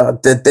it's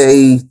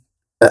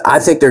I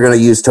think they're going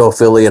to use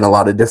Toafili in a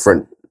lot of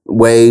different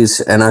ways,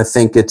 and I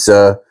think it's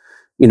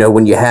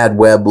when you had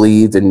Webb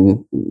leave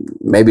and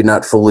maybe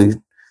not fully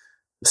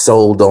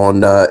sold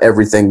on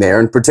everything there,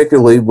 and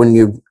particularly when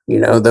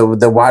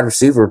the wide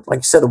receiver, like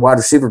you said, the wide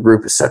receiver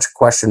group is such a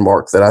question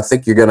mark that I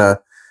think you're gonna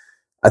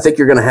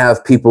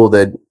have people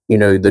that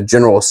the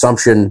general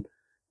assumption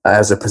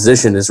as a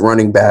position is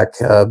running back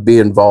be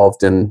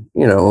involved in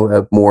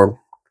more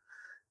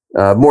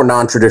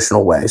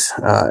non-traditional ways,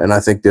 and I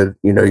think that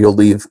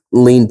you'll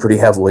lean pretty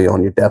heavily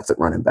on your depth at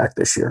running back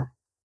this year.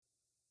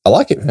 I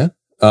like it, man.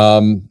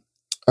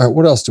 All right,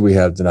 what else do we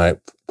have tonight?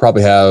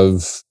 Probably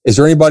have. Is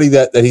there anybody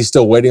that he's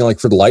still waiting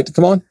for the light to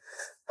come on?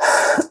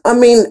 I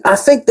mean, I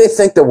think they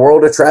think the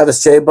world of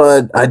Travis J.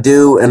 Bud. I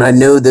do, and I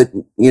know that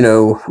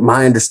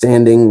my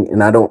understanding,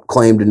 and I don't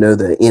claim to know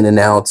the in and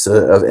outs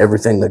of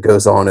everything that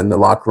goes on in the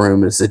locker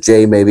room, is that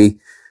Jay maybe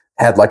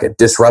had like a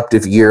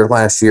disruptive year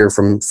last year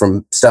from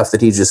stuff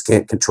that he just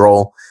can't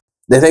control.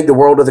 They think the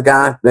world of the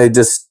guy. They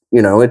just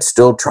it's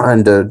still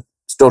trying to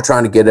still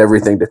trying to get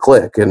everything to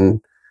click. And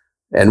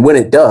when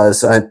it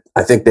does, I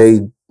think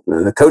the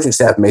coaching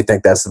staff may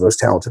think that's the most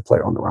talented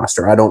player on the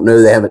roster. I don't know.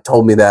 They haven't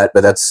told me that,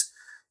 but that's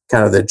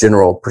kind of the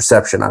general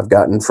perception I've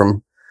gotten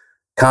from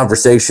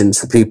conversations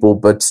for people,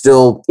 but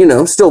still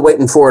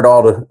waiting for it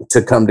all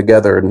to come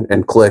together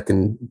and click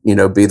and,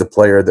 be the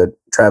player that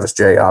Travis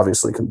J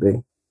obviously can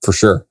be. For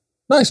sure.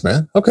 Nice,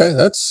 man. Okay.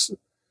 It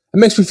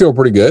makes me feel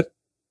pretty good,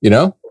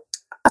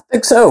 I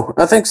think so.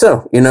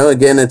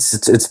 Again,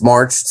 it's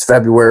March, it's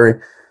February,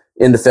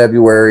 into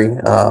February.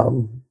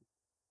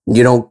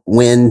 You don't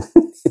win.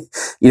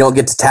 You don't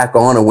get to tack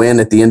on a win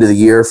at the end of the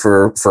year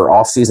for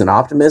off-season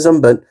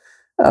optimism, but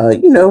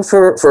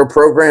for a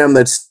program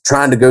that's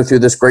trying to go through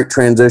this great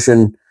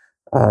transition,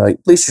 at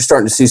least you're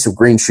starting to see some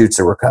green shoots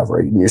of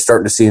recovery, and you're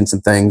starting to see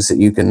some things that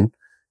you can,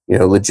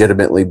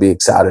 legitimately be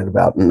excited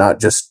about, and not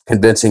just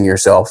convincing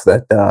yourself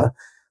that,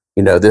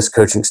 this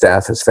coaching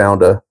staff has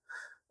found a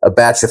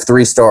batch of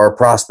 3-star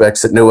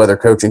prospects that no other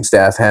coaching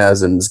staff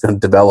has, and is going to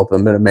develop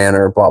them in a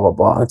manner, blah, blah,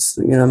 blah. It's,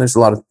 there's a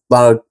lot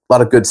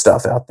of good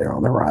stuff out there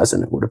on the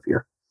horizon, it would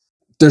appear.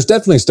 There's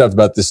definitely stuff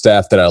about this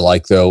staff that I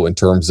like, though, in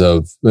terms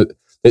of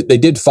they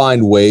did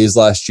find ways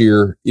last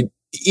year,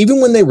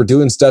 even when they were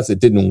doing stuff that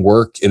didn't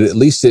work, at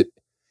least it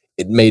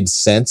made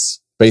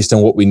sense based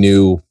on what we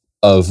knew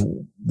of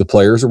the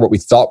players, or what we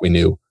thought we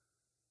knew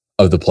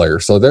of the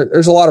players. So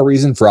there's a lot of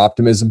reason for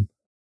optimism.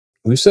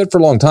 We've said for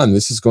a long time,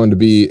 this is going to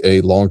be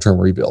a long-term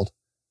rebuild.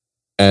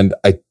 And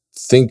I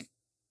think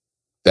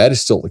that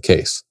is still the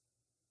case.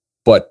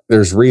 But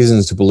there's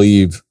reasons to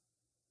believe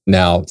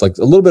now, like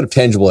a little bit of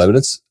tangible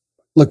evidence.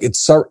 Look,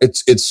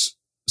 it's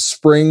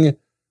spring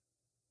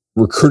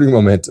recruiting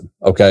momentum,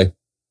 okay?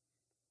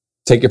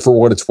 Take it for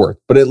what it's worth.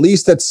 But at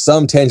least that's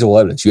some tangible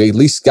evidence. You at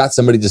least got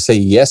somebody to say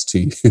yes to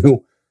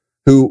you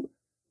who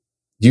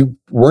you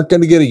weren't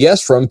going to get a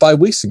yes from 5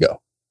 weeks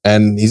ago.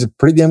 And he's a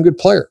pretty damn good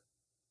player.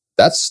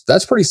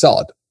 That's pretty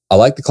solid. I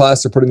like the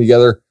class they're putting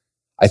together.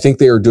 I think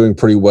they are doing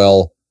pretty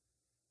well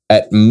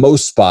at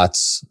most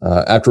spots.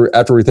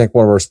 After we thank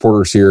one of our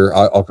supporters here,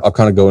 I'll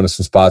kind of go into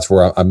some spots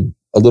where I'm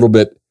a little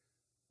bit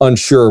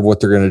unsure of what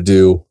they're going to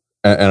do.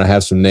 And I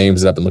have some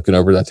names that I've been looking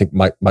over that I think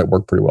might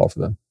work pretty well for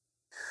them.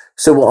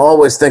 So we'll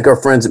always thank our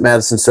friends at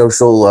Madison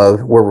Social.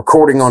 We're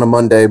recording on a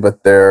Monday,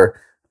 but their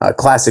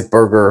classic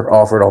burger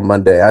offered on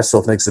Monday, I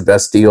still think is the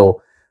best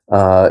deal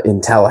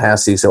in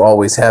Tallahassee. So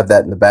always have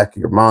that in the back of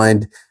your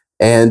mind.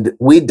 And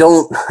we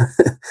don't,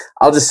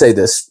 I'll just say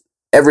this,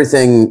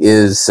 everything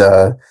is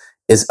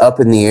up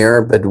in the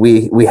air, but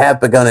we have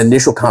begun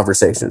initial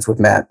conversations with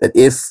Matt that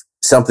if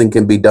something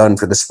can be done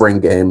for the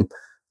spring game,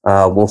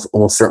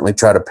 we'll certainly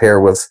try to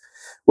pair with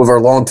our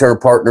long-term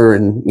partner,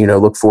 and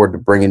look forward to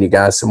bringing you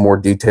guys some more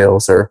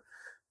details, or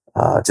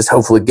just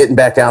hopefully getting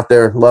back out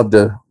there. Love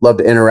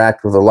to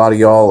interact with a lot of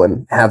y'all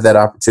and have that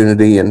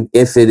opportunity. And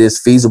if it is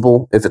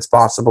feasible, if it's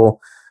possible,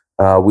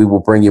 we will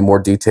bring you more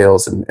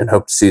details and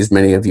hope to see as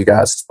many of you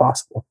guys as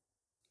possible.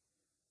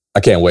 I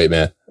can't wait,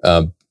 man.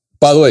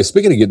 By the way,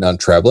 speaking of getting out and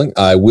traveling,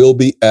 I will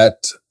be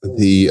at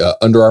the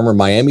Under Armour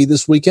Miami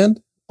this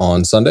weekend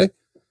on Sunday.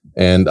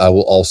 And I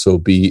will also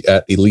be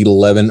at Elite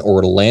 11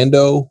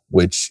 Orlando,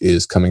 which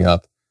is coming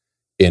up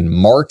in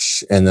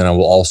March. And then I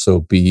will also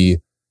be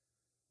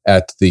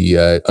at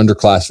the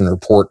Underclassmen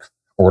Report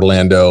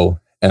Orlando.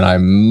 And I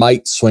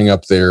might swing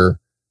up there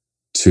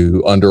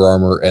to Under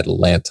Armour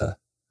Atlanta.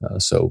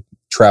 So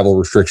travel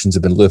restrictions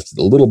have been lifted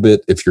a little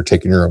bit if you're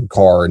taking your own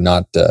car and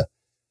not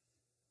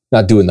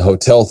doing the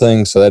hotel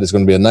thing. So that is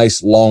going to be a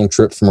nice long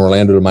trip from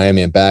Orlando to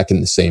Miami and back in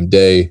the same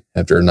day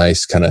after a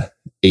nice kind of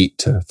 8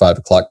 to 5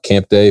 o'clock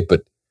camp day.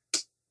 But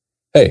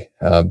hey,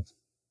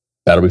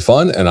 that'll be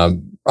fun. And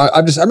I'm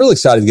really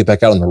excited to get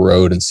back out on the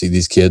road and see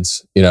these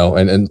kids,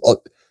 and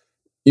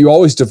you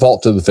always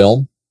default to the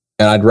film,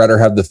 and I'd rather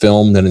have the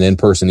film than an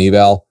in-person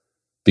eval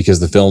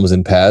because the film is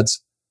in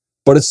pads.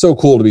 But it's so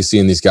cool to be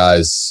seeing these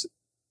guys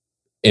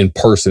in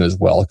person as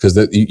well, because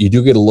you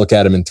do get a look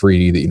at them in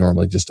 3D that you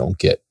normally just don't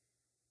get.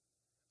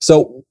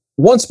 So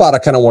one spot I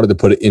kind of wanted to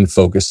put it in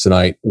focus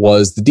tonight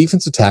was the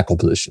defensive tackle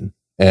position.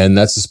 And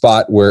that's a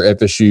spot where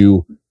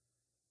FSU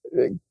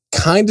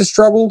kind of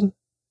struggled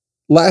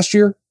last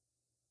year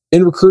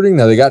in recruiting.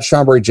 Now they got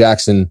Chambray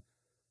Jackson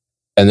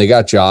and they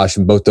got Josh,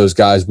 and both those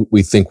guys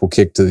we think will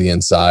kick to the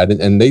inside.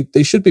 And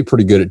they should be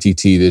pretty good at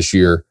TT this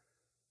year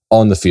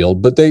on the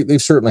field, but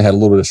they've certainly had a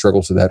little bit of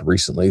struggles with that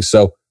recently.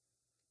 So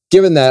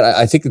given that,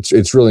 I think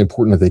it's really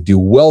important that they do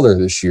well there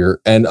this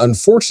year. And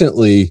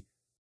unfortunately,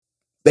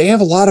 they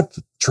have a lot of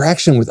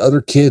traction with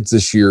other kids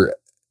this year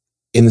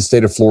in the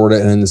state of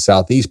Florida and in the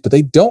Southeast, but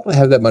they don't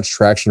have that much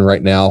traction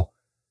right now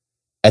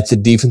at the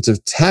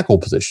defensive tackle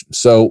position.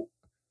 So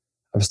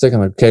I was thinking,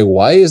 okay,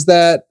 why is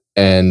that?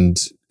 And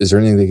is there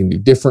anything they can do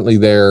differently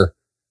there?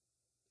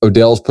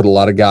 Odell's put a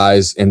lot of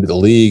guys into the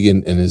league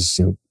and is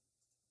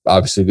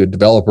obviously a good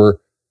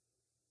developer.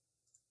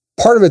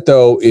 Part of it,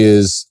 though,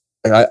 is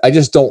I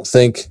just don't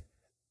think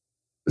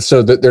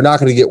so that they're not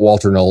going to get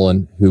Walter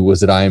Nolan, who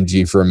was at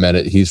IMG for a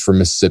minute. He's from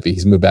Mississippi.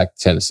 He's moved back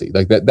to Tennessee.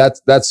 Like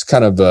that's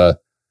kind of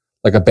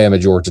like a Bama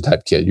Georgia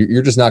type kid.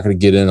 You're just not going to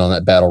get in on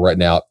that battle right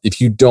now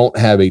if you don't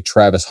have a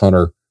Travis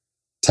Hunter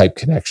type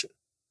connection.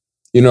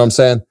 You know what I'm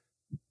saying?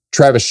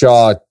 Travis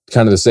Shaw,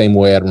 kind of the same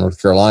way out of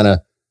North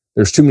Carolina.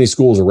 There's too many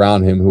schools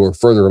around him who are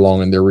further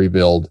along in their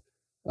rebuild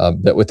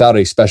that without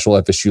a special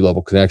FSU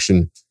level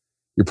connection,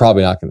 you're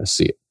probably not going to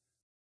see it.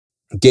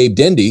 Gabe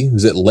Dendy,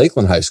 who's at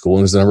Lakeland High School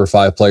and is the number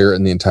 5 player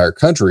in the entire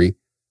country,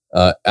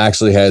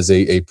 actually has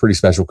a pretty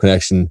special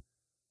connection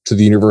to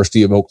the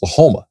University of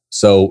Oklahoma.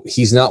 So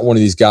he's not one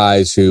of these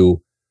guys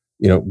who,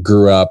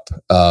 grew up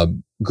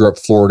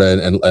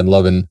Florida and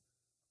loving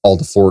all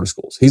the Florida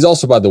schools. He's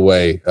also, by the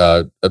way,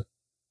 a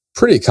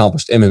pretty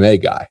accomplished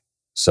MMA guy.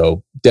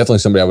 So definitely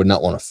somebody I would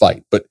not want to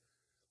fight. But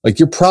like,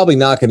 you're probably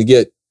not going to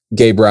get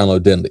Gabe Brownlow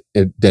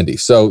Dendy.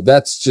 So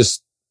that's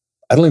just,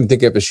 I don't even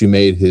think FSU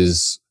made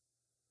his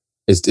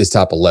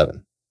top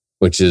 11,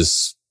 which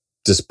is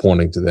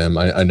disappointing to them.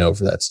 I know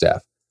for that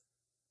staff.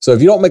 So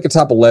if you don't make a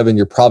top 11,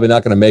 you're probably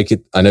not going to make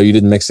it. I know you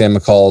didn't make Sam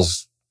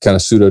McCall's kind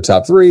of pseudo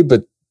top 3,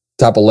 but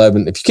top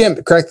 11, if you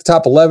can't crack the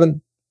top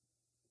 11,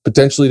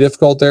 potentially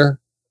difficult there.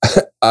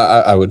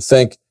 I would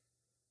think.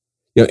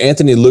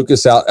 Anthony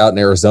Lucas out in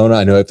Arizona,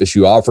 I know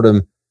FSU offered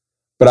him,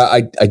 but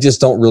I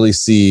just don't really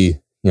see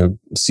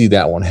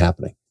that one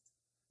happening.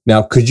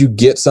 Now, could you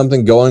get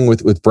something going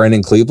with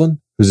Brandon Cleveland,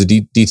 who's a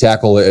D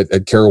tackle at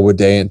Carrollwood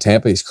Day in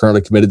Tampa? He's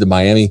currently committed to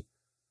Miami.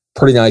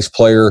 Pretty nice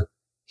player.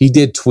 He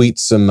did tweet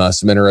some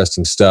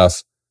interesting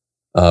stuff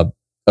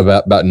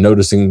about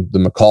noticing the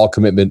McCall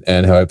commitment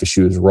and how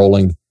FSU is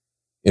rolling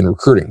in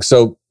recruiting.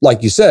 So,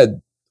 like you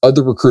said,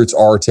 other recruits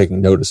are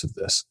taking notice of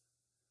this.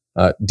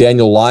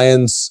 Daniel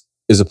Lyons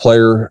is a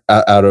player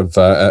out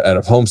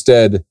of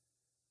Homestead.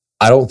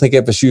 I don't think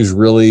FSU is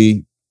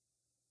really.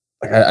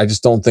 I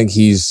just don't think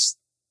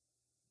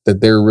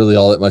that they're really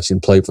all that much in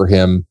play for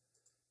him.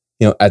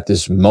 At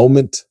this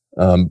moment.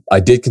 I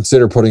did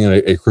consider putting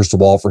in a crystal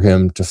ball for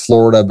him to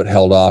Florida, but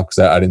held off because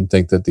I didn't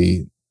think that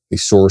the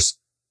source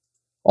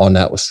on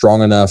that was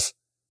strong enough.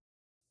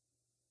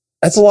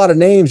 That's a lot of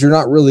names you're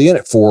not really in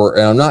it for,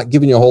 and I'm not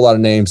giving you a whole lot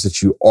of names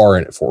that you are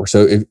in it for.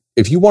 So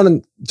if you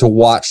wanted to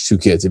watch 2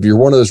 kids, if you're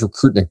one of those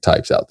recruiting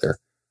types out there,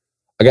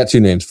 I got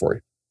 2 names for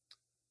you.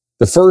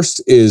 The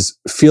first is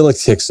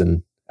Felix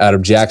Hickson out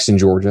of Jackson,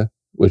 Georgia,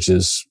 which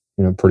is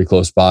pretty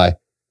close by.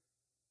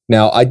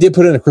 Now, I did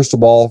put in a crystal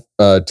ball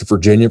to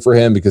Virginia for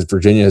him because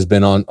Virginia has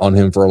been on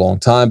him for a long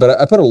time, but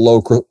I put a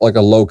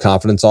low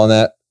confidence on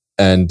that,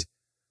 and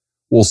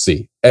we'll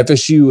see.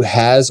 FSU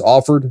has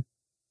offered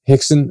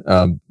Hickson.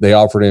 They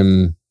offered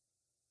him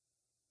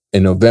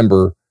in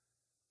November.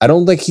 I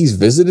don't think he's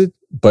visited,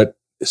 but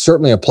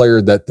certainly a player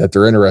that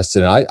they're interested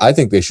in. I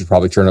think they should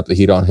probably turn up the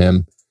heat on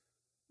him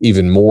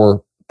even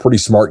more. Pretty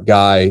smart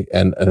guy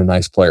and a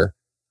nice player.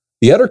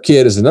 The other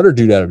kid is another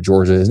dude out of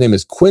Georgia. His name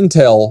is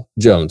Quintel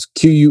Jones,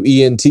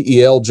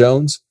 Quentel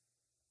Jones.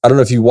 I don't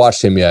know if you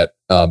watched him yet.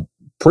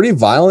 Pretty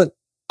violent.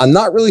 I'm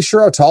not really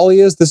sure how tall he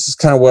is. This is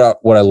kind of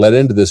what I led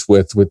into this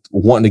with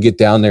wanting to get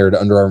down there to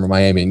Under Armour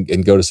Miami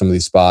and go to some of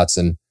these spots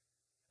and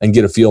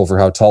get a feel for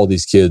how tall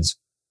these kids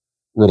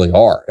really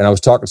are. And I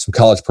was talking to some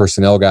college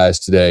personnel guys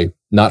today,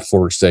 not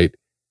Florida State,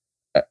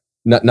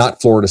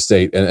 not Florida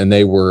State, and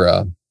they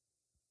were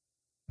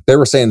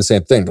saying the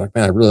same thing. Like,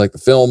 man, I really like the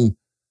film.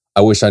 I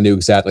wish I knew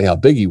exactly how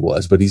big he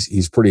was, but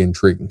he's pretty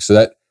intriguing. So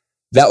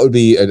that would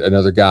be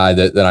another guy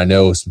that I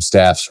know some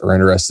staffs are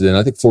interested in.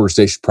 I think Florida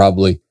State should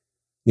probably,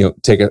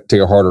 take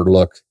a harder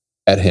look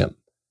at him.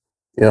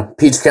 Yeah,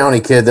 Peach County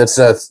kid. That's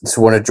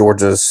one of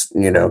Georgia's,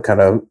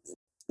 kind of,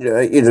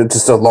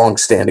 just a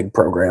long-standing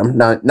program.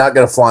 Not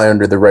going to fly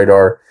under the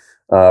radar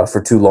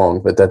for too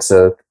long, but that's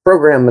a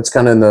program that's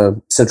kind of in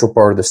the central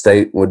part of the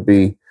state. Would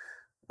be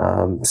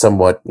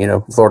somewhat,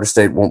 Florida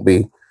State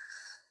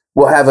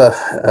will have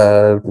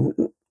a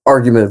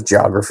argument of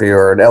geography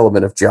or an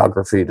element of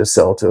geography to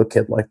sell to a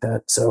kid like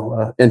that.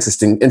 So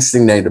interesting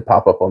name to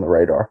pop up on the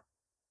radar.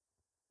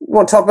 You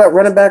want to talk about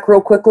running back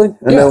real quickly?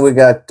 I know we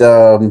got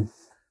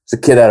it's a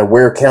kid out of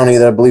Ware County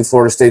that I believe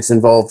Florida State's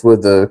involved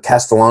with, the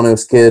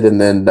Castellanos kid,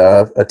 and then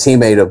a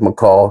teammate of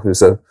McCall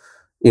who's a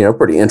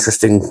pretty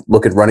interesting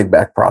looking running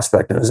back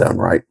prospect in his own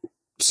right.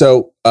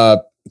 So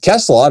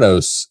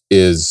Castellanos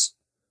is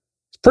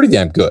pretty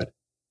damn good.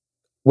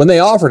 When they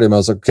offered him, I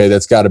was like, okay,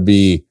 that's got to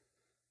be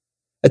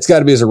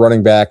as a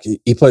running back.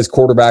 He plays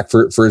quarterback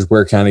for his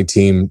Ware County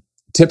team.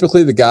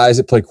 Typically, the guys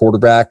that play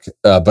quarterback,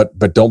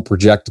 but don't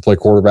project to play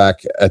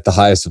quarterback at the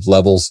highest of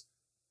levels,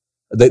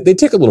 they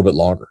take a little bit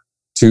longer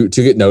to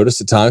get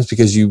noticed at times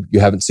because you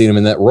haven't seen him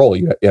in that role.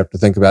 You have to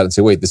think about it and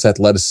say, wait, this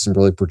athleticism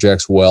really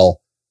projects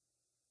well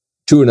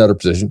to another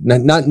position.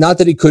 Not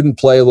that he couldn't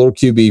play a little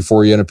QB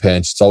for you in a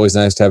pinch. It's always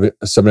nice to have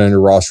somebody on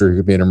your roster who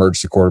could be an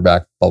emergency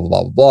quarterback. Blah blah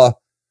blah blah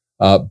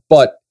blah.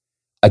 But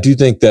I do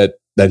think that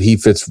he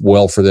fits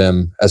well for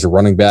them as a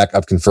running back.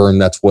 I've confirmed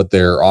that's what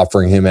they're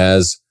offering him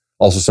as.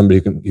 Also, somebody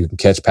who can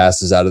catch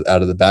passes out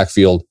of the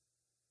backfield.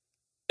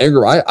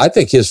 Ingram, I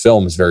think his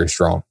film is very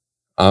strong.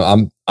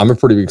 I'm a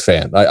pretty big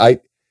fan.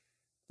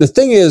 The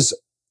thing is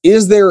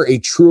there a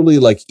truly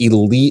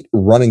elite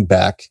running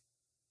back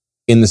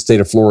in the state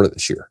of Florida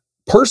this year?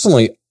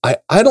 personally,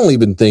 I don't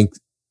even think,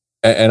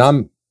 and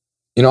I'm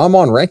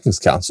on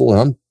rankings council and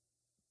I'm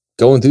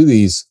going through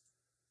these.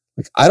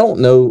 Like, I don't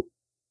know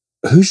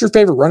who's your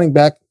favorite running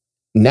back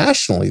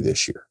nationally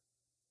this year.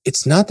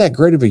 It's not that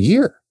great of a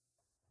year.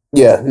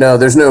 Yeah, no,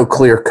 there's no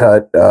clear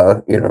cut,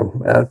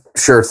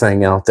 sure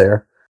thing out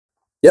there.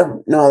 Yeah,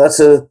 no,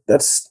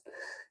 that's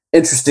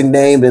interesting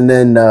name. And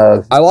then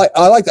I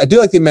do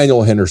like the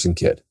Emmanuel Henderson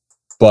kid,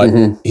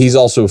 but he's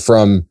also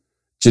from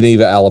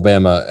Geneva,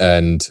 Alabama,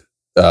 and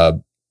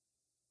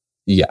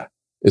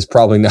is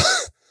probably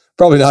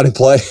not in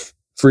play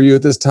for you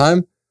at this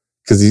time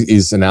because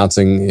he's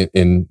announcing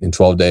in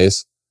 12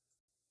 days.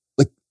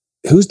 Like,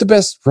 who's the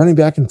best running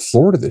back in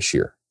Florida this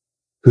year?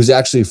 Who's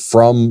actually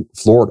from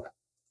Florida?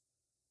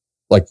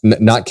 Like,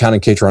 not counting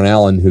Katron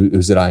Allen,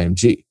 who's at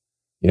IMG.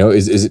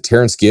 Is it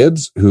Terrence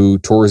Gibbs who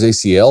tore his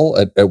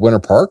ACL at Winter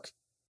Park?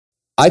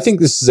 I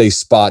think this is a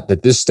spot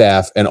that this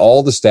staff and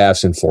all the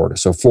staffs in Florida,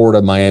 so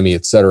Florida, Miami,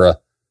 et cetera,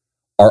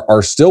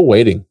 are still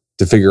waiting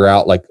to figure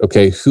out, like,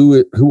 okay,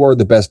 who are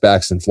the best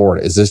backs in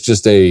Florida? Is this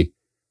just a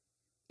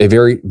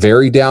very,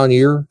 very down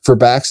year for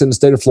backs in the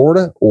state of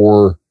Florida?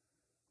 Or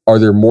are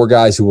there more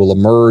guys who will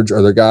emerge?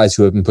 Are there guys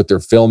who haven't put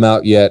their film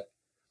out yet?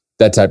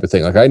 That type of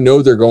thing. Like, I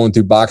know they're going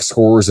through box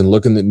scores and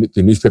looking at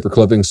the newspaper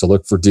clippings to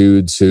look for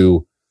dudes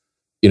who,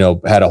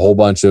 had a whole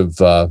bunch of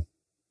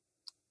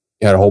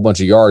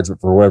yards,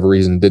 but for whatever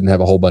reason didn't have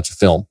a whole bunch of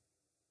film.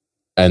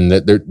 And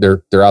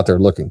they're out there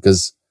looking.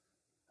 Because,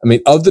 I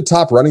mean, of the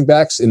top running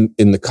backs in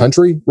the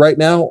country right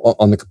now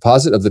on the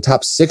composite, of the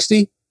top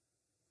 60,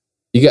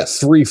 you got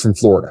 3 from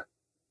Florida.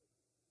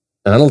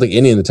 And I don't think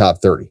any in the top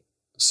 30.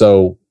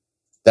 So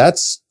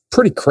that's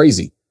pretty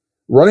crazy.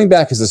 Running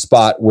back is a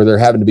spot where they're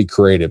having to be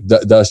creative.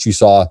 Thus, you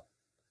saw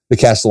the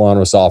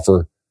Castellanos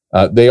offer.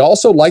 They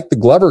also like the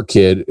Glover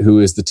kid, who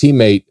is the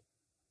teammate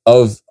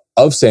of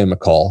Sam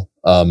McCall.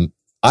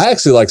 I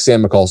actually like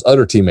Sam McCall's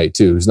other teammate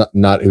too, who's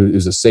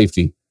a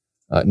safety,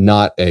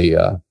 not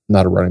a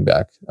running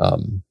back.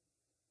 And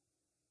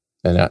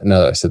now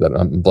that I said that,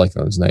 I'm blanking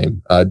on his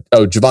name.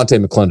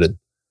 Javonte McClendon.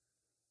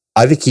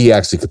 I think he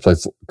actually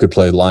could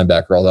play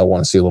linebacker, although I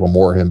want to see a little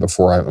more of him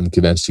before I'm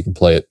convinced he can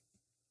play it.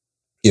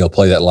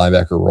 Play that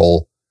linebacker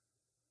role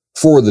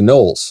for the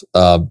Noles.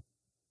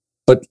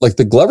 But like,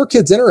 the Glover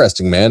kid's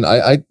interesting, man.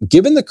 I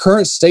given the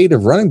current state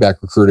of running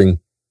back recruiting,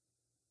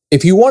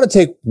 if you want to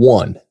take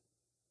one,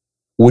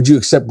 would you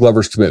accept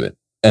Glover's commitment?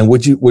 And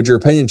would your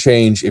opinion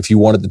change if you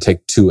wanted to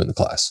take 2 in the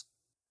class?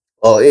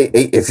 Well,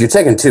 if you're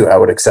taking 2, I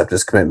would accept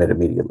his commitment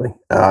immediately.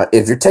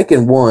 If you're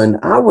taking 1,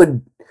 I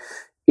would,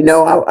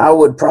 I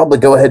would probably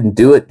go ahead and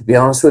do it, to be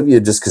honest with you,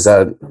 just because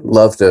I'd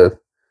love to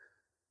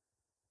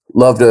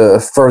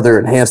further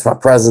enhance my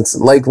presence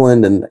in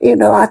Lakeland. And,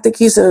 I think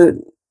he's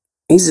an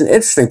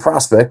interesting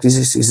prospect.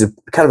 He's a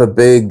kind of a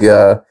big,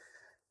 5'9",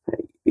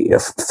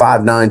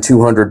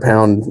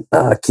 200-pound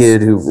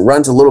kid who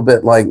runs a little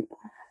bit like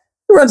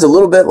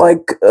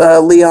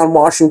Leon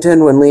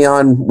Washington, when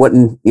Leon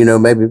wouldn't,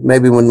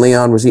 maybe when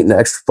Leon was eating an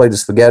extra plate of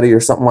spaghetti or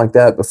something like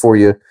that before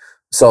you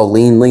saw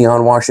lean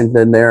Leon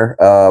Washington there.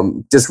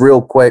 Just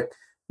real quick,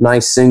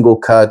 nice single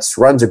cuts,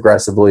 runs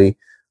aggressively.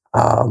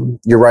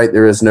 You're right,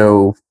 there is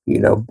no,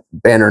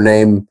 banner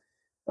name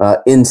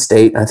in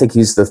state. I think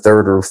he's the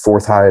 3rd or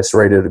 4th highest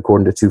rated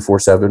according to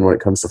 247 when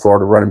it comes to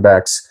Florida running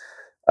backs.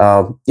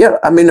 A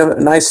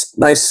nice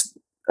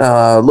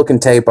looking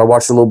tape. I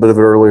watched a little bit of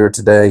it earlier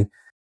today.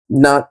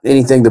 Not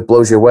anything that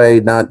blows you away,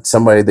 not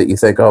somebody that you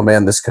think, oh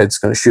man, this kid's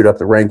going to shoot up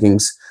the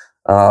rankings,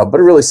 but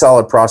a really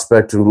solid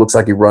prospect who looks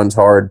like he runs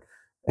hard,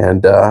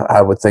 and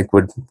I would think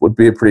would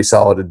be a pretty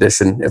solid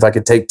addition. If I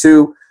could take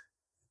 2,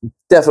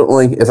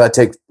 definitely. If I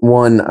take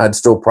 1, I'd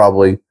still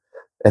probably,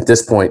 at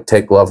this point,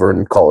 take Glover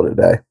and call it a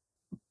day.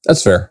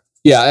 That's fair.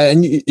 Yeah,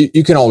 and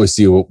you can always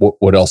see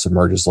what else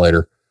emerges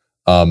later.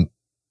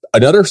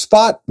 Another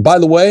spot, by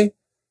the way,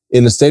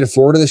 in the state of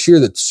Florida this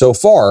year that so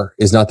far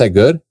is not that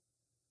good,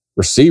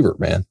 receiver,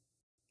 man.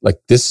 Like,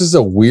 this is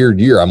a weird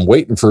year. I'm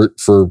waiting for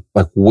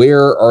like,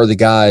 where are the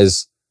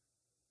guys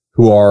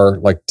who are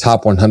like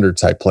top 100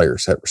 type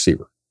players at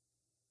receiver?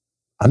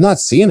 I'm not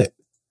seeing it.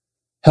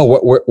 Hell,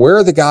 where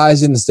are the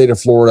guys in the state of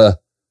Florida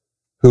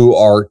who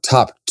are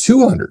top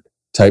 200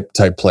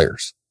 type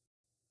players?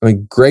 I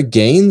mean, Greg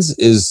Gaines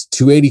is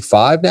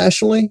 285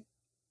 nationally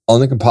on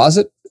the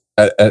composite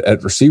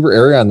at receiver.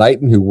 Arion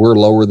Knighton, who we're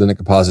lower than the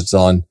composites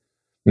on.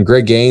 And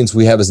Greg Gaines,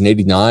 we have as an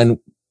 89,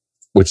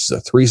 which is a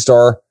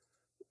 3-star.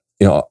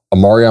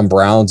 Amarion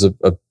Brown's a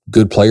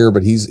good player,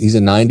 but he's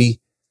a 90.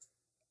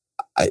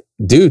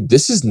 Dude,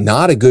 this is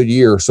not a good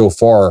year so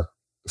far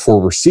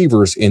for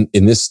receivers in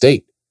this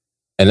state.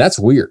 And that's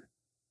weird.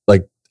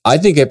 Like, I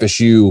think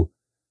FSU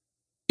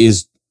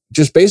is,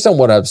 just based on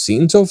what I've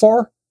seen so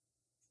far,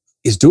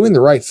 is doing the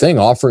right thing,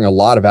 offering a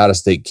lot of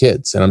out-of-state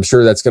kids. And I'm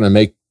sure that's going to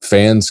make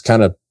fans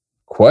kind of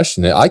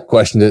question it. I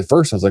questioned it at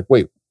first. I was like,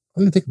 wait,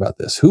 let me think about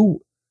this.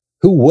 Who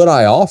would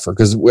I offer?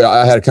 Because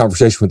I had a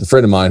conversation with a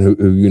friend of mine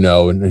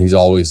who and he's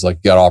always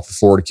like, got to offer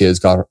Florida kids,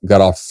 got to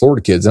offer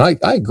Florida kids. And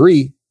I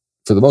agree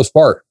for the most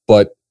part,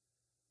 but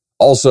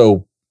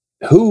also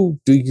who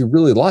do you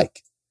really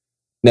like?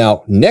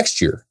 Now,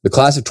 next year, the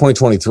class of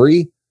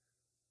 2023,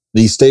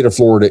 the state of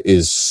Florida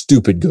is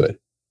stupid good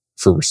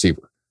for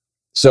receiver.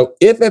 So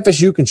if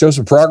FSU can show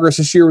some progress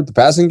this year with the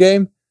passing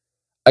game,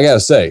 I got to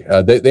say,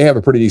 they have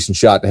a pretty decent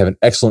shot to have an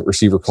excellent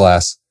receiver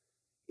class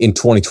in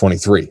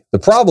 2023. The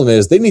problem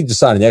is they need to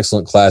sign an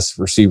excellent class of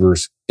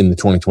receivers in the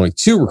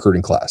 2022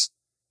 recruiting class.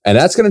 And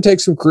that's going to take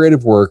some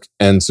creative work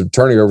and some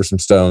turning over some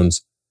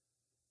stones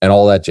and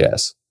all that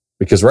jazz.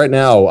 Because right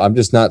now, I'm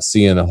just not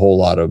seeing a whole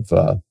lot of,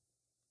 I'm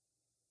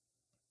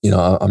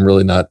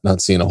really not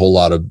seeing a whole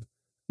lot of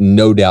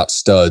no doubt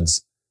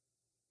studs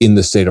in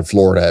the state of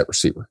Florida at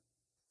receiver.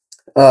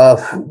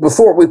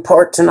 Before we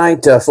part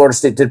tonight, Florida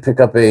State did pick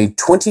up a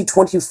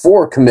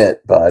 2024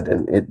 commit, Bud,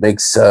 and it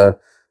makes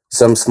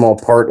some small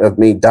part of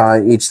me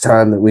die each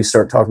time that we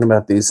start talking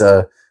about these.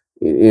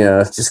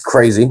 It's just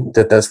crazy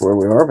that's where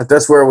we are, but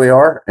that's where we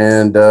are,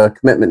 and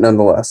commitment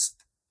nonetheless.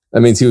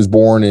 That means he was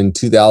born in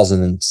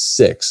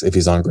 2006 if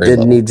he's on grade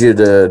level. Didn't need you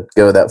to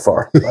go that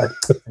far, but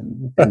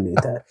didn't need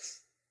that.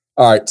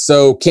 All right,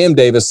 so Cam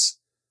Davis,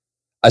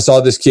 I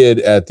saw this kid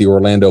at the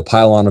Orlando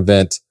Pylon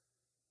event.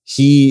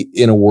 He,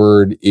 in a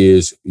word,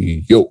 is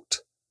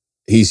yoked.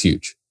 He's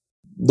huge.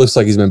 Looks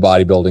like he's been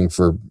bodybuilding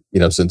for,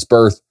 since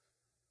birth.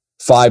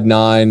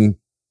 5'9".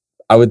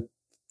 I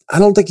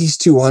don't think he's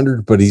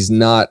 200, but he's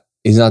not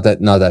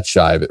that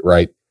shy of it,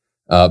 right?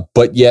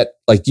 But yet,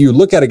 like, you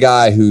look at a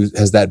guy who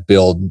has that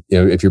build,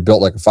 if you're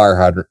built like a fire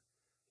hydrant,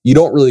 you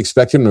don't really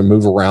expect him to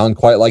move around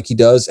quite like he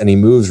does. And he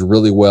moves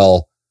really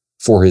well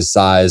for his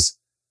size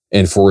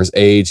and for his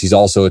age. He's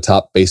also a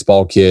top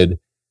baseball kid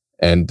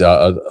and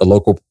a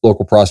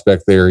local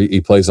prospect there. He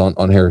plays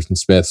on Harrison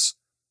Smith's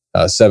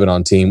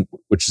 7-on team,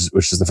 which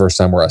is the first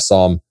time where I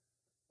saw him.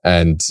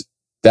 And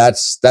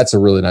that's a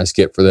really nice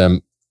get for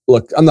them.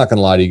 Look, I'm not going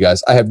to lie to you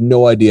guys. I have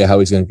no idea how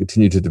he's going to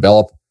continue to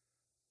develop.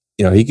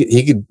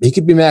 He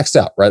could be maxed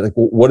out, right? Like,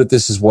 what if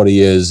this is what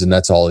he is and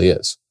that's all he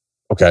is?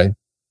 Okay.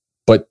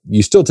 But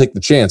you still take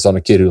the chance on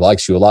a kid who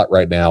likes you a lot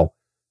right now,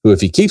 who,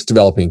 if he keeps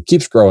developing,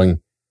 keeps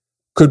growing,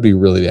 could be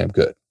really damn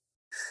good.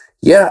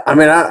 Yeah, I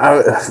mean,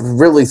 I'm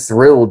really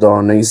thrilled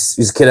on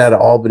he's a kid out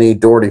of Albany,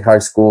 Doherty High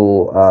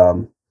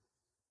School.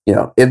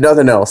 If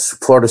nothing else,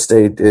 Florida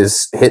State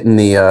is hitting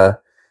the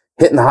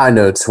high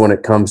notes when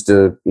it comes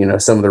to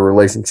some of the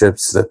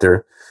relationships that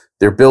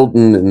they're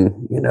building,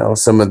 and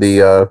some of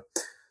the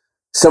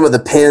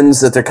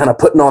pins that they're kind of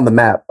putting on the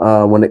map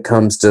when it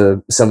comes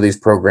to some of these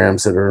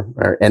programs that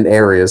are in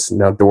areas.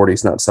 Now,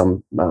 Doherty's not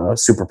some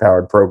super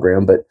powered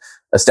program, but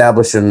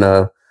establishing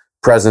a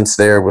presence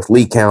there with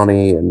Lee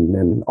County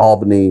and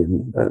Albany,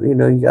 and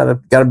you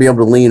gotta be able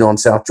to lean on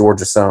South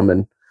Georgia some,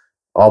 and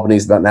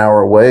Albany's about an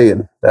hour away,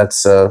 and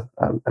that's that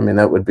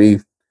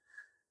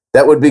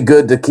would be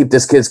good to keep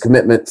this kid's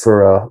commitment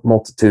for a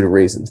multitude of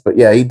reasons. But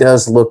yeah, he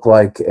does look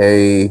like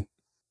I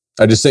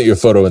just sent you a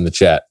photo in the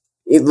chat.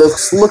 It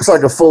looks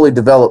like a fully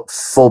developed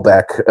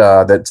fullback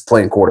that's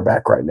playing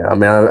quarterback right now. I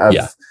mean,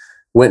 I've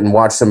went and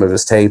watched some of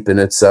his tape, and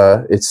it's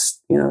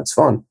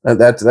fun.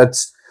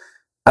 That's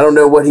I don't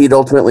know what he'd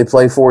ultimately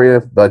play for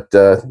you, but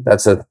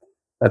that's a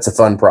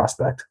fun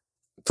prospect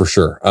for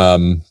sure.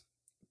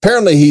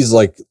 Apparently, he's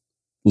like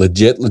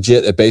legit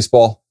at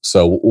baseball,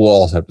 so we'll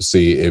also have to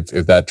see if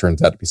that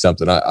turns out to be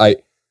something.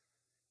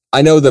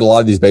 I know that a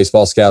lot of these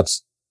baseball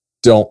scouts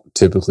don't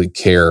typically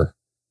care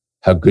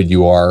how good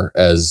you are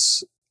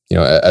as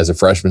a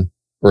freshman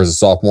or as a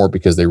sophomore,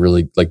 because they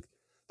really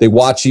they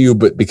watch you,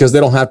 but because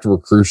they don't have to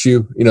recruit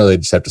you, they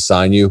just have to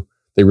sign you.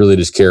 They really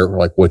just care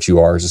like what you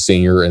are as a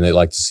senior, and they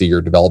like to see your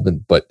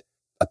development. But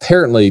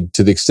apparently,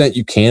 to the extent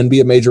you can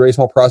be a major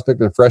baseball prospect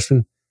as a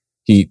freshman,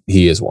 he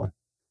is one.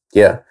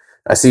 Yeah,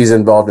 I see he's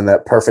involved in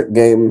that perfect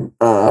game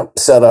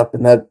setup,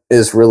 and that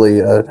is really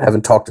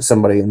having talked to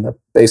somebody in the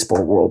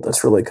baseball world,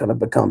 that's really kind of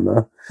become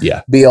the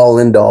be all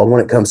end all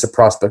when it comes to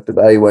prospect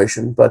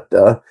evaluation. But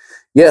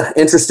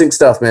interesting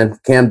stuff, man.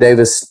 Cam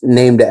Davis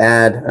named to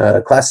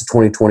add, class of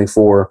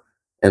 2024.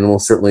 And we'll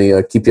certainly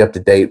keep you up to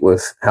date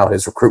with how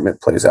his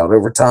recruitment plays out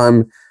over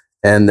time.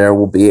 And there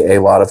will be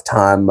a lot of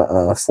time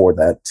for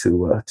that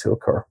to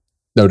occur.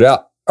 No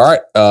doubt. All right.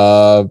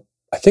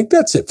 I think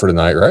that's it for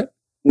tonight, right?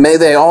 May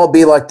they all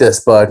be like this,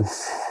 bud.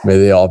 May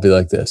they all be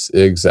like this.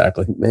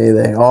 Exactly. May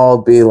they all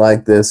be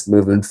like this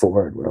moving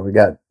forward, where we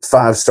got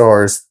 5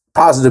 stars,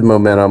 positive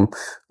momentum,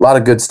 a lot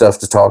of good stuff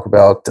to talk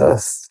about.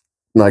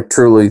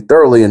 Truly,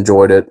 thoroughly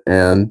enjoyed it.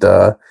 And,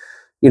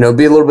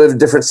 be a little bit of a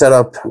different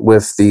setup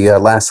with the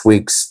last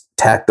week's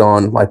tacked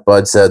on. Like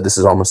Bud said, this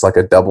is almost like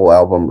a double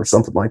album or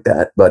something like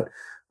that. But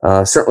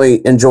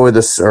certainly enjoy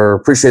this, or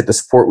appreciate the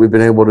support we've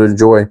been able to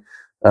enjoy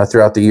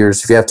throughout the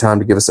years. If you have time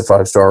to give us a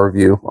 5-star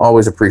review,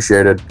 always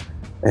appreciated.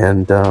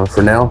 And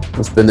for now,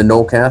 it's been the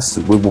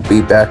Nolecast. We will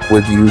be back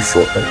with you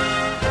shortly.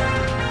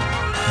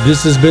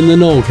 This has been the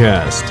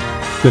Nolecast.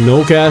 The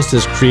Nolecast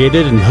is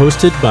created and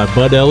hosted by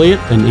Bud Elliott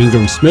and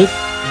Ingram Smith.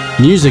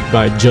 Music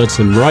by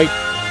Judson Wright.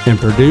 And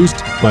produced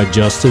by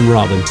Justin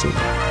Robinson.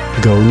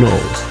 Go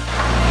Noles.